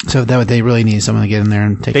 So that they really need someone to get in there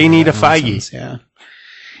and take. They need a Feige. Yeah.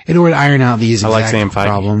 In order to iron out these exact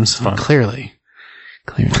problems. Clearly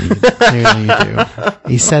you do.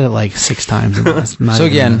 He said it like 6 times in the last. So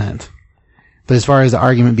again, but as far as the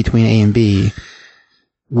argument between A and B,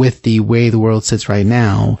 with the way the world sits right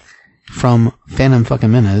now, from Phantom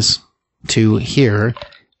fucking Menace to here,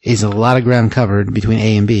 is a lot of ground covered between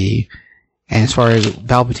A and B. And as far as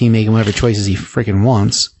Palpatine making whatever choices he freaking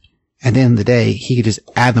wants, at the end of the day, he could just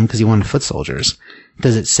add them because he wanted foot soldiers.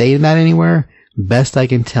 Does it say that anywhere? Best I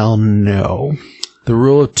can tell, no. The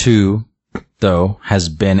rule of two, though, has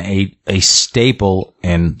been a staple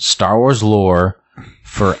in Star Wars lore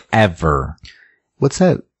forever. What's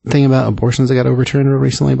that thing about abortions that got overturned real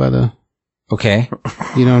recently by the... Okay.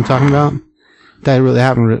 You know what I'm talking about? That really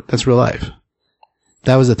happened. That's real life.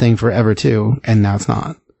 That was a thing forever, too, and now it's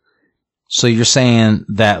not. So you're saying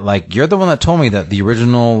that, like, you're the one that told me that the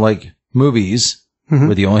original, like, movies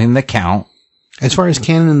were the only thing that count. As far as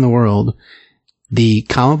canon in the world, the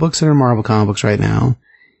comic books that are Marvel comic books right now,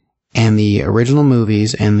 and the original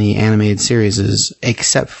movies and the animated series,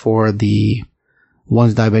 except for the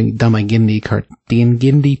ones done by Genndy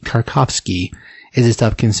Tartakovsky, is this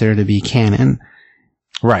stuff considered to be canon.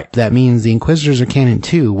 Right. That means the Inquisitors are canon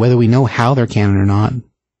too, whether we know how they're canon or not.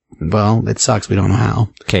 Well, it sucks we don't know how.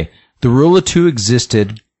 Okay. The rule of two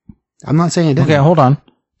existed. I'm not saying it didn't. Okay, hold on.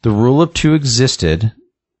 The rule of two existed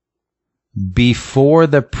before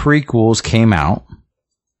the prequels came out.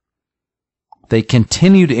 They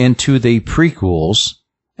continued into the prequels,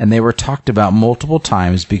 and they were talked about multiple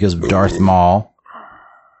times because of Darth Maul,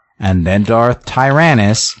 and then Darth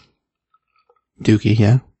Tyrannus. Dookie,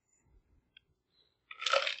 yeah.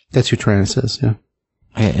 That's who Tyrannus is, yeah.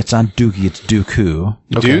 Okay, it's on Dookie, it's Dooku.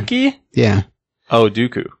 Okay. Dookie? Yeah. Oh,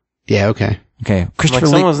 Dooku. Yeah, okay. Okay, Like Christopher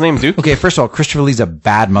Lee. someone's named Dooku. Okay, first of all, Christopher Lee's a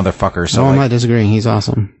bad motherfucker, so No, I'm like, not disagreeing. He's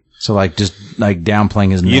awesome. so like just like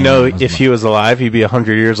downplaying his name. You know, if he was alive, he'd be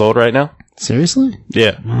 100 years old right now. Seriously? Oh,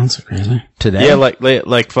 Yeah. Well, that's so crazy. today, Yeah,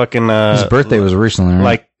 like fucking, his birthday was recently, right?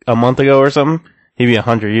 like a month ago or something. He'd be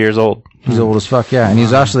 100 years old. He's old as fuck, yeah, and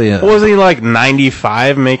he's actually What was he, like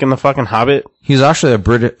 95 making the fucking Hobbit? he's actually a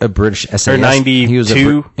British SAS. Or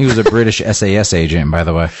 92? He was a British SAS agent, by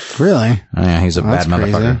the way. Really? Oh, yeah, he's a Well, bad that's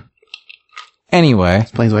crazy. motherfucker. Anyway,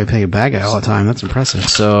 Explains why he played a bad guy all the time. That's impressive.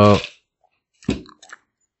 so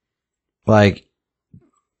like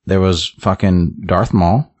there was fucking Darth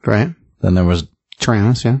Maul, Right? then there was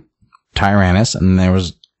Tyrannus, yeah. Tyrannus, and then there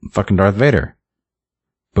was fucking Darth Vader.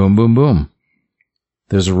 Boom, boom, boom.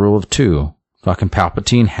 There's a rule of two. Fucking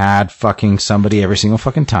Palpatine had fucking somebody every single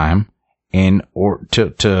fucking time in or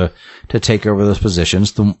to take over those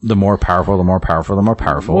positions. The more powerful, the more powerful, the more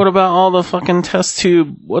powerful. What about all the fucking test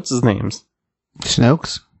tube, what's his names?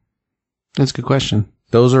 Snokes? That's a good question.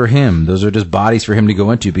 Those are him. Those are just bodies for him to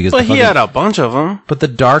go into because But the he fucking- had a bunch of them. but the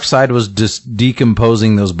dark side was just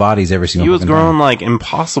decomposing those bodies every single He was fucking growing time. like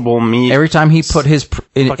impossible meat. Every time he put his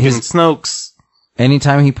fucking his Snokes.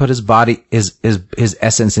 anytime he put his body his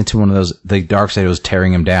essence into one of those, the dark side was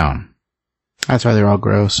tearing him down. That's why they're all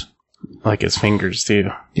gross. Like his fingers too.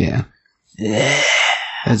 Yeah.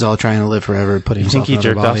 It's all trying to live forever, putting You think himself he in other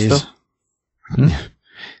jerked off bodies. still?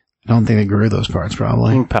 I don't think they grew those parts, I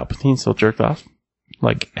probably. think Palpatine still jerked off?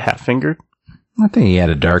 Like half fingered? I think he had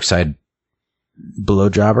a dark side blow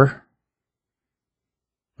jobber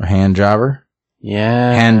or hand jobber,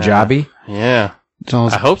 Yeah. hand jobby. Yeah. It's all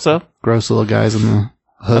I those hope so. gross little guys in the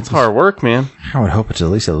hood. That's hard work, man. I would hope it's at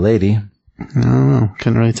least a lady. I don't know.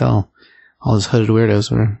 Couldn't really tell. All those hooded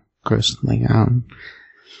weirdos were gross. Like, I don't.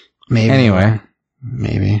 Maybe. Anyway.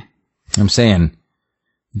 Maybe. I'm saying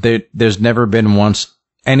there's never been once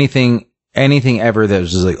anything ever that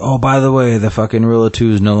was just like, oh, by the way, the fucking rule of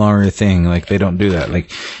two is no longer a thing. Like, they don't do that.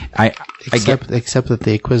 Like, I get, Except that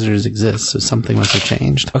the Inquisitors exist, so something must have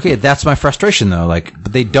changed. okay, that's my frustration though. Like,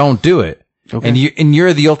 but they don't do it. Okay. And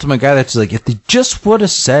you're the ultimate guy that's like, if they just would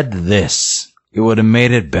have said this, it would have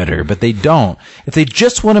made it better. But they don't. If they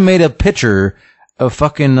just would have made a picture of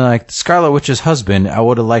fucking like Scarlet Witch's husband, I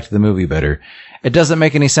would have liked the movie better. It doesn't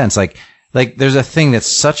make any sense. Like there's a thing that's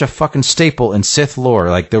such a fucking staple in Sith lore.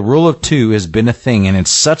 Like the rule of two has been a thing, and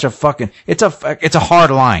it's such a fucking, it's a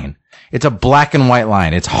hard line. It's a black and white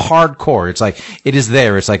line. It's hardcore. It's like, it is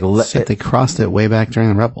there. It's like, Except they crossed it way back during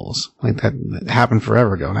the Rebels. Like that happened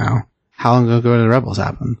forever ago now. How long ago did the Rebels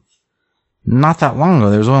happen? not that long ago.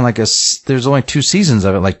 There was only there's only 2 seasons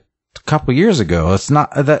of it, like a couple years ago. It's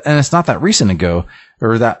not that, and it's not that recent ago,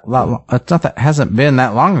 or it's not that, hasn't been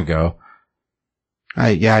that long ago.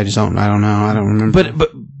 I don't know. I don't remember.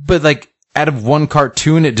 But like, out of one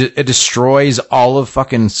cartoon, it destroys all of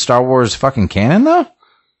fucking Star Wars fucking canon though?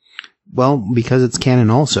 Well, because it's canon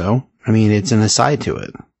also. I mean, it's an aside to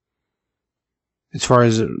it. As far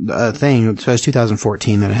as a thing, so it's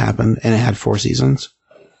 2014 that it happened, and it had 4 seasons.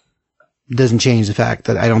 It doesn't change the fact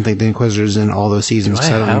that I don't think the Inquisitor's in all those seasons,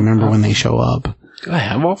 because I don't remember when they show up. Do I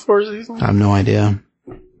have all 4 seasons? I have no idea.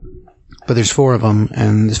 But there's 4 of them,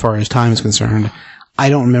 and as far as time is concerned, I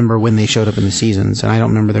don't remember when they showed up in the seasons, and I don't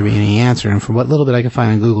remember there being any answer. And from what little bit I could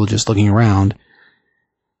find on Google, just looking around,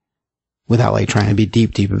 without like trying to be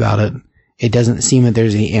deep about it, it doesn't seem that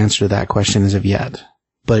there's any answer to that question as of yet.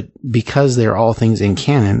 But because they're all things in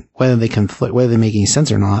canon, whether they conflict, whether they make any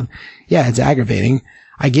sense or not, yeah, it's aggravating.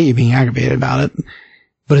 I get you being aggravated about it.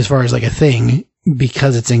 But as far as like a thing,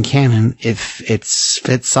 because it's in canon, if it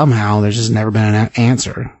fits somehow, there's just never been an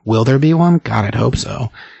answer. Will there be one? God, I'd hope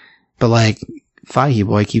so. But like, Feige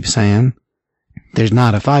boy keeps saying, there's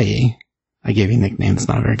not a Feige. I gave you a nickname. It's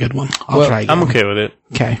not a very good one. I'll try again. I'm okay with it.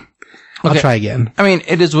 Okay. I'll try again. I mean,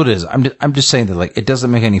 it is what it is. I'm just saying that, like, it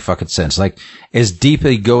doesn't make any fucking sense. Like, as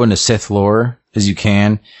deeply go into Sith lore as you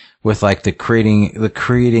can with, like, the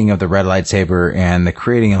creating of the red lightsaber and the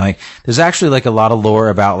creating, like, there's actually, like, a lot of lore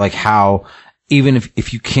about, like, how even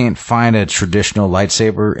if you can't find a traditional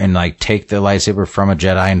lightsaber and, like, take the lightsaber from a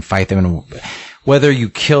Jedi and fight them, and whether you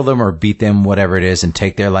kill them or beat them, whatever it is, and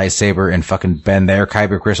take their lightsaber and fucking bend their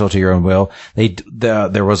kyber crystal to your own will,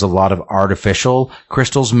 there was a lot of artificial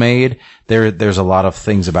crystals made. There's a lot of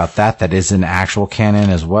things about that is in actual canon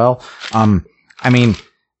as well. I mean,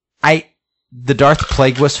 the Darth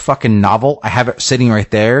Plagueis fucking novel, I have it sitting right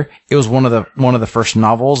there. It was one of the first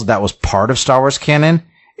novels that was part of Star Wars canon.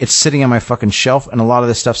 It's sitting on my fucking shelf, and a lot of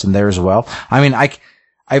this stuff's in there as well. I mean,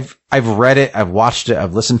 I've read it, I've watched it,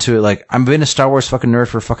 I've listened to it. Like, I've been a Star Wars fucking nerd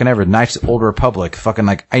for fucking ever. Knights of the Old Republic, fucking,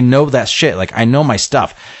 like, I know that shit. Like, I know my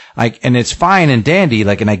stuff. Like, and it's fine and dandy,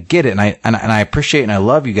 like, and I get it, and I appreciate and I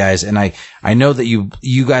love you guys, and I know that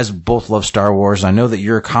you guys both love Star Wars, and I know that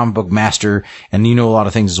you're a comic book master, and you know a lot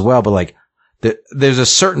of things as well, but, like, there's a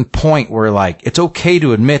certain point where, like, it's okay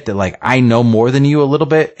to admit that, like, I know more than you a little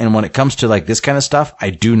bit, and when it comes to, like, this kind of stuff,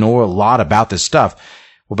 I do know a lot about this stuff.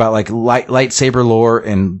 About like lightsaber lore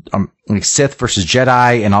and like Sith versus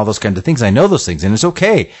Jedi and all those kinds of things. I know those things, and it's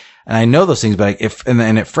okay. And I know those things, but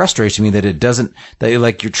and it frustrates me that that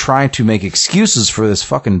like you're trying to make excuses for this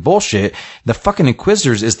fucking bullshit. The fucking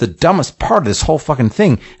Inquisitors is the dumbest part of this whole fucking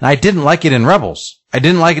thing. And I didn't like it in Rebels. I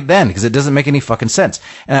didn't like it then because it doesn't make any fucking sense.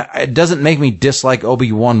 And it doesn't make me dislike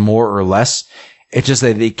Obi-Wan more or less. It's just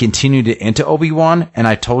that they continued it into Obi-Wan. And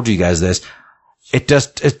I told you guys this. It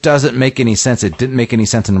doesn't make any sense. It didn't make any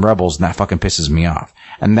sense in Rebels, and that fucking pisses me off.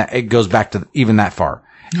 And that, it goes back to even that far.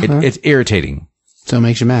 Okay. It's irritating. So it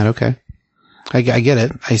makes you mad. Okay. I get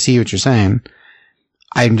it. I see what you're saying.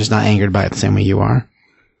 I'm just not angered by it the same way you are.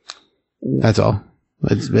 That's all.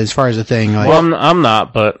 As far as the thing, like, well, I'm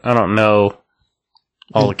not, but I don't know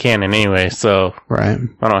all the canon anyway, so right.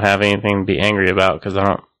 I don't have anything to be angry about because I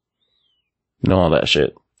don't know all that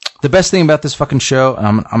shit. The best thing about this fucking show, and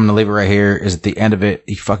I'm going to leave it right here, is at the end of it,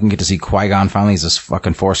 you fucking get to see Qui-Gon finally as this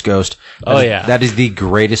fucking Force ghost. That is the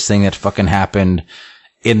greatest thing that fucking happened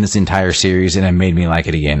in this entire series, and it made me like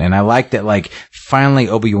it again. And I like that, like, finally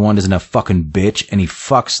Obi-Wan isn't a fucking bitch, and he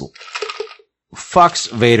fucks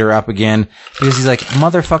Vader up again, because he's like,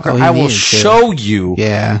 motherfucker, I will show you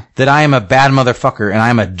that I am a bad motherfucker, and I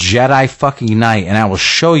am a Jedi fucking Knight, and I will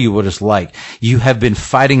show you what it's like. You have been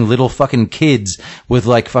fighting little fucking kids with,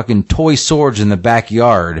 like, fucking toy swords in the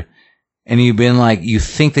backyard, and you've been like, you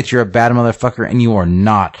think that you're a bad motherfucker, and you are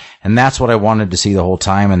not. And that's what I wanted to see the whole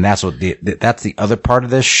time, and that's what that's the other part of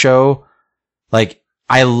this show. Like,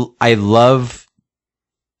 I love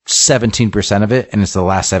 17% of it, and it's the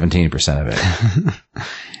last 17% of it.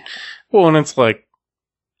 Well, and it's like,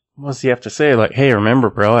 what does he have to say? Like, hey, remember,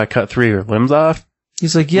 bro, I cut 3 of your limbs off?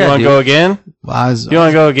 He's like, yeah, you want to go again? Well, you want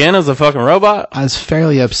to go again as a fucking robot? I was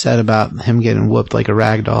fairly upset about him getting whooped like a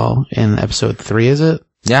ragdoll in episode 3, is it?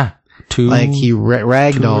 Yeah. 2. Like, he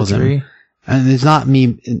ragdolls him. And it's not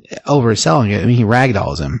me overselling it. I mean, he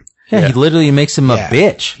ragdolls him. Yeah, he literally makes him a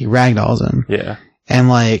bitch. He ragdolls him. Yeah. And,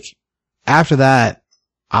 like, after that,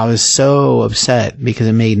 I was so upset because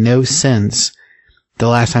it made no sense the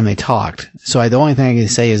last time they talked. So the only thing I can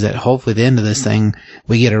say is that hopefully at the end of this thing,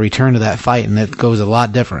 we get a return to that fight and it goes a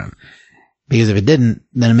lot different. Because if it didn't,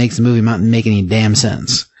 then it makes the movie not make any damn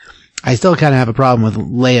sense. I still kind of have a problem with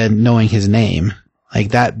Leia knowing his name.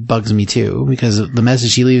 Like, that bugs me too, because the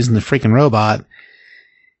message she leaves in the freaking robot,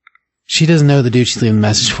 she doesn't know the dude she's leaving the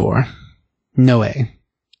message for. No way.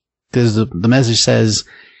 Because the message says,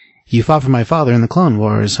 you fought for my father in the Clone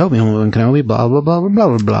Wars. Obi-Wan Kenobi, blah, blah, blah, blah,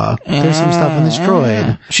 blah, blah. There's some stuff in this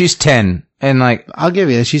droid. She's 10. And, like, I'll give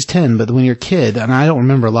you that. She's 10, but when you're a kid, and I don't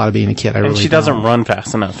remember a lot of being a kid. And she doesn't run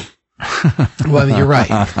fast enough. Well, you're right.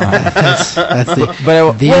 That's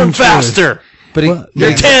the run faster! But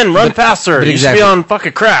You're 10, run faster. but You should be exactly. on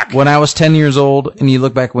fucking crack. when I was 10 years old, and you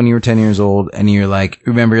look back when you were 10 years old, and you're like,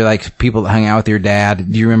 remember like people that hung out with your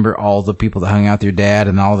dad? Do you remember all the people that hung out with your dad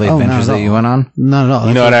and all the Oh, adventures not at that you all. went on? Not at all.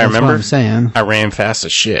 You know what I That's remember? I'm saying. I ran fast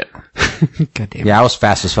as shit. God damn it. Yeah, I was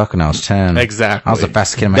fast as fuck when I was 10. Exactly. I was the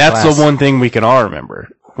fastest kid in my That's class. the one thing we can all remember.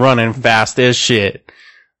 Running fast as shit.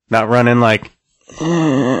 Not running like,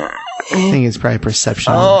 I think it's probably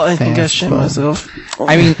perception. fast, but- myself.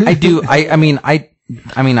 I mean, I do. I mean,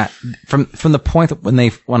 from the point that when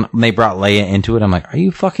they brought Leia into it, I'm like, are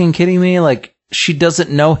you fucking kidding me? Like, she doesn't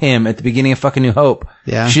know him at the beginning of fucking New Hope.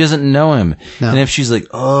 Yeah. She doesn't know him. No. And if she's like,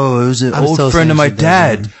 oh, it was an I'm old still friend of saying my she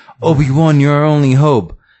dad, doesn't. Obi-Wan, you're our only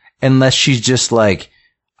hope. Unless she's just like,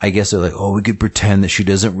 I guess they're like, oh, we could pretend that she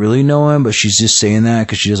doesn't really know him, but she's just saying that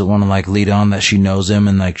because she doesn't want to like lead on that she knows him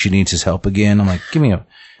and like she needs his help again. I'm like, give me a,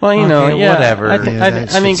 Well, you know, Okay, yeah, whatever. I that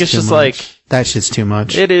think shit's it's too just much. like, That shit's too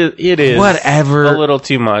much. it is whatever. a little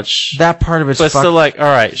too much. That part of it's But fuck- still like,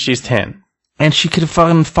 alright, she's 10. and she could have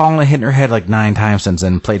fucking fallen and hit her head like 9 times since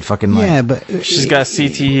then and played fucking like, Yeah, but She's got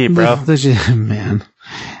CTE, bro. Man,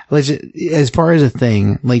 as far as a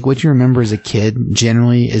thing, like what you remember as a kid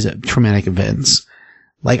generally is traumatic events.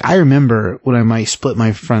 Like I remember when I might split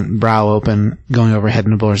my front brow open going over head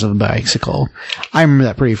and shoulders of a bicycle. I remember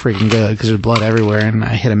that pretty freaking good because there's blood everywhere and I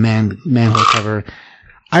hit a manhole cover.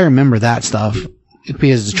 I remember that stuff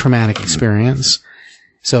because it's a traumatic experience.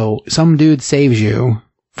 So some dude saves you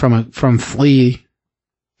from Flea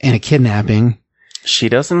and a kidnapping. She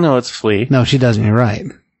doesn't know it's Flea, No, she doesn't. You're right.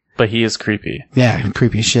 but he is creepy. Yeah,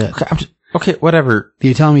 creepy as shit. okay, whatever.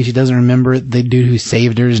 You're telling me she doesn't remember the dude who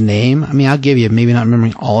saved her's name? I mean, I'll give you maybe not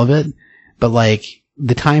remembering all of it, but like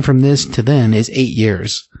the time from this to then is 8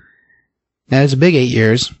 years. Now it's a big 8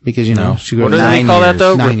 years because you know No. she What goes do they 9 call that years.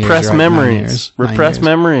 though? 9 years, Repressed you're right, 9 memories. years. 9 Repressed years.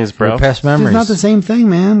 memories, bro. Repressed It's not memories. the same thing,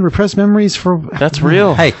 man. Repressed memories for That's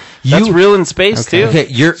real. Hey, That's real in space too. Okay,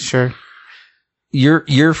 sure.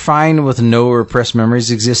 you're fine with no repressed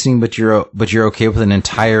memories existing, but you're okay with an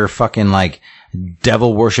entire fucking like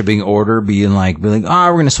devil worshipping order being like, we're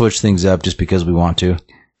gonna switch things up just because we want to.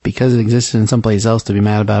 Because it existed in someplace else to be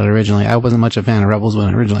mad about it originally. I wasn't much a fan of Rebels when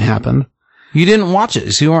it originally happened. You didn't watch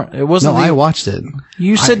it, so you weren't. It wasn't. No, I watched it.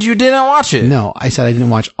 You said you didn't watch it. No, I said I didn't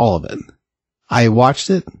watch all of it. I watched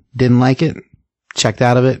it, didn't like it, checked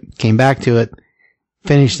out of it, came back to it,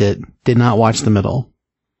 finished it, did not watch the middle.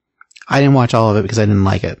 I didn't watch all of it because I didn't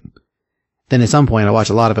like it. Then at some point I watched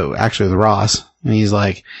a lot of it actually with Ross, and he's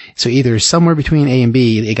like, so either somewhere between A and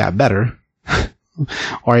B it got better,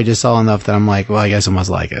 or I just saw enough that I'm like, well, I guess I must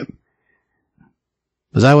like it.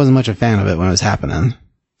 Because I wasn't much a fan of it when it was happening.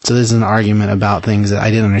 So this is an argument about things that I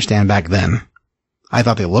didn't understand back then. I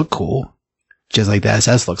thought they looked cool. Just like the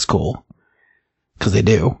SS looks cool. Because they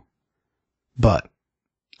do. But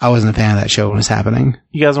I wasn't a fan of that show when it was happening.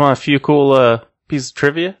 You guys want a few cool pieces of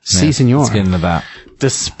trivia? Si, senor. Let's get into that.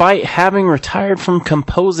 Despite having retired from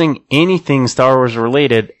composing anything Star Wars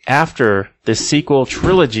related after the sequel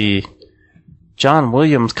trilogy, John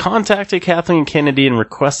Williams contacted Kathleen Kennedy and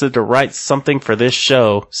requested to write something for this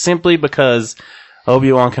show simply because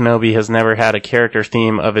Obi-Wan Kenobi has never had a character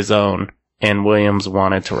theme of his own, and Williams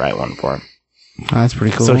wanted to write one for him. Oh, that's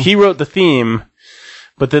pretty cool. So he wrote the theme,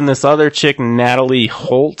 but then this other chick, Natalie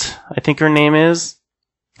Holt, I think her name is,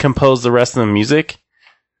 composed the rest of the music.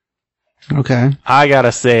 Okay. I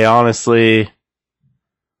gotta say, honestly,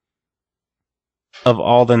 of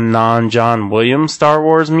all the non-John Williams Star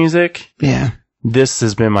Wars music, Yeah. this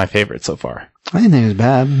has been my favorite so far. I didn't think it was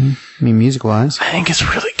bad. I mean, music-wise. I think it's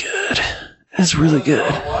really good. It's really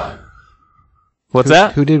good. What's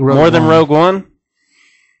that? Who did Rogue More than One? Rogue One?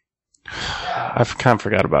 I kind of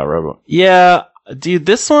forgot about Rogue One. Yeah, dude,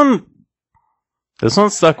 this one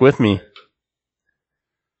stuck with me.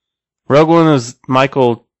 Rogue One is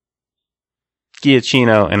Michael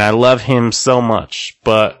Giacchino, and I love him so much,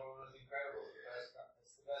 but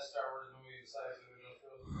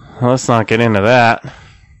let's not get into that.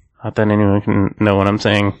 Not that anyone can know what I'm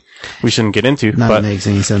saying. We shouldn't get into, None but of it makes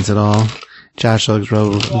any sense at all. Josh loves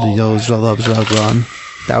Rogue One.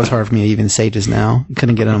 That was hard for me to even say just now.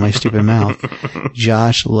 Couldn't get it out of my stupid mouth.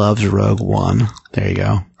 Josh loves Rogue One. There you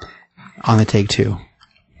go. On the take 2.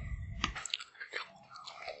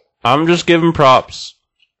 I'm just giving props,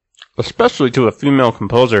 especially to a female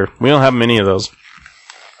composer. We don't have many of those.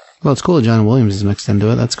 Well, it's cool that John Williams is mixed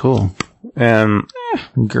into it. That's cool. And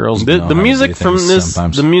Girls. the know how to music do from things this,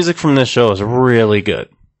 sometimes. the music from this show is really good.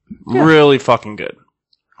 Really fucking good.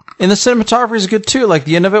 And the cinematography is good too. Like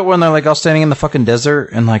the end of it when they're like all standing in the fucking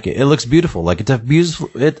desert and like it looks beautiful. Like it's a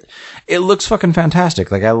beautiful. It looks fucking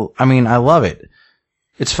fantastic. Like I mean I love it.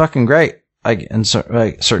 It's fucking great. like in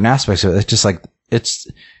certain aspects of it, it's just like it's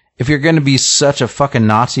if you're going to be such a fucking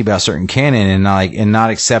Nazi about certain canon and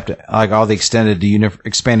not accept like all the expanded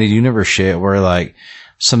universe shit where like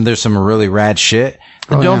there's some really rad shit,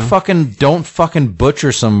 then don't fucking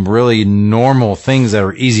butcher some really normal things that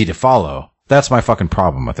are easy to follow. That's my fucking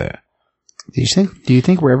problem with it. Do you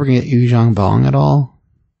think we're ever gonna get Yu Zhang Bong at all?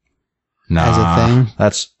 Nah, as a thing?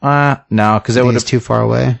 That's no, because that would have too far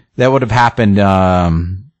away. That would have happened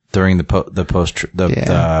during the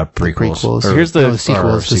prequels. Or, here's the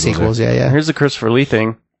sequels. Yeah. Here's the Christopher Lee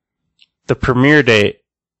thing. The premiere date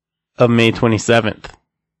of May 27th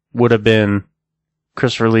would have been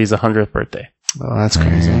Christopher Lee's 100th birthday. Oh, that's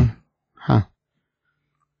crazy. Huh.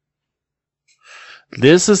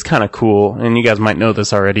 This is kind of cool, and you guys might know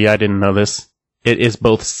this already. I didn't know this. It is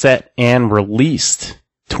both set and released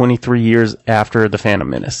 23 years after The Phantom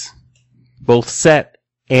Menace. Both set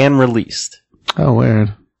and released. Oh,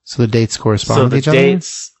 weird. So the dates correspond with each other? So the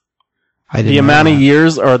dates, the amount of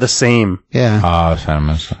years are the same. Yeah. Phantom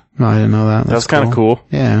Menace. No, I didn't know that. That's kind of cool.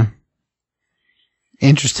 Yeah.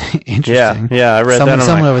 Interesting. Yeah, I read that.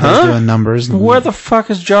 Someone over there's doing numbers. Where the fuck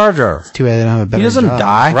is Jar Jar? It's too bad they don't have a better He doesn't job.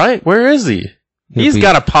 die. Right? Where is he? He's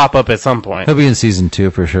got to pop up at some point. He'll be in season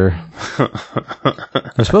 2 for sure.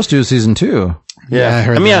 They're supposed to do season 2. Yeah, I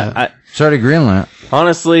heard that. It's already greenlit.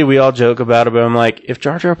 Honestly, we all joke about it, but I'm like, if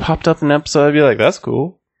Jar Jar popped up in an episode, I'd be like, that's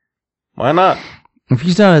cool. Why not? If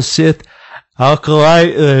he's not a Sith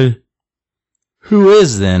acolyte, who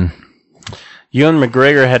is then? Ewan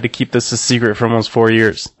McGregor had to keep this a secret for almost 4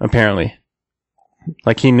 years, apparently.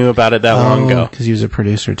 Like, he knew about it that long ago. Because he was a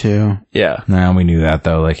producer, too. Yeah. Nah, we knew that,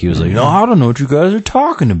 though. Like, he was like, no, I don't know what you guys are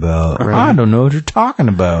talking about. Right. I don't know what you're talking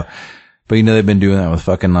about. But, they've been doing that with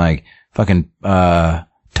Tobey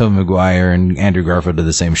Maguire and Andrew Garfield did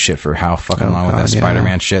the same shit for how fucking long with that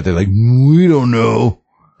Spider-Man shit. They're like, we don't know.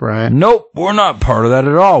 Right. Nope, we're not part of that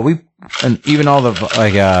at all. And even all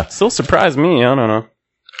the, Still surprised me, I don't know.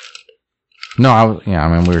 No, we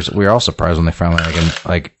were all surprised when they finally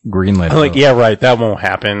greenlit it. Like, yeah, right, that won't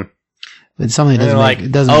happen. It's something that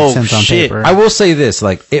doesn't make sense on paper. I will say this,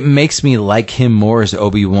 it makes me like him more as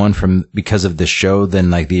Obi-Wan because of the show than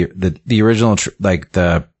the original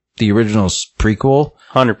the original prequel.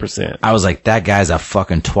 100%. I was like, that guy's a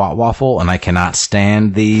fucking twat waffle, and I cannot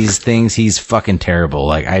stand these things. He's fucking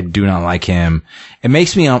terrible. I do not like him. It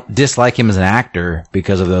makes me dislike him as an actor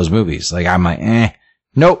because of those movies. I'm like,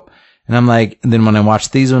 nope. And I'm like, and then when I watch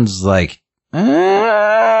these ones, it's like, and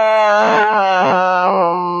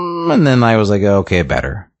then I was like, okay,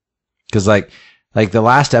 better. Cause like the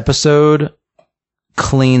last episode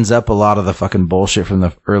cleans up a lot of the fucking bullshit from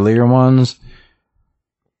the earlier ones.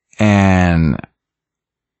 And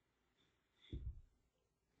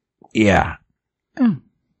yeah. So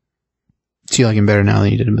you like him better now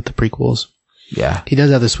than you did him with the prequels? Yeah. He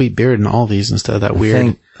does have the sweet beard in all these instead of that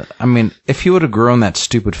weird. If he would have grown that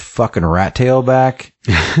stupid fucking rat tail back.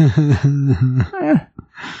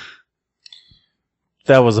 That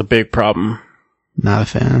was a big problem. Not a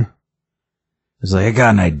fan. It's like, I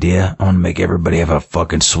got an idea. I want to make everybody have a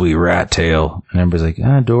fucking sweet rat tail. And everybody's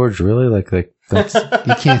like, George, really? That's...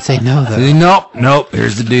 You can't say no, though. Nope.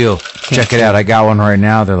 Here's the deal. Check it out. I got one right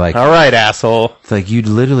now. They're like, all right, asshole. It's like, you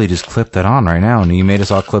literally just clipped that on right now. And you made us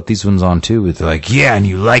all clip these ones on too. They're like, yeah, and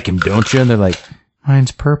you like him, don't you? And they're like,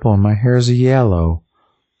 mine's purple and my hair's a yellow.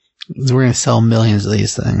 We're going to sell millions of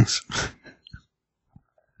these things.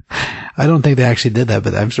 I don't think they actually did that,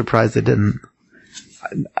 but I'm surprised they didn't.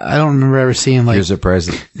 I don't remember ever seeing You're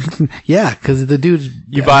surprised? Yeah, because the dude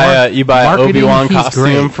you buy an Obi-Wan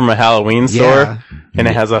costume from a Halloween store, and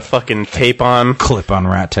it has a fucking tape on clip on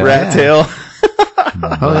rat tail. Tail.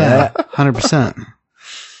 Oh yeah, 100%.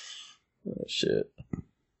 Oh, shit.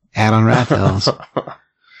 Add on rat tails.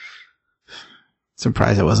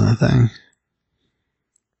 Surprised it wasn't a thing.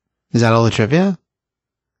 Is that all the trivia?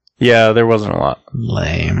 Yeah, there wasn't a lot.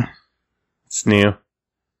 Lame. It's new.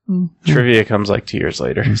 Trivia comes 2 years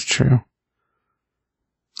later. It's true.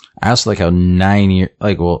 I also like how 9 years,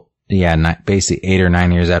 basically 8 or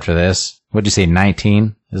 9 years after this. What'd you say,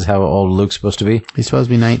 19 is how old Luke's supposed to be? He's supposed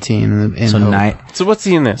to be 19. So what's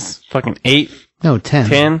he in this? Fucking 8? No,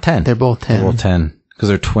 10. 10? They're both 10. They're both 10. Because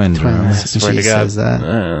they're twins, remember? I swear to God. Says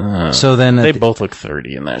that. So then... They both look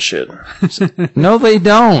 30 in that shit. No, they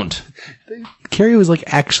don't. Carrie was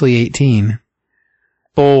actually 18.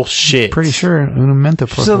 Bullshit. Pretty sure. Una mente,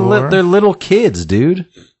 por favor. They're little kids, dude.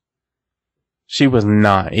 She was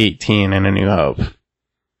not 18 in A New Hope.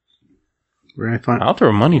 I'll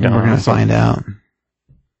throw money down. We're going to find out.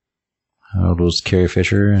 How old was Carrie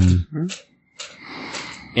Fisher? And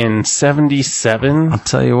in 77. I'll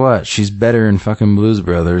tell you what, she's better in fucking Blues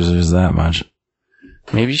Brothers. There's that much.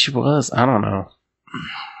 Maybe she was. I don't know.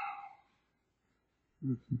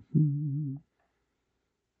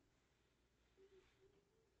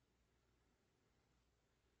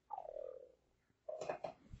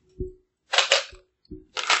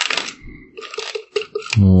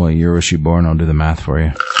 What year was she born? I'll do the math for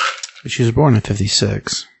you. She was born in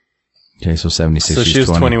 56. Okay, so 76. So she was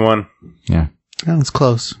 21. Yeah. Oh, that's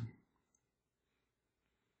close.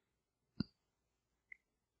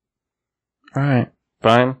 All right.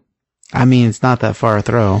 Fine. I mean, it's not that far a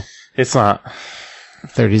throw. It's not.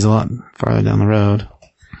 30's a lot farther down the road.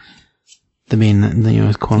 The main,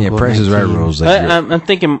 quote Yeah, unquote. Price is Right 19. rules. Like I'm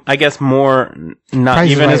thinking, I guess, more, not Price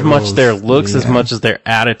is even Right as much rules, their looks as yeah. much as their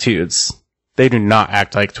attitudes. They do not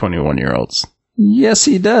act like 21-year-olds. yes,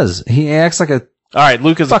 he does. He acts like a All right,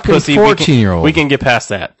 Luke is a fucking pussy. 14-year-old. We can get past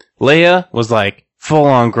that. Leia was like full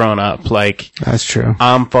on grown up. Like, That's true.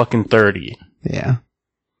 I'm fucking 30. Yeah.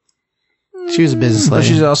 She was a business But lady.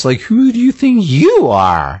 she's also like, who do you think you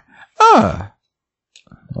are? A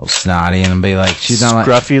little snotty and be like, she's not like,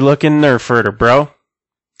 Scruffy looking nerf herder, bro.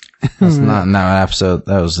 that's not in that episode.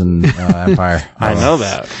 That was in Empire. I know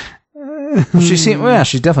that. Well,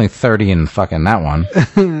 she's definitely 30 in fucking that one.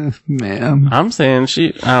 Man. I'm saying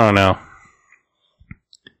I don't know.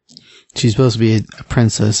 She's supposed to be a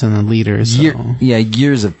princess and a leader, so.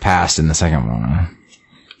 Years have passed in the second one.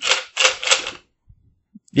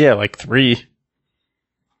 Yeah, like 3.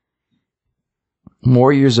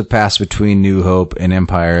 More years have passed between New Hope and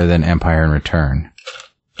Empire than Empire and Return.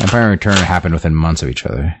 Empire and Return happened within months of each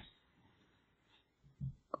other.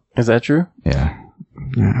 Is that true? Yeah.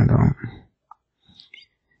 Yeah, I don't.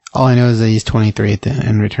 All I know is that he's 23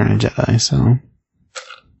 in Return of the Jedi, so.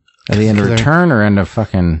 At the end of Return or end of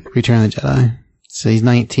fucking... Return of the Jedi. So he's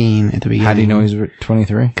 19 at the beginning. How do you know he's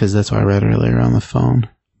 23? Because that's what I read earlier on the phone.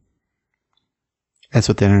 That's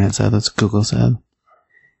what the internet said. That's what Google said.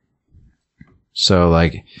 So,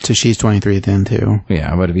 like... So she's 23 at the end, too.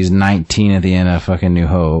 Yeah, but if he's 19 at the end of fucking New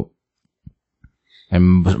Hope,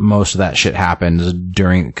 and most of that shit happens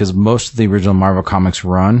during... Because most of the original Marvel Comics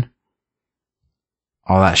run,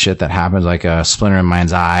 all that shit that happens, like Splinter in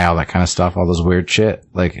Mind's Eye, all that kind of stuff, all those weird shit,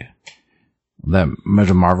 like, that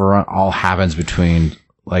original Marvel run, all happens between,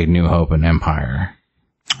 like, New Hope and Empire.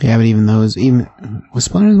 Yeah, but even those... Was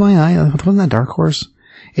Splinter in My Eye? Wasn't that Dark Horse?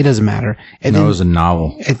 It doesn't matter. It was a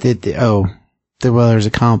novel. Well, there's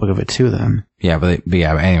a comic book of it, too, then. Yeah, but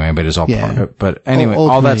anyway, but it's all Yeah. part of it. But anyway, all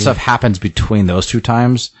that Ultimately- stuff happens between those two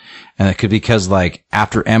times. And it could, because like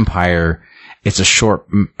after Empire, it's a short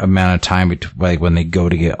amount of time like when they go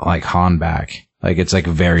to get like Han back. Like it's like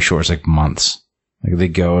very short. It's like months. Like they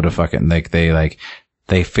go to fucking, like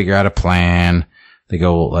they figure out a plan. They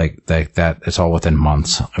go like that. It's all within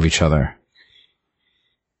months of each other.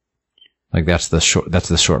 Like that's the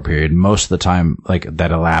short period. Most of the time, like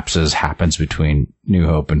that elapses happens between New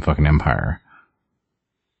Hope and fucking Empire.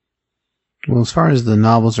 Well, as far as the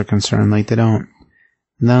novels are concerned, like they don't...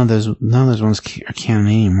 None of those ones are canon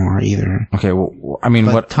anymore either. Okay, well, I mean,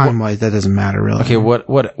 But time-wise, that doesn't matter, really. Okay,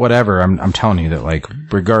 whatever. I'm telling you that, like,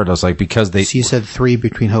 regardless, like, because they... So you said 3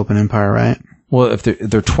 between Hope and Empire, right? Well, if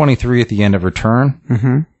they're 23 at the end of Return,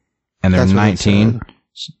 Mm-hmm. and they're That's what it 19,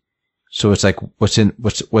 so it's like, what's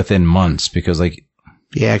within months, because, like...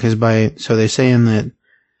 Yeah, because so they're saying that...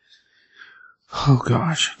 Oh,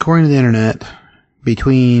 gosh. According to the internet,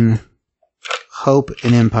 between Hope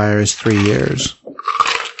and Empire is 3 years.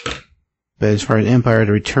 But as far as Empire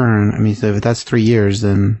to Return, I mean, so if that's 3 years,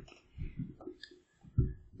 then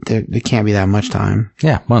there can't be that much time.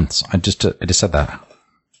 Yeah, months. I just said that.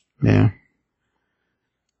 Yeah.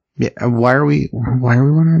 Yeah. Why are we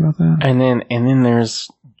wondering about that? And then there's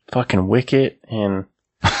fucking Wicket and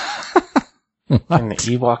the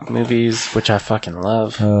Ewok movies, which I fucking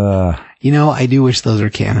love. You know, I do wish those were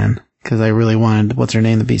canon because I really wanted what's her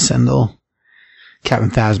name to be Sindel, Captain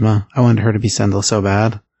Phasma. I wanted her to be Sindel so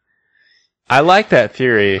bad. I like that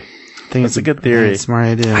theory. I think It's a good theory. It's a smart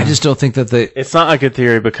idea. I just don't think that It's not a good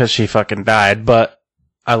theory because she fucking died, but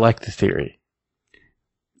I like the theory.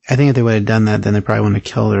 I think if they would have done that, then they probably wouldn't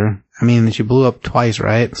have killed her. I mean, she blew up twice,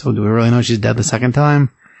 right? So do we really know she's dead the second time?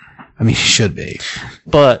 I mean, she should be.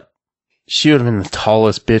 But she would have been the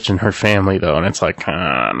tallest bitch in her family, though, and it's like,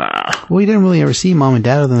 nah. Well, we didn't really ever see mom and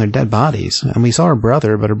dad other than their dead bodies. And we saw her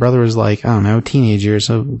brother, but her brother was like, I don't know, teenage years,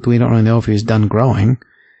 so we don't really know if he was done growing.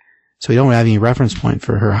 So we don't have any reference point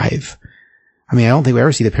for her height. I mean, I don't think we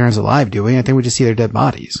ever see the parents alive, do we? I think we just see their dead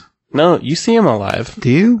bodies. No, you see him alive. Do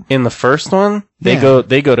you? In the first one, they Yeah.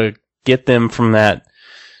 go to get them from that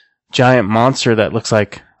giant monster that looks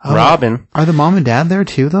like Oh, Robin. Are the mom and dad there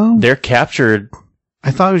too, though? They're captured. I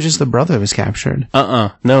thought it was just the brother that was captured.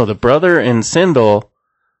 No, the brother and Sindel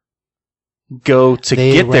go to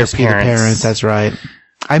They get their rescue the parents. That's right.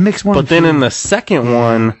 I mixed one. But then in the second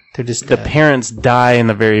one, they're just the dead. parents die in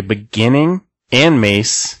the very beginning, and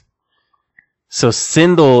Mace. So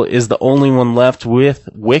Sindel is the only one left with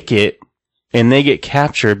Wicket, and they get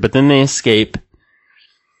captured, but then they escape.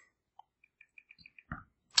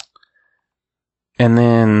 And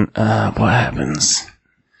then, what happens?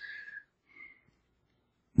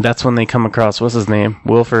 That's when they come across, what's his name?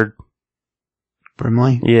 Wilford.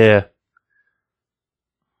 Brimley. Yeah.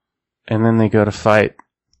 And then they go to fight.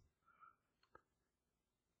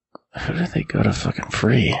 Who did they go to fucking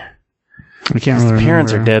free? I can't really The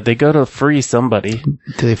parents are remember. dead. They go to free somebody. Do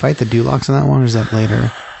they fight the Dulocs in that one, or is that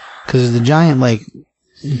later? Because the giant, like,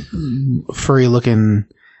 furry-looking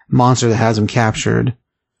monster that has them captured.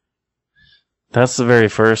 That's the very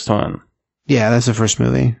first one. Yeah, that's the first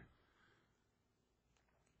movie.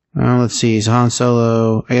 Let's see. So Han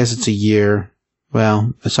Solo, I guess it's a year.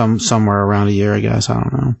 Well, somewhere around a year, I guess. I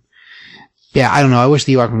don't know. Yeah, I don't know. I wish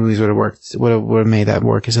the Ewok movies would have worked. Would have made that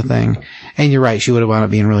work as a thing. And you're right. She would have wound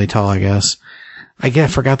up being really tall, I guess. I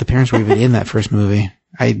forgot the parents were even in that first movie.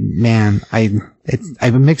 I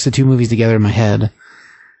mixed the two movies together in my head.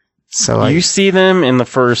 So You see them in the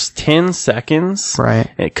first 10 seconds. right,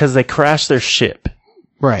 Because they crash their ship.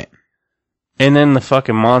 right. And then the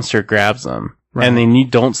fucking monster grabs them. Right. And then you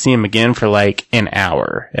don't see them again for like an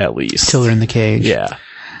hour, at least. Till they're in the cage. Yeah.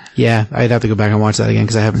 Yeah, I'd have to go back and watch that again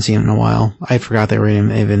because I haven't seen it in a while. I forgot they were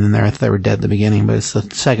even in there. I thought they were dead at the beginning, but it's the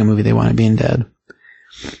second movie they wanted being dead.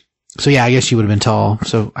 So yeah, I guess she would have been tall.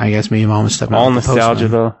 So I guess maybe mom was stepping All out with the nostalgia,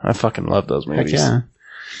 postman. though. I fucking love those Heck movies. yeah.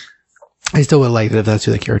 I still would have liked it if that's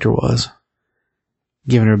who the character was.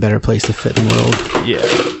 Giving her a better place to fit in the world. Yeah.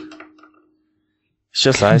 It's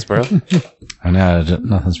just ice, bro. I know,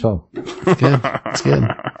 nothing spelled. It's good. It's good.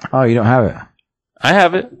 Oh, you don't have it. I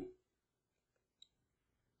have it.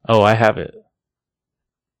 Oh, I have it.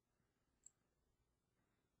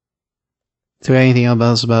 So anything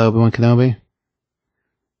else about Obi-Wan Kenobi?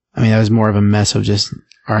 I mean, that was more of a mess of just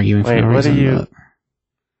arguing for Wait, no what reason. are you-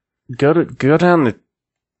 but- Go down the...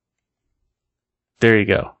 There you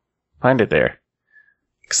go. Find it there.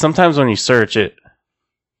 'Cause sometimes when you search it...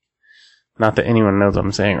 Not that anyone knows what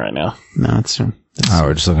I'm saying right now. No, it's true. Oh,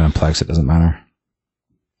 we're just looking at Plex. It doesn't matter.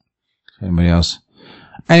 Anybody else?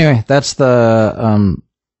 Anyway, that's the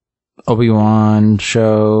Obi-Wan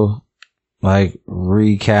show, like,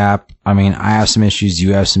 recap. I mean, I have some issues.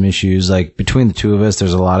 You have some issues. Like, between the two of us,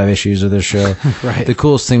 there's a lot of issues with this show. Right. The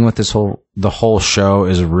coolest thing with the whole show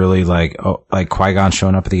is really like Qui-Gon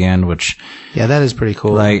showing up at the end, which, Yeah, that is pretty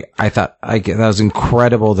cool. like, I thought, that was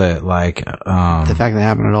incredible that, like, the fact that it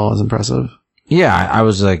happened at all is impressive. yeah, I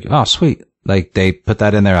was like, oh, sweet. Like, they put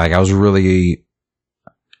that in there. Like, I was really,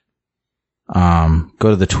 go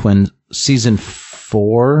to the season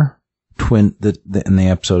 4, and the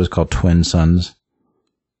episode is called Twin Sons.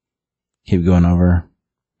 Keep going over.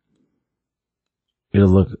 It'll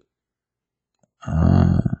look,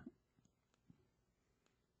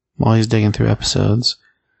 While he's digging through episodes.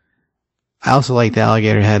 I also like the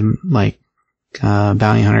alligator head, like,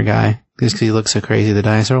 bounty hunter guy. Just because he looks so crazy, the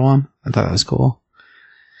dinosaur one. I thought that was cool.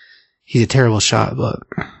 He's a terrible shot, but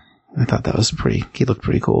I thought that was he looked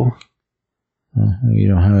pretty cool. you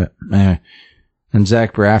don't have it. Anyway. And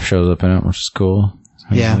Zach Braff shows up in it, which is cool.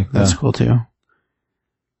 I Yeah, like that's that. cool too.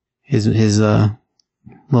 His little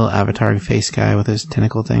avatar face guy with his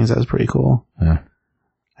tentacle things, that was pretty cool. Yeah.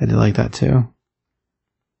 I did like that too.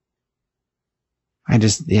 I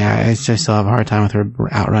just still have a hard time with her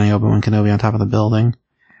outrunning Obi-Wan Kenobi on top of the building.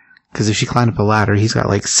 Because if she climbed up a ladder, he's got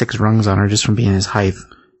like 6 rungs on her just from being his height.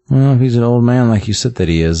 Well, he's an old man like you said that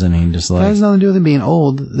he is, and he just That like... has nothing to do with him being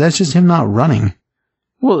old. That's just him not running.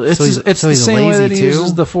 Well, it's So he's- it's so the he's same way lazy that he too?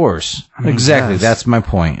 uses the Force. I mean, Exactly, yes. that's my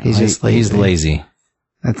point. He's Like, just lazy. He's lazy.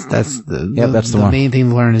 That's the Yep, that's the one. main thing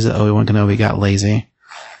to learn is that Obi-Wan Kenobi got lazy.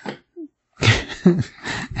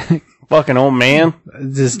 Fucking old man.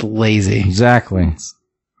 Just lazy. Exactly.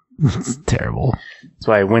 It's terrible. That's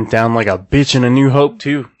why I went down like a bitch in A New Hope,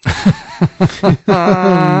 too.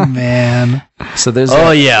 Oh, man. So there's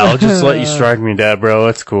Oh, yeah. I'll just let you strike me, Dad, bro.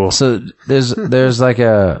 That's cool. So there's like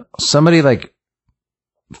somebody like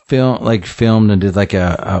filmed and did like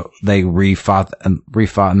they refought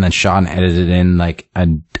and then shot and edited in like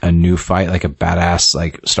a new fight, like a badass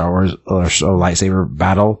like Star Wars or lightsaber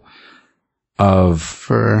battle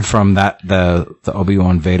from the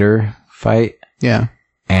Obi-Wan Vader fight, Yeah.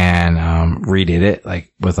 and redid it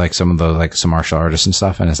like with like some of the like some martial artists and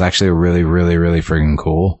stuff, and it's actually really, really, really freaking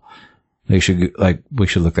cool. we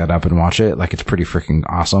should look that up and watch it. Like, it's pretty freaking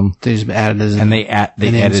awesome. They just added as And they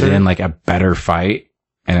edited insert? in like a better fight,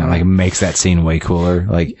 and it like makes that scene way cooler.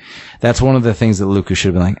 Like, that's one of the things that Lucas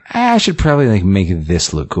should have been like, I should probably like make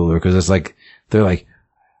this look cooler, because it's like they're like,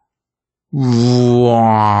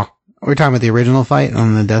 We're talking about the original fight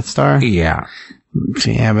on the Death Star? yeah,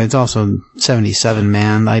 Yeah, but it's also 77,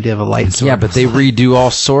 man. The idea of a light sword. yeah, but they redo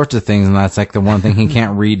all sorts of things, and that's like the one thing he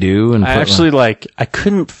can't redo. And I actually I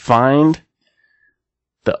couldn't find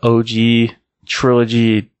the OG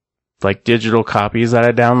trilogy like digital copies that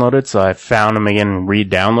I downloaded, so I found them again and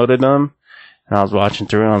re-downloaded them. And I was watching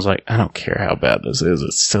through and I was like, I don't care how bad this is.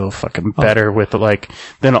 It's still fucking better with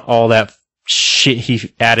than all that shit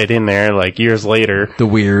he added in there like years later. the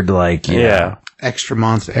weird like Yeah. extra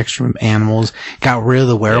monster, extra animals. Got rid of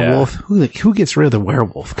the werewolf. Who gets rid of the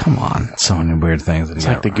werewolf? Come on. so many weird things that It's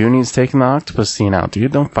he like got. the Goonies taking the octopus scene out,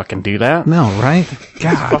 dude. Don't fucking do that. No, right?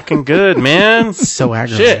 God. Fucking good, man. So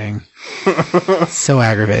aggravating. So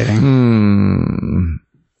aggravating.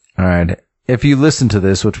 All right. If you listen to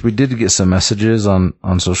this, which we did get some messages on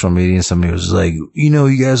social media, somebody was like,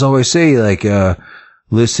 you guys always say like,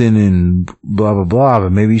 listen and blah, blah, blah,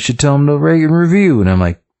 but maybe you should tell them to rate and review. And I'm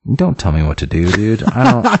like, don't tell me what to do, dude.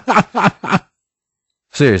 I don't.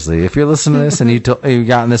 Seriously, if you're listening to this and you've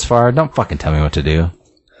gotten this far, don't fucking tell me what to do.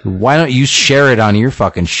 Why don't you share it on your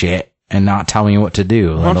fucking shit and not tell me what to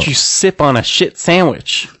do? Why don't you sip on a shit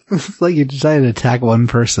sandwich? It's like you decided to attack one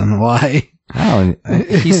person. Why? Oh,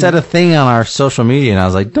 he said a thing on our social media, and I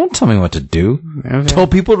was like, don't tell me what to do. Okay. Tell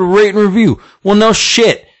people to rate and review. Well, no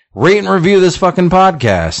shit. Rate and review this fucking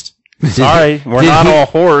podcast. Sorry, we're did not he- all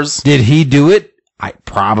whores. Did he do it?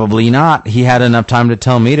 Probably not. He had enough time to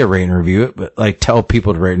tell me to rate and review it, but like tell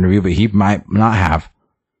people to rate and review, but he might not have.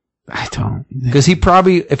 I don't. Because he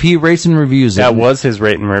probably, if he rates and reviews it. That was his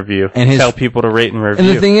rate and review. And Tell people to rate and review.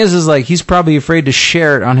 And the thing is like, he's probably afraid to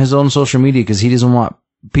share it on his own social media because he doesn't want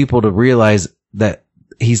people to realize that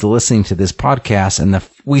he's listening to this podcast. And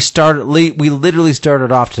we literally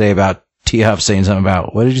started off today about T Huff saying something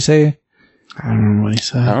about, what did you say? I don't remember what he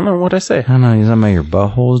said. I don't know what I say. I don't know. He's talking about your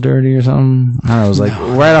butthole's dirty or something. I don't know. It was like,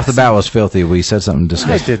 right off the bat was filthy. We said something I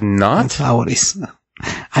disgusting. did not. That's not what he said.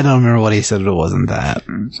 I don't remember what he said, but it wasn't that.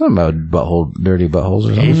 Something about dirty buttholes or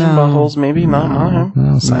something. Asian No. buttholes, maybe, not mine.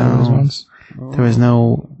 No, sideways No. ones. There was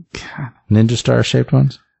no. God, Ninja star shaped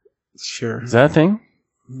ones. sure. Is that a thing?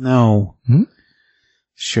 No. Hmm?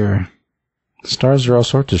 Sure. Stars are all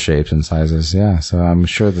sorts of shapes and sizes, yeah. So I'm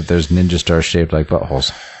sure that there's ninja stars shaped like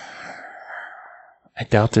buttholes. I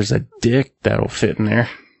doubt there's a dick that'll fit in there.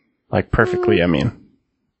 Like perfectly, I mean.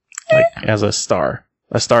 Like as a star.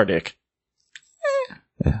 A star dick.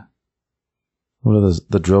 Yeah. What are those?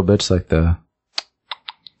 The drill bits, like the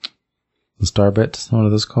star bits? What are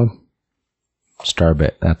those called? Star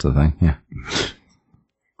bit. That's the thing. Yeah.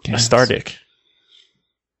 A star dick.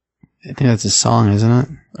 I think that's a song, isn't it?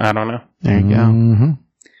 I don't know. There you go. Mm-hmm.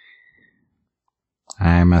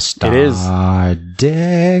 I'm a star It is.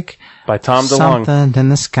 dick. By Tom DeLonge. Something in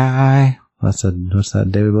the sky. What's that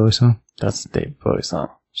David Bowie song? That's the Dave Bowie song.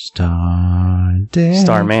 Star dick.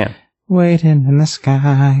 Starman. Waiting in the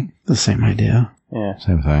sky. The same idea. Yeah.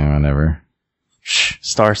 Same thing, whatever.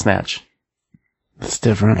 Star Snatch. It's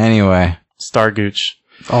different. Anyway. Star Gooch.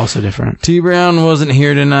 Also different. T Brown wasn't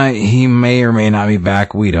here tonight. He may or may not be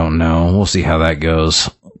back. We don't know. We'll see how that goes.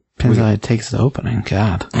 Depends how it takes the opening.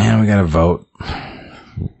 God. And we gotta vote.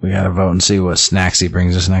 We gotta vote and see what snacks he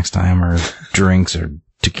brings us next time, or drinks, or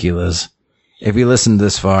tequilas. If you listened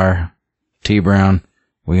this far, T Brown,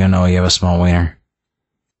 we gonna know you have a small wiener.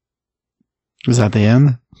 Was that the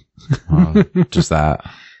end? Well, just that.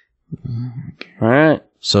 All right.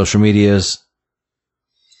 Social medias,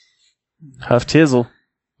 Huff Tizzle.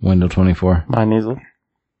 Window 24. My Nizzle.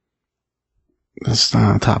 That's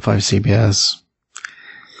top 5 CBS.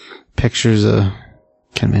 Pictures of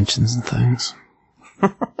conventions and things.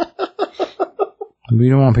 We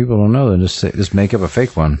don't want people to know, then just make up a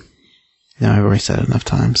fake one. Yeah, I've already said it enough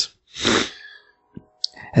times.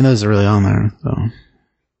 And those are really on there, so.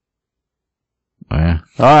 Oh, yeah.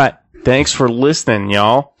 All right. Thanks for listening,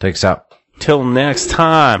 y'all. Takes out. Till next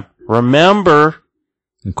time. Remember,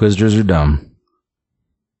 Inquisitors are dumb.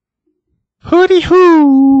 hooty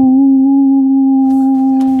hoo.